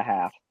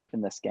 39.5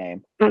 in this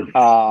game.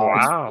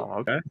 Wow.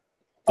 Okay.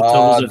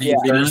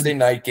 The Thursday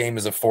night game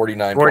is a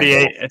 49.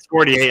 48. It's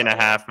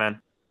 48.5,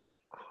 man.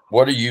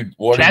 What are you?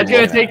 Chad's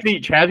gonna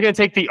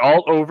take the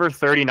alt over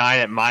 39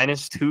 at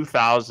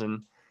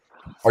 -2,000.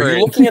 Are you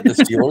looking at the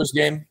Steelers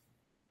game?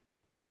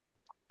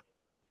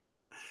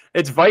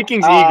 It's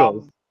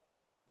Vikings-Eagles.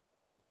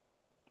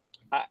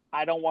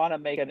 I don't want to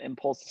make an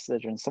impulse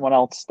decision. Someone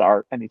else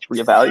start. I need to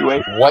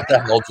reevaluate. What the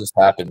hell just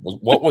happened?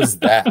 What was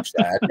that,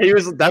 Chad? He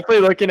was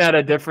definitely looking at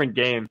a different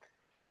game.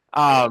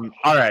 All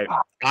right.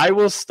 I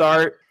will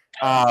start.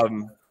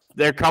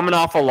 They're coming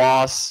off a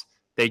loss.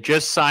 They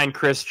just signed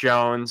Chris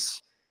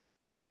Jones.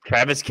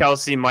 Travis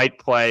Kelce might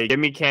play. Give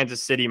me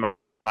Kansas City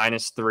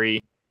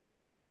 -3.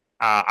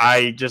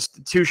 I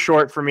just too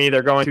short for me.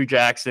 They're going to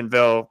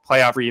Jacksonville.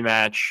 Playoff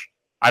rematch.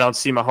 I don't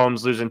see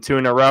Mahomes losing 2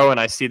 in a row, and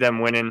I see them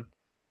winning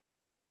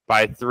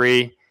by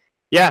 3.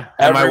 Yeah.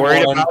 Am I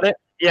worried about it?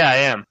 Yeah, I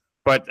am.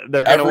 But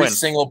they're going to win. Every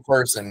single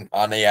person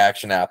on the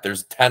Action app,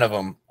 there's 10 of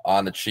them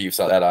on the Chiefs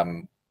that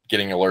I'm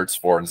getting alerts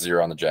for and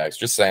 0 on the Jags.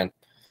 Just saying.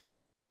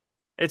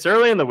 It's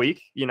early in the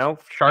week,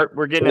 sharp.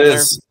 We're getting in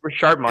there. We're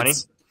sharp money.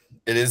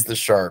 It is the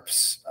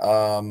sharps.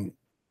 I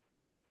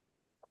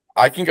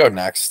can go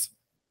next.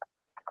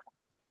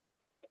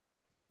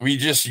 You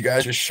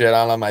guys just shit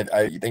on them. I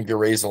think they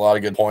raised a lot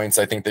of good points.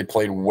 I think they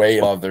played way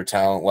above their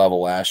talent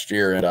level last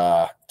year,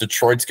 and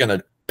Detroit's going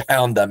to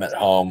pound them at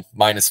home,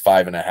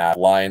 -5.5.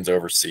 Lions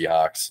over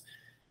Seahawks.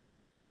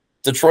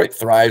 Detroit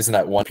thrives in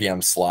that 1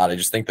 p.m. slot. I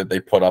just think that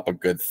they put up a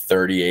good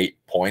 38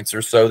 points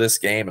or so this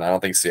game, and I don't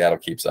think Seattle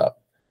keeps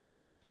up.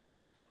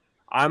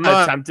 I'm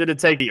tempted to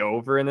take the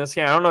over in this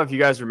game. I don't know if you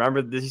guys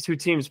remember, these two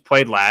teams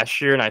played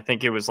last year, and I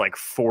think it was like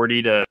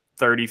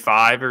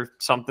 40-35 or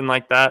something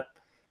like that.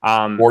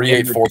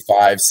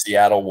 48-45,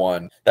 Seattle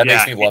won. That Yeah.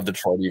 makes me love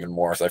Detroit even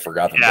more, so I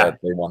forgot that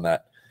they won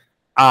that.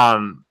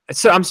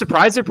 So I'm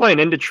surprised they're playing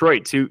in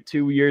Detroit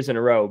two years in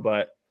a row,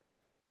 but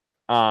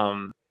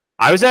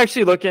I was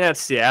actually looking at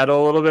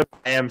Seattle a little bit.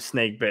 I am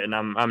snake bitten.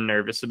 I'm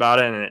nervous about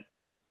it, and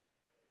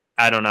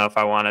I don't know if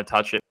I want to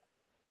touch it.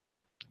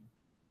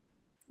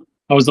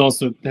 I was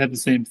also had the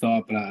same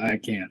thought, but I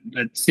can't.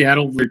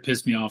 Seattle really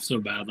pissed me off so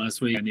bad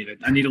last week. I need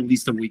at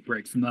least a week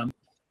break from them.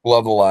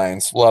 Love the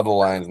Lions. Love the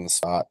Lions in the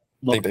spot.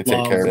 I think they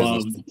take care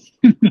of business.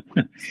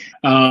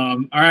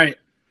 All right.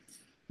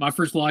 My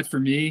first lock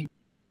for me,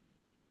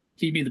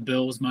 keep me the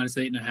Bills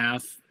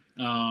 -8.5.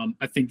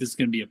 I think this is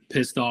going to be a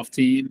pissed off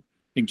team.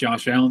 I think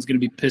Josh Allen's going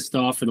to be pissed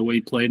off for the way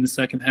he played in the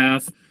second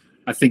half.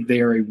 I think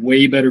they are a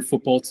way better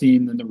football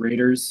team than the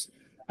Raiders.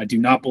 I do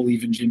not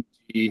believe in Jimmy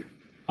G.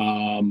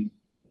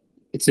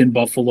 It's in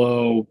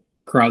Buffalo.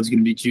 Crowd's going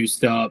to be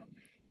juiced up.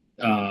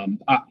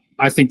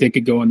 I think they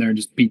could go in there and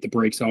just beat the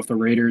brakes off the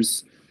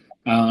Raiders.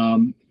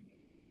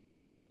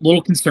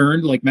 Little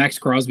concerned, like Max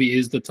Crosby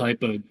is the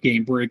type of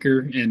game breaker,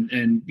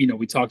 and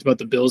we talked about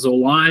the Bills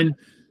O-line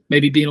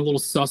maybe being a little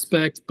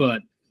suspect,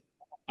 but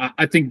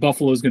I think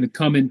Buffalo is going to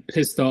come in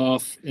pissed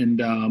off,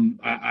 and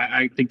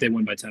I think they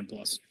win by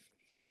 10+.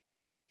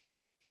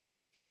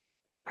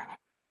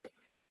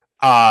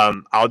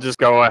 I'll just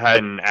go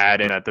ahead and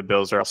add in that the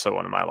Bills are also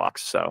one of my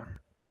locks. So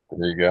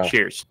there you go.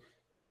 Cheers.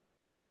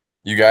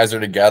 You guys are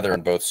together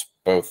in both.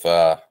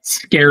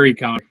 Scary,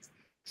 Connor.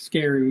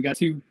 Scary. We got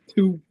two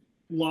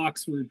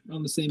locks we're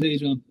on the same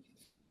page on.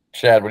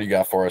 Chad, what do you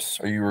got for us?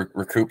 Are you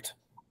recouped?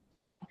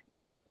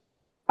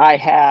 I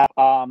have.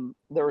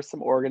 There were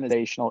some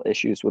organizational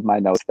issues with my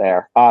notes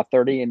there.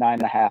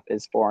 39.5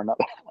 is for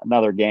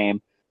another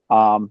game.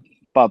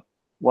 But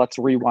let's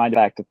rewind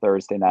back to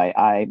Thursday night.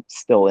 I'm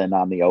still in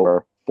on the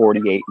over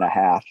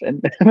 48.5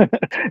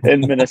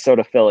 in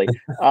Minnesota Philly.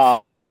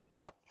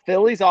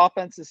 Philly's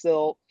offense is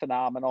still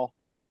phenomenal.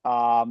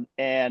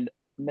 And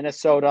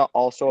Minnesota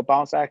also a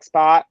bounce back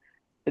spot.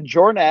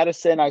 Jordan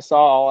Addison, I saw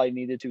all I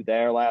needed to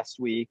there last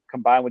week,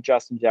 combined with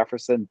Justin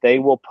Jefferson. They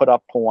will put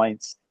up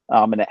points.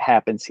 And it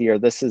happens here.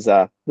 This is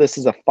a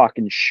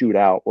fucking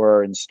shootout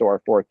we're in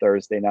store for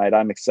Thursday night.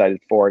 I'm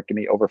excited for it. Give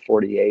me over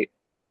 48.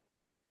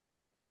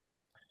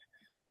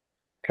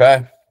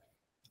 Okay.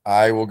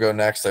 I will go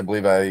next. I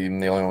believe I'm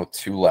the only one with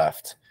 2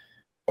 left.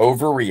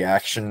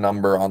 Overreaction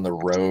number on the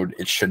road.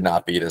 It should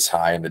not be this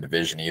high in the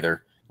division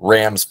either.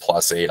 Rams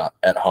 +8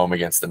 at home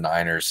against the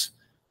Niners.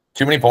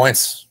 Too many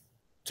points.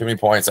 Too many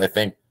points. I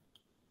think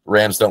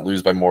Rams don't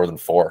lose by more than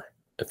 4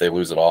 if they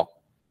lose at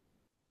all.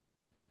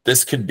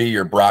 This could be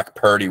your Brock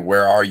Purdy,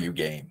 where are you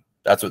game.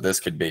 That's what this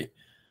could be.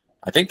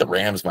 I think the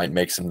Rams might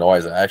make some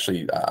noise.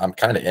 I'm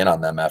kind of in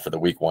on them after the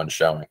week 1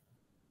 showing.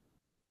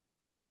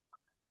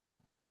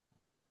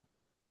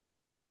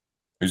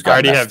 Who's got I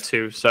already next? have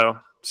 2, so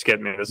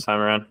skip me this time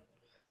around.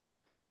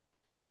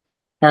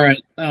 All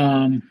right.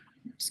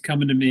 It's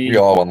coming to me. We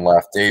all have 1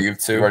 left. Dave, you have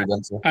 2 already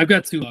done 2? I've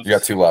got 2 left. You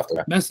got 2 left.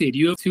 Okay. Messi, do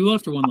you have 2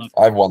 left or 1 left?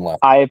 I have 1 left.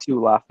 I have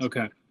 2 left.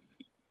 Okay.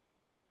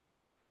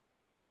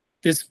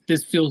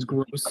 This feels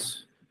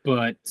gross,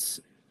 but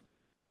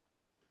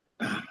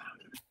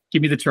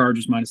give me the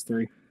Chargers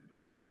 -3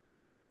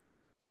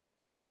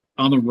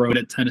 on the road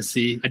at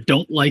Tennessee. I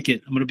don't like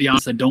it. I'm going to be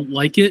honest. I don't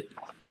like it,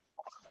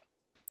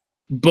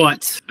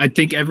 but I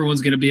think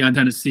everyone's going to be on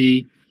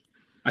Tennessee.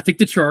 I think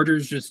the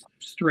Chargers just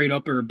straight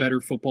up are a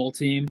better football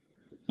team.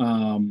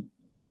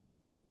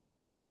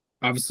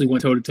 Obviously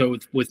went toe-to-toe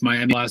with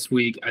Miami last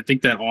week. I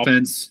think that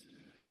offense,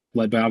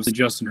 led by obviously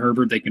Justin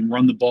Herbert, they can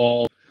run the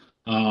ball.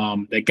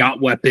 They got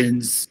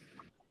weapons.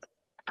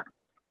 I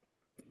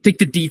think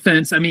the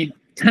defense,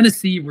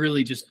 Tennessee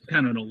really just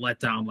kind of a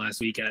letdown last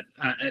week at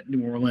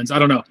New Orleans. I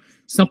don't know.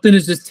 Something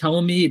is just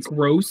telling me it's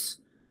gross,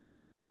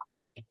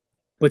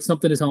 but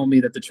something is telling me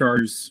that the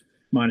Chargers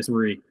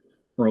 -3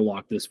 are a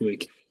lock this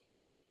week.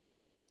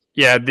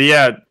 Yeah,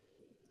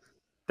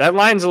 that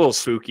line's a little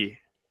spooky.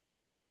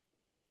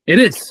 It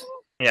is.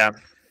 Yeah.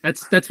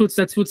 That's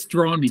what's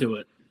drawing me to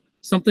it.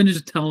 Something is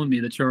just telling me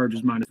the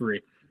Chargers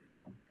 -3.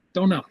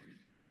 Don't know.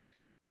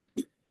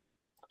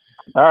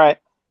 All right.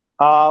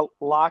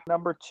 Lock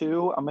number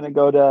 2, I'm going to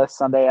go to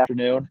Sunday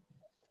afternoon.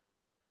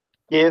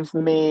 Give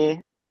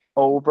me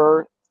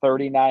over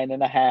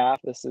 39.5.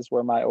 This is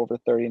where my over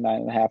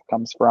 39.5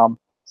 comes from.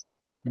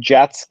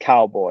 Jets,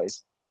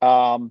 Cowboys.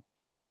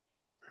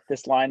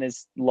 This line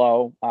is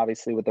low,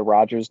 obviously, with the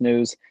Rodgers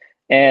news.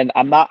 And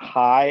I'm not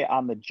high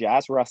on the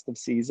Jets rest of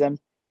season.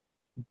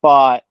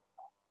 But,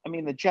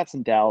 the Jets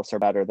and Dallas are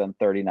better than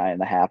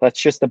 39.5. That's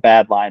just a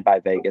bad line by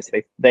Vegas.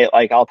 They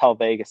I'll tell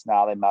Vegas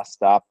now they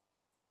messed up.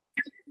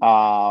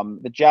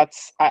 The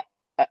Jets,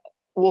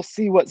 we'll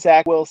see what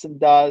Zach Wilson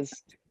does.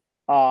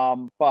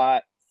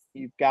 But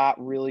you've got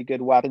really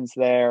good weapons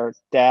there.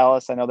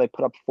 Dallas, I know they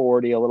put up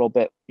 40, a little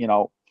bit,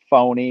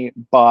 phony,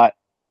 but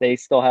they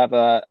still have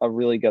a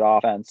really good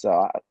offense.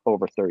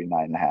 Over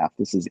 39.5.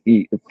 This is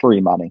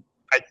free money.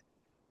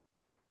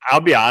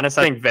 I'll be honest.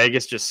 I think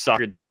Vegas just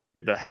suckered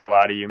the hell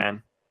out of you,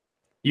 man.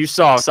 You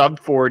saw sub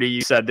 40.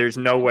 You said there's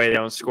no way they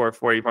don't score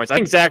 40 points. I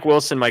think Zach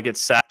Wilson might get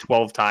sacked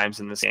 12 times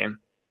in this game.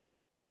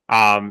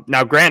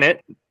 Now,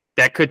 granted,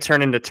 that could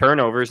turn into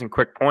turnovers and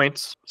quick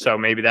points, so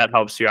maybe that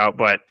helps you out.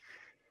 But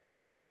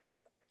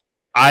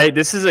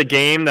this is a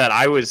game that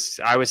I was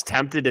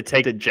tempted to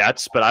take the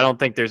Jets, but I don't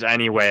think there's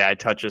any way I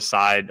touch a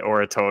side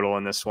or a total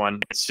in this one.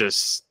 It's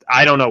just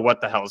I don't know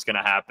what the hell is going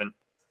to happen.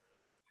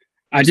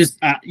 I'm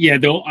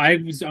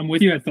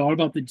with you. I thought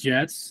about the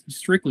Jets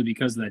strictly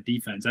because of that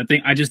defense.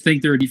 I just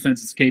think they're a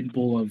defense that's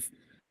capable of,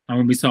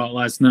 when we saw it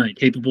last night,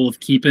 capable of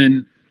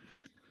keeping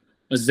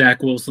a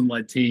Zach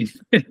Wilson-led team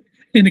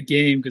in a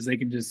game because they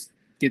can just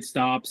get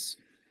stops,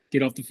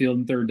 get off the field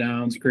in third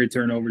downs, create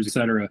turnovers,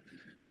 etc.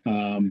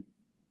 And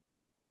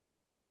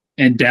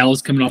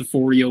Dallas coming off a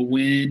 4-0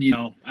 win,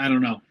 I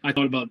don't know. I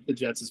thought about the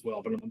Jets as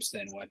well, but I'm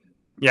staying away.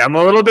 Yeah, I'm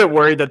a little bit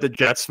worried that the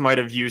Jets might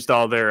have used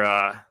all their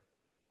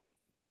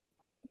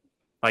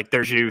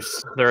their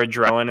juice, their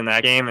adrenaline in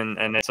that game,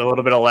 and it's a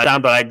little bit of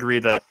letdown, but I agree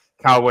the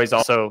Cowboys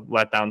also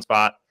letdown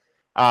spot.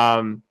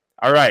 All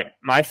right,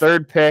 my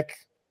third pick.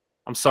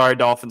 I'm sorry,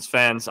 Dolphins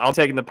fans. I'm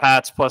taking the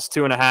Pats plus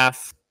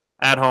 2.5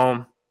 at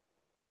home.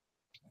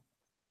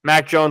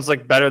 Mac Jones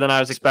looked better than I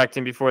was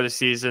expecting before the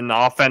season.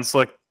 The offense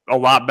looked a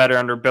lot better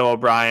under Bill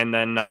O'Brien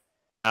than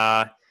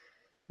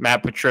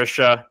Matt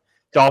Patricia.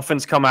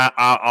 Dolphins come out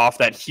off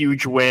that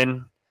huge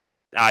win.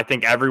 I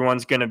think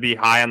everyone's going to be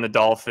high on the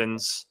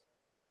Dolphins.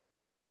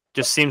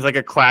 Just seems like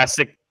a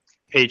classic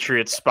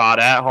Patriots spot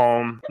at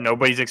home.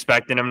 Nobody's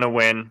expecting them to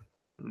win.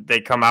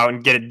 They come out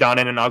and get it done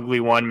in an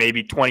ugly one,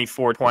 maybe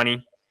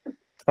 24-20,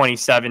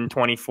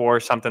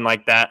 27-24, something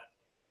like that.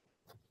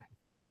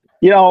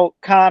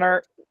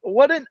 Connor,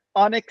 what an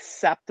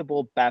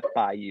unacceptable bet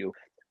by you.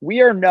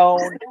 We are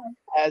known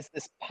as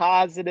this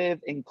positive,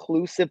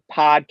 inclusive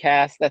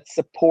podcast that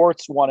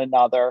supports one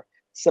another,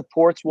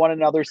 supports one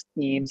another's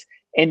teams.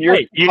 And you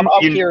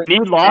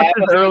need losses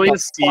early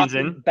this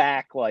season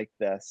back like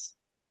this.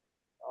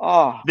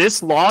 Oh,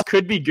 this loss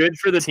could be good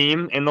for the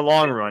team in the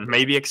long run.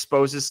 Maybe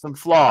exposes some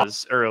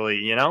flaws early.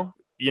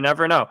 You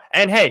never know.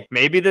 And hey,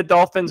 maybe the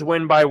Dolphins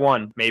win by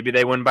 1. Maybe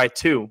they win by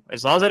 2.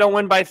 As long as they don't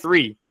win by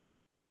 3,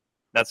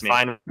 that's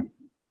fine.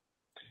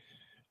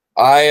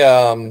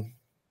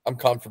 I'm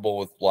comfortable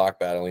with block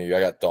battling you. I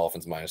got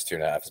Dolphins minus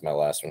 2.5 as my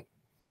last one.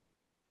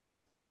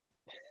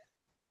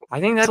 I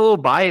think that's a little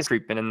bias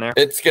creeping in there.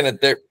 It's gonna.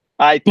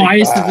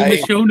 Bias is in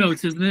the show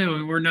notes, isn't it?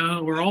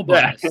 We're all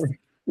biased.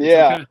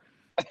 Yeah.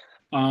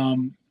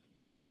 Okay.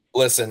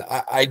 Listen,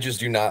 I just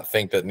do not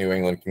think that New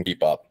England can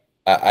keep up.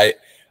 I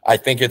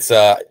think it's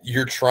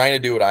you're trying to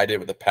do what I did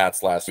with the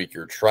Pats last week.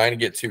 You're trying to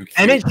get too cute.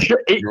 And it should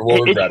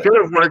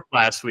have worked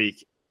last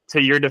week.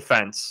 To your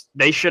defense,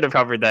 they should have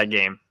covered that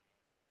game,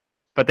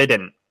 but they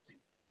didn't.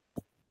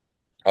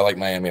 I like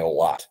Miami a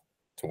lot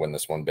to win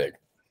this one big.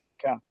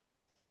 Okay.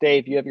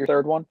 Dave, you have your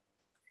third one?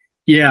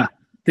 Yeah.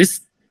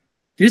 This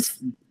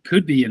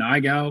could be an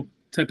IGOW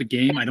type of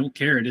game. I don't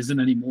care. It isn't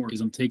anymore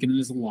because I'm taking it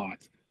as a lock.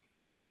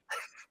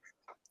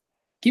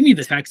 Give me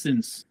the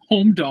Texans,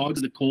 home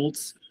dogs, the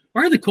Colts.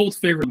 Why are the Colts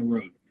favored on the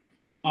road?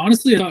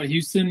 Honestly, I thought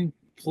Houston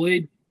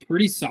played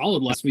pretty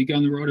solid last week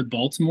on the road at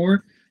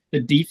Baltimore. The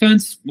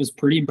defense was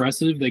pretty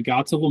impressive. They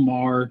got to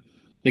Lamar.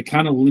 They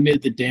kind of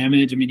limited the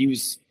damage. I mean,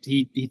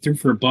 he threw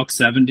for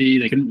 $170.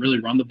 They couldn't really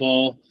run the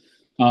ball.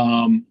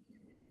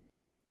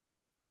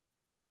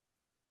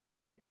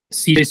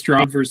 C.J.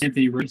 Stroud versus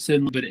Anthony Richardson, a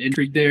little bit of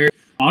intrigue there.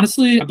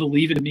 Honestly, I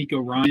believe in D'Amico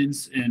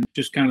Ryans and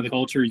just kind of the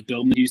culture he's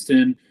building in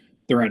Houston.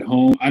 They're at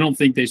home. I don't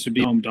think they should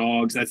be home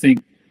dogs. I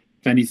think,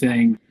 if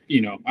anything,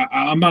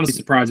 I'm honestly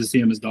surprised to see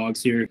them as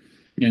dogs here.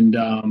 And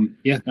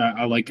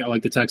I like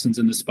the Texans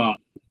in this spot.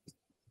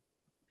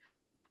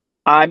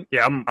 I'm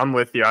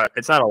with you.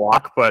 It's not a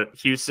lock, but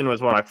Houston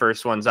was one of my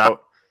first ones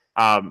out.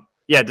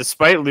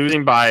 Despite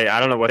losing by,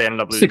 I don't know what they ended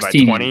up losing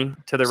 16. by 20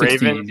 to the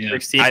 16, Ravens. yeah.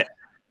 16.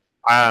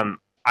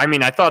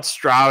 I thought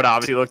Stroud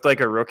obviously looked like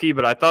a rookie,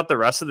 but I thought the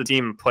rest of the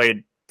team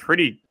played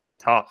pretty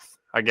tough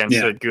against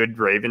a good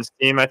Ravens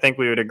team. I think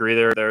we would agree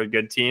they're a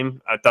good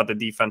team. I thought the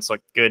defense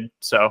looked good,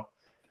 so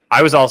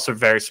I was also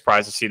very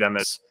surprised to see them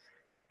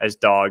as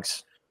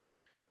dogs.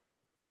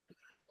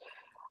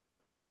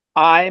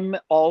 I'm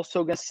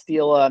also going to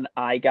steal an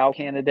IGOW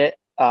candidate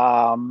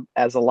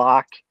as a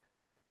lock.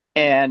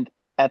 And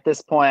at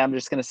this point, I'm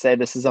just going to say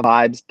this is a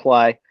vibes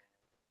play.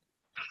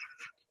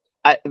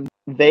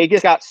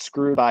 Vegas got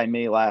screwed by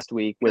me last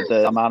week with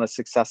the amount of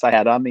success I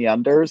had on the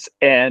unders,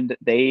 and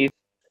they've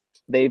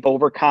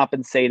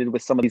overcompensated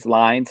with some of these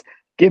lines.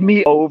 Give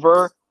me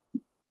over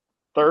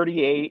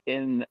 38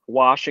 in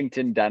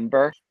Washington,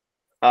 Denver.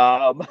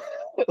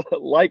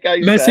 Like I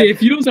Messi, said,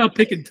 if you don't stop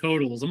picking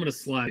totals, I'm going to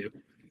slap you.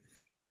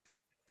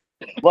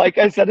 Like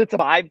I said, it's a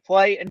vibe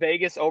play, and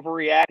Vegas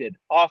overreacted.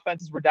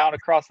 Offenses were down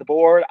across the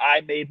board.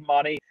 I made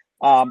money.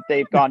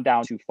 They've gone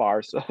down too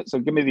far, so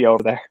give me the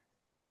over there.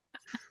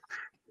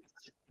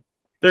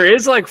 There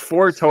is like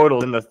 4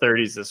 totals in the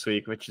 30s this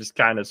week, which is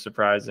kind of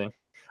surprising.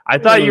 I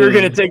thought you were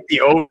going to take the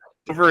over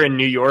over in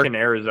New York and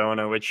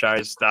Arizona, which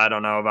I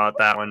don't know about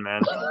that one,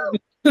 man.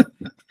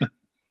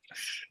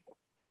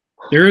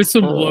 There is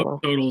some low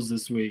totals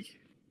this week.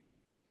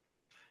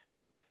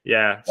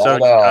 Yeah. So,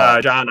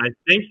 John, I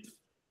think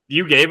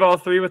you gave all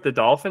three with the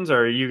Dolphins,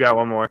 or you got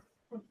one more?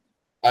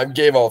 I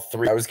gave all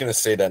three. I was going to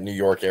say that New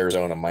York,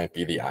 Arizona might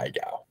be the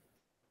IGOW.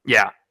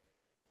 Yeah.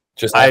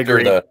 Just I after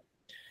agree.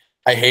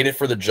 I hate it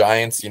for the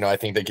Giants. I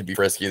think they could be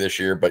frisky this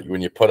year, but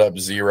when you put up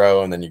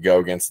 0 and then you go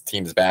against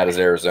teams as bad as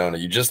Arizona,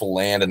 you just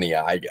land in the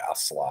IGOW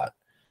slot.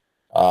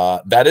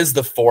 That is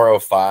the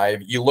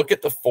 405. You look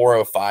at the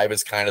 405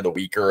 as kind of the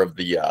weaker of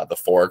the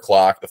 4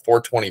 o'clock. The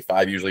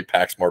 425 usually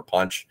packs more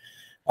punch.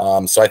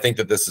 So I think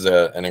that this is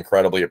an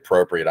incredibly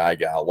appropriate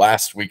IGOW.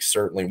 Last week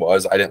certainly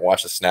was. I didn't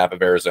watch a snap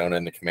of Arizona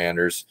and the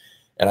Commanders,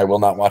 and I will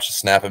not watch a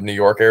snap of New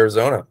York,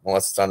 Arizona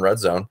unless it's on Red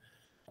Zone.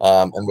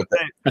 And with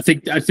that, I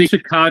think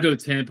Chicago,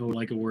 Tampa would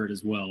like a word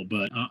as well,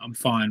 but I'm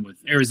fine with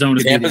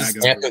Arizona. Tampa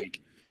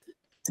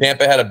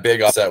had a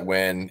big upset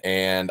win,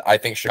 and I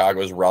think Chicago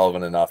is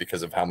relevant enough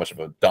because of how much of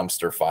a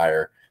dumpster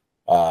fire,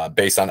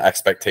 based on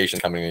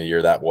expectations coming into the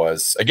year that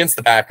was against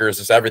the Packers.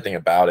 Just everything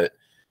about it,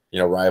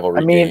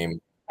 rivalry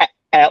game.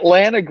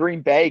 Atlanta,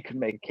 Green Bay could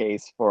make a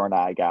case for an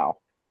IGOW.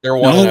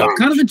 I'm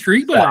kind of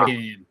intrigued by that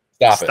game.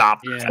 Stop.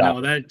 Yeah, Stop.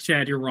 no, that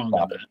Chad, you're wrong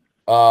on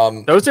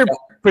that. Those are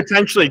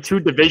potentially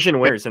 2 division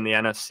winners in the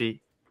NFC.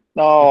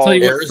 No, I'll tell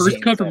you what, Arizona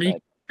first cut for me,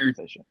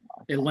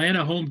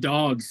 Atlanta home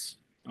dogs.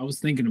 I was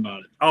thinking about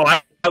it. Oh,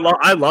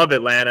 I love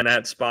Atlanta in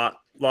that spot.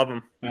 Love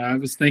them. I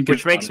was thinking,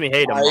 which makes me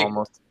hate them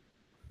almost.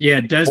 Yeah,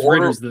 Des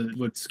Ritter's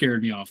what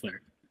scared me off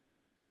there.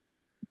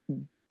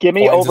 Give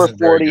me over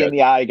 40 in the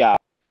IGOW.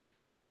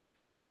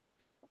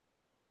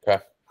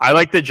 Okay. I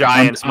like the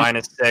Giants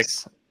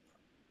 -6.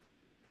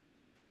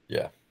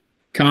 Yeah.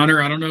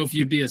 Connor, I don't know if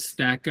you'd be a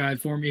stat guy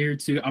for me here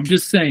too. I'm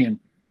just saying,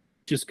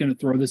 just going to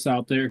throw this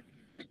out there.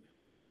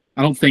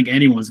 I don't think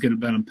anyone's going to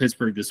bet on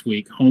Pittsburgh this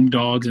week. Home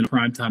dogs in a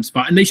primetime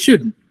spot, and they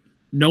shouldn't.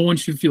 No one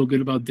should feel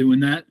good about doing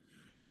that.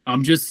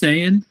 I'm just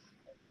saying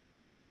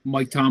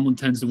Mike Tomlin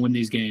tends to win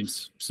these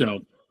games.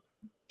 So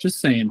just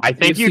saying. I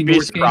think you'd be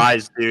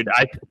surprised, dude.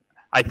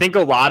 I think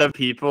a lot of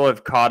people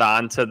have caught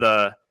on to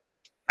the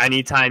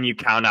anytime you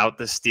count out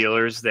the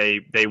Steelers,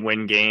 they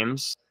win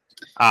games.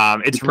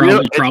 It's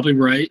probably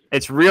right.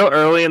 It's real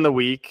early in the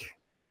week.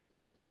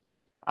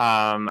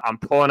 I'm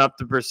pulling up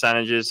the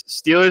percentages.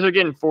 Steelers are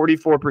getting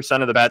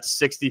 44% of the bets,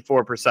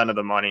 64% of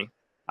the money.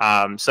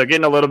 So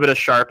getting a little bit of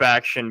sharp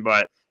action,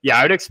 but yeah,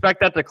 I would expect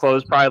that to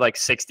close probably like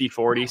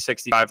 60-40,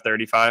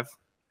 65-35,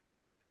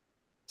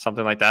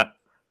 something like that.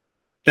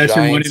 That's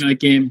your Monday night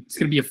game. It's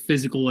going to be a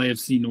physical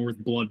AFC North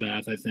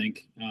bloodbath, I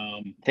think.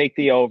 Take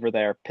the over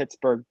there.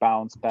 Pittsburgh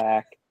bounce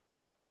back.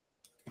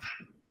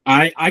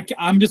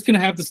 I'm just going to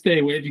have to stay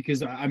away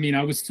because,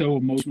 I was so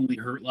emotionally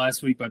hurt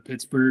last week by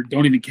Pittsburgh.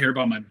 Don't even care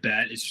about my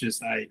bet. It's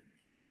just I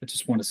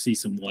just want to see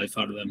some life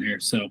out of them here.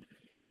 So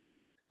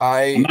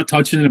I'm not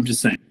touching it. I'm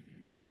just saying.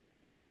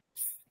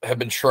 Have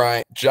been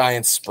trying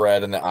Giants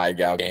spread in the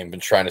IGOW game.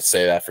 Been trying to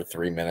say that for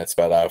 3 minutes,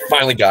 but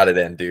finally got it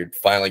in, dude.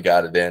 Finally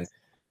got it in.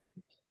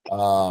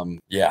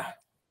 Yeah,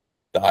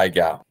 the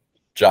IGOW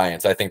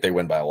Giants. I think they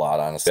win by a lot.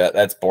 Honestly,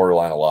 that's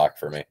borderline a lock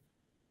for me.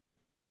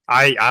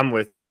 I'm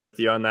with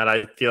you on that.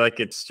 I feel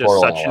like it's just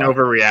such an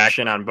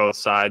overreaction on both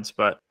sides,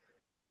 but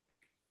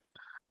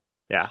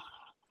yeah.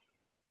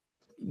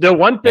 The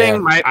one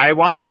thing I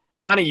want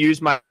to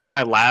use my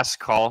last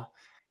call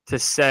to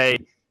say,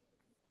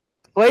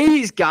 play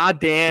these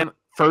goddamn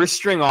first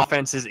string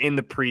offenses in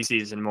the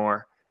preseason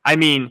more. I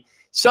mean,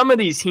 some of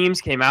these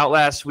teams came out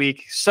last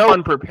week so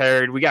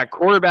unprepared. We got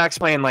quarterbacks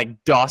playing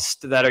like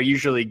dust that are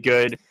usually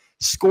good.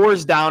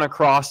 Scores down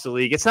across the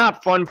league. It's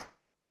not fun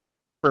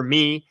for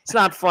me. It's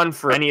not fun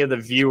for any of the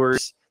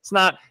viewers.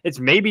 It's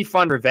maybe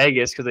fun for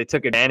Vegas because they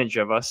took advantage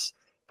of us.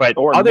 But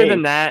other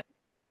than that,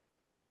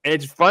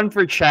 it's fun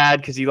for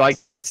Chad because he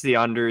likes the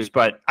unders.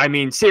 But I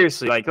mean,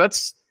 seriously, like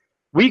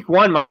week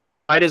 1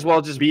 might as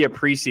well just be a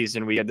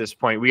preseason week at this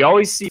point. We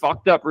always see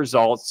fucked up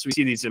results. We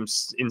see these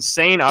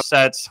insane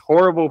upsets,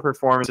 horrible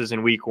performances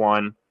in week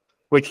 1,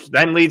 which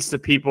then leads to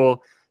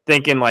people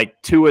thinking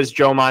like Tua's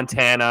Joe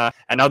Montana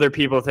and other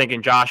people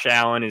thinking Josh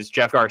Allen is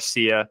Jeff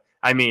Garcia.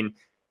 I mean,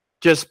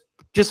 just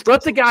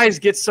let the guys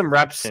get some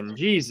reps in.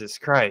 Jesus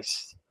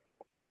Christ.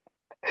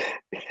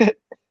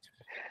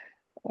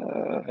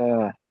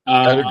 I'd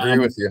agree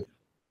with you.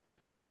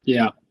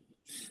 Yeah.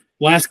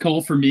 Last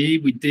call for me.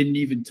 We didn't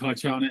even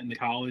touch on it in the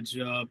college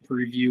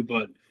preview,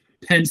 but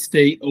Penn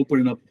State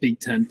opening up Big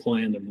Ten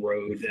play on the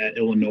road at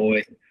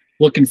Illinois.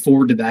 Looking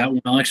forward to that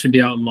one. I'll actually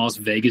be out in Las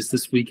Vegas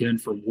this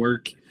weekend for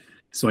work.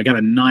 So I got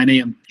a 9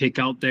 a.m. pick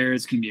out there.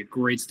 It's going to be a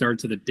great start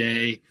to the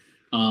day.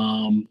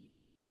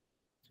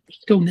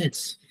 Let's go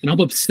Nits. And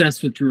I'm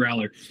obsessed with Drew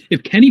Aller.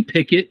 If Kenny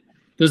Pickett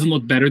doesn't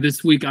look better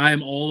this week, I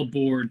am all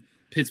aboard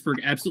Pittsburgh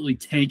absolutely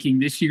tanking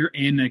this year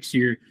and next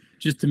year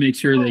just to make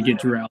sure they get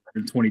Drew Aller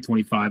in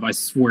 2025. I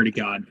swear to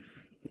God.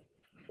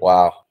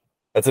 Wow.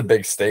 That's a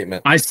big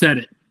statement. I said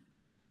it.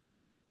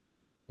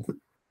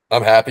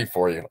 I'm happy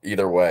for you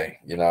either way,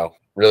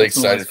 really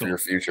excited for your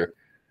future.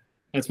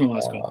 That's my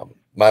last call.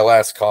 My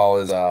last call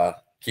is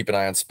keep an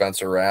eye on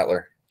Spencer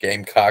Rattler.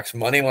 Gamecocks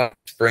money line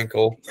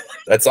sprinkle.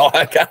 That's all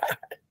I got.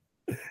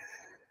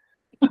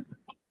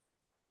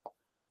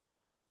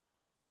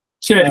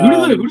 Chad, who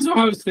does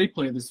Ohio State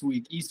play this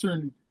week?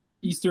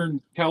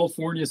 Eastern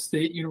California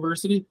State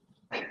University?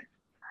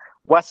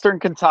 Western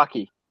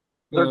Kentucky.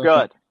 They're Okay.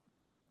 good.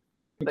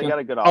 Okay. They got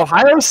a good offense.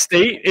 Ohio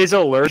State is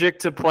allergic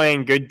to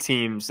playing good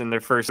teams in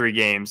their first 3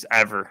 games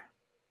ever.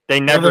 They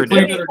never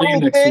playing did. Notre Dame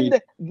next Opened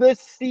week. the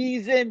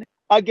season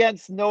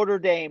against Notre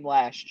Dame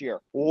last year.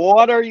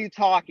 What are you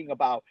talking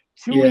about?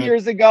 2 Yeah.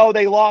 years ago,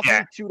 they lost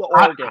Yeah. to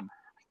Oregon.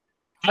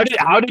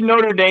 How did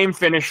Notre Dame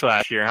finish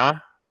last year, huh?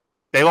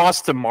 They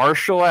lost to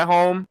Marshall at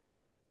home.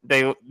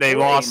 They were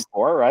lost.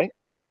 8-4, right?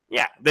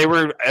 Yeah, they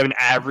were an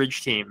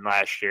average team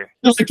last year.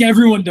 Like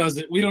everyone does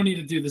it. We don't need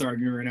to do this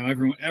argument right now.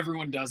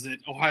 Everyone does it.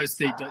 Ohio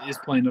State is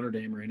playing Notre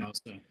Dame right now.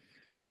 So,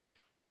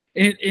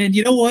 and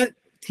you know what?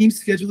 Teams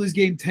schedule this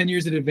game 10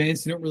 years in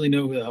advance. They don't really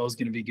know who the hell is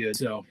going to be good.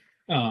 So,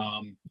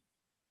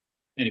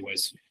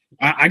 anyways,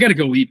 I got to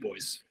go eat,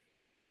 boys.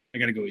 I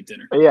got to go eat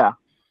dinner. Yeah.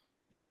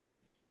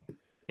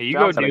 Hey, you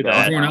Sounds go do like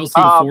that. Everyone else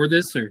can afford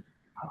this, or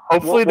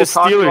Hopefully We'll the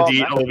talk Steelers about eat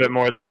next a little bit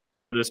more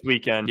this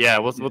weekend. Yeah,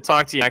 we'll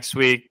talk to you next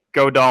week.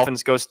 Go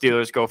Dolphins, go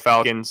Steelers, go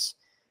Falcons.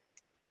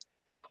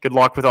 Good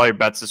luck with all your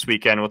bets this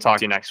weekend. We'll talk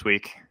to you next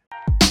week.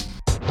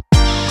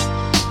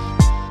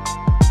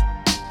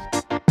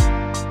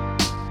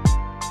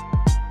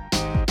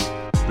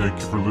 Thank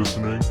you for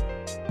listening.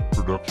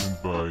 Production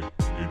by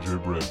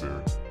AJ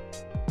Bradbury.